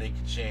fans, and they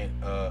can chant,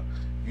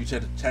 "You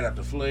tap out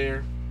the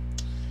Flair."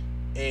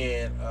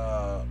 And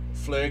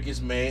Flair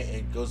gets mad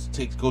and goes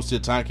to the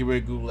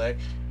Timekeeper Gulak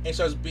and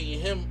starts beating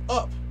him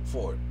up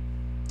for it.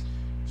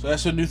 So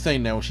that's her new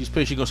thing now. When she's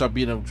pissed, she's gonna start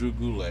beating up Drew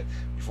Gulak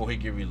before he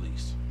get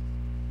released.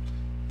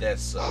 That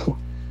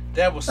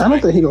was. I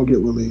don't think he gonna get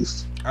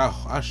released.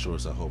 Oh, I sure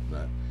as I hope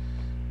not.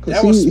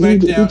 That was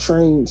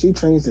SmackDown. He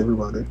trains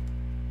everybody.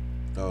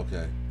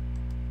 Okay.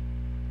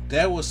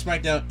 That was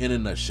SmackDown in a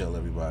nutshell,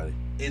 everybody.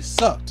 It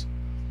sucked.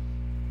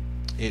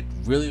 It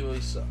really,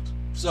 really sucked.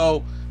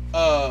 So,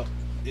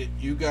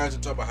 you guys are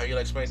talking about how you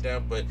like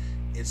SmackDown, but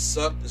it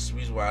sucked. This is the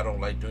reason why I don't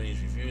like doing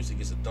these reviews. It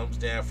gets a thumbs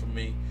down from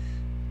me.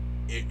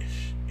 It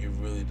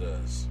really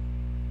does.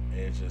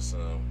 And it's just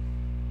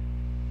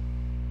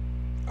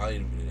I'll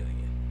even do that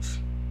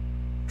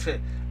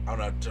again. I'm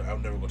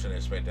never gonna turn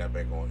that SmackDown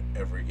back on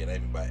ever again,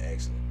 even by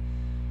accident.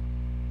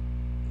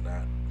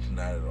 Not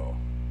at all.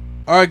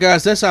 Alright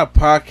guys, that's our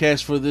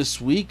podcast for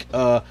this week.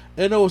 I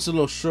know it's a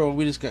little short.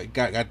 We just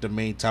got the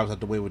main topics out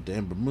the way with the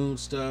Ember Moon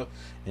stuff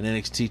and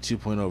NXT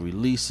 2.0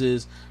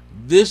 releases.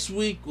 This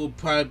week will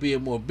probably be a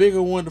more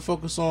bigger one to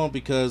focus on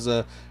because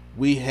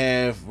we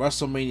have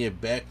WrestleMania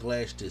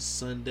Backlash this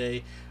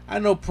Sunday. I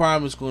know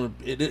Prime is going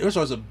to... It's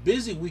a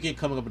busy weekend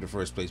coming up in the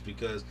first place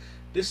because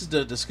this is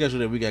the schedule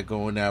that we got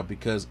going now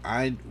because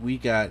we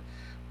got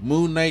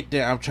Moon Knight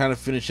that I'm trying to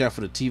finish out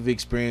for the TV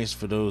experience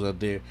for those out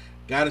there.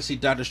 Got to see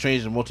Doctor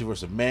Strange and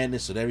Multiverse of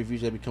Madness, so that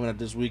review's going to be coming out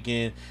this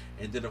weekend.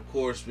 And then, of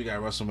course, we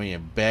got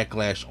WrestleMania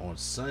Backlash on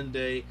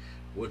Sunday,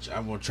 which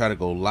I'm going to try to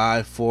go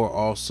live for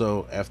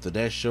also after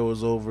that show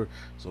is over.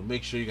 So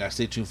make sure you guys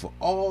stay tuned for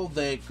all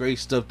that great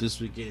stuff this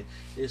weekend.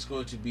 It's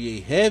going to be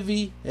a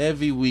heavy,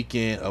 heavy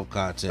weekend of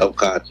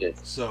content.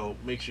 So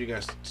make sure you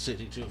guys stay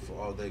tuned for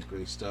all that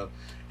great stuff.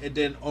 And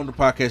then on the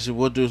podcast,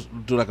 we'll do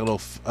like a little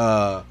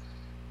fancy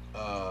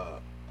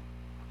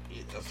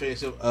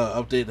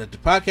update. That the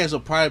podcast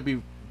will probably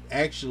be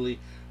actually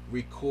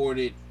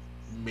recorded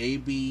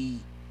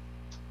maybe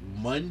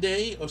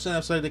Monday or something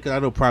like that, because I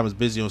know Prime is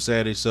busy on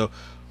Saturday, so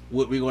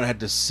we're going to have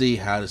to see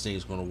how this thing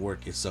is going to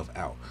work itself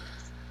out.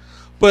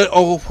 But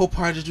we'll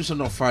probably just do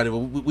something on Friday, but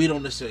we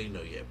don't necessarily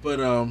know yet. But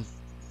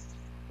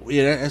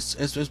yeah,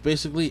 that's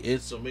basically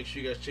it. So make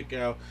sure you guys check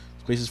out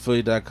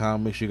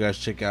spacesphilly.com. Make sure you guys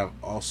check out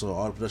also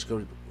all the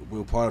production.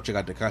 We'll probably check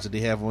out the content they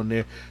have on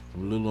there,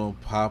 from Lulu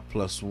and Pop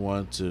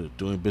 +1 to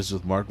Doing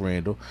Business with Mark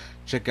Randall.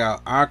 Check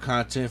out our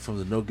content from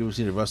the No Giving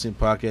Scene Wrestling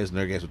Podcast,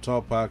 Nerdgasm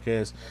Talk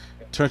Podcast,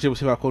 Turntable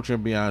Hip Hop Culture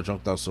and Beyond,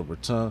 Drunk Thought Sober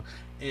Tongue.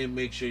 And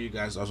make sure you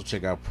guys also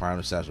check out Prime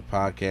Nostalgia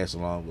Podcast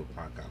along with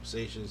Prime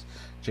Conversations.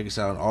 Check us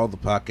out on all the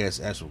podcast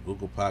apps from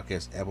Google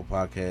Podcasts, Apple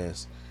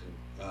Podcasts,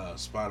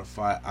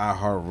 Spotify,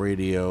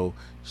 iHeartRadio,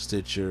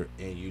 Stitcher,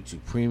 and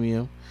YouTube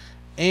Premium.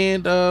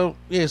 And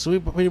yeah, so we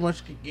pretty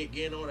much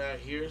getting on out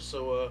here.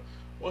 So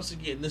once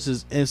again, this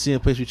is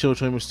NCN Place We Chill,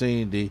 Train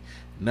Staying D,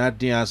 not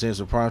Deion Sanders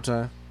for Prime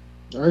Time.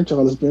 All right,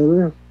 y'all, it's been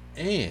real.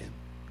 And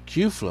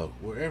Q-Flow,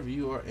 wherever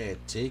you are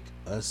at, take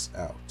us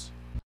out.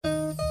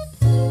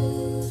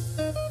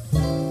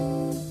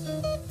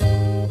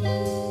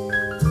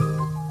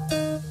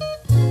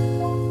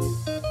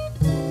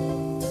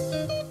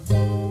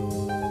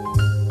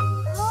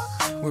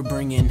 We're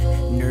bringing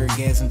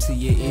nerdgasm to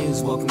your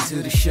ears. Welcome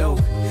to the show.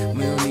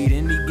 We don't need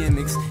any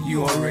gimmicks,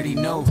 you already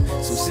know.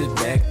 So sit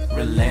back,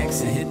 relax,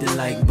 and hit the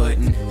like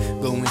button.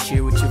 Go and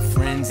share with your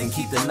friends and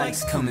keep the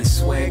likes coming.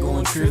 Swag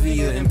on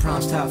trivia and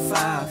Prom's Top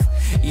 5.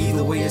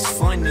 Either way, it's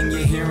fun and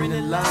you're hearing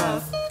it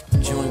live.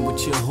 Join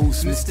with your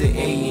host, Mr.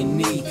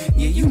 A&E.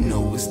 Yeah, you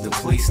know it's the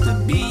place to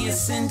be.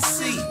 It's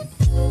NC.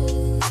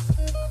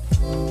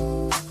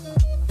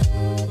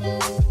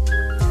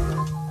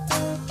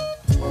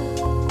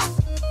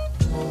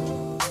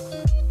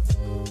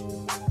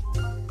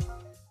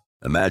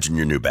 Imagine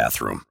your new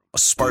bathroom. A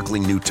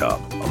sparkling new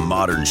tub, a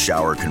modern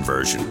shower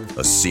conversion,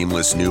 a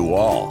seamless new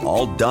wall,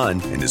 all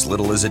done in as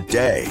little as a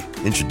day.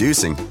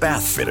 Introducing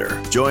Bath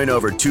Fitter. Join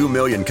over 2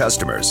 million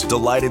customers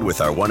delighted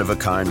with our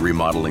one-of-a-kind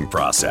remodeling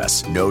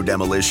process. No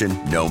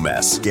demolition, no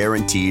mess.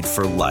 Guaranteed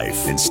for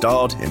life.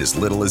 Installed in as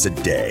little as a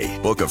day.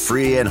 Book a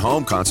free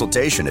in-home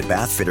consultation at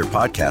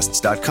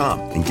bathfitterpodcasts.com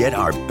and get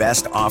our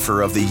best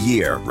offer of the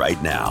year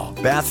right now.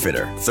 Bath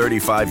Fitter,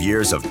 35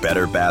 years of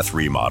better bath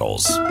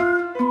remodels.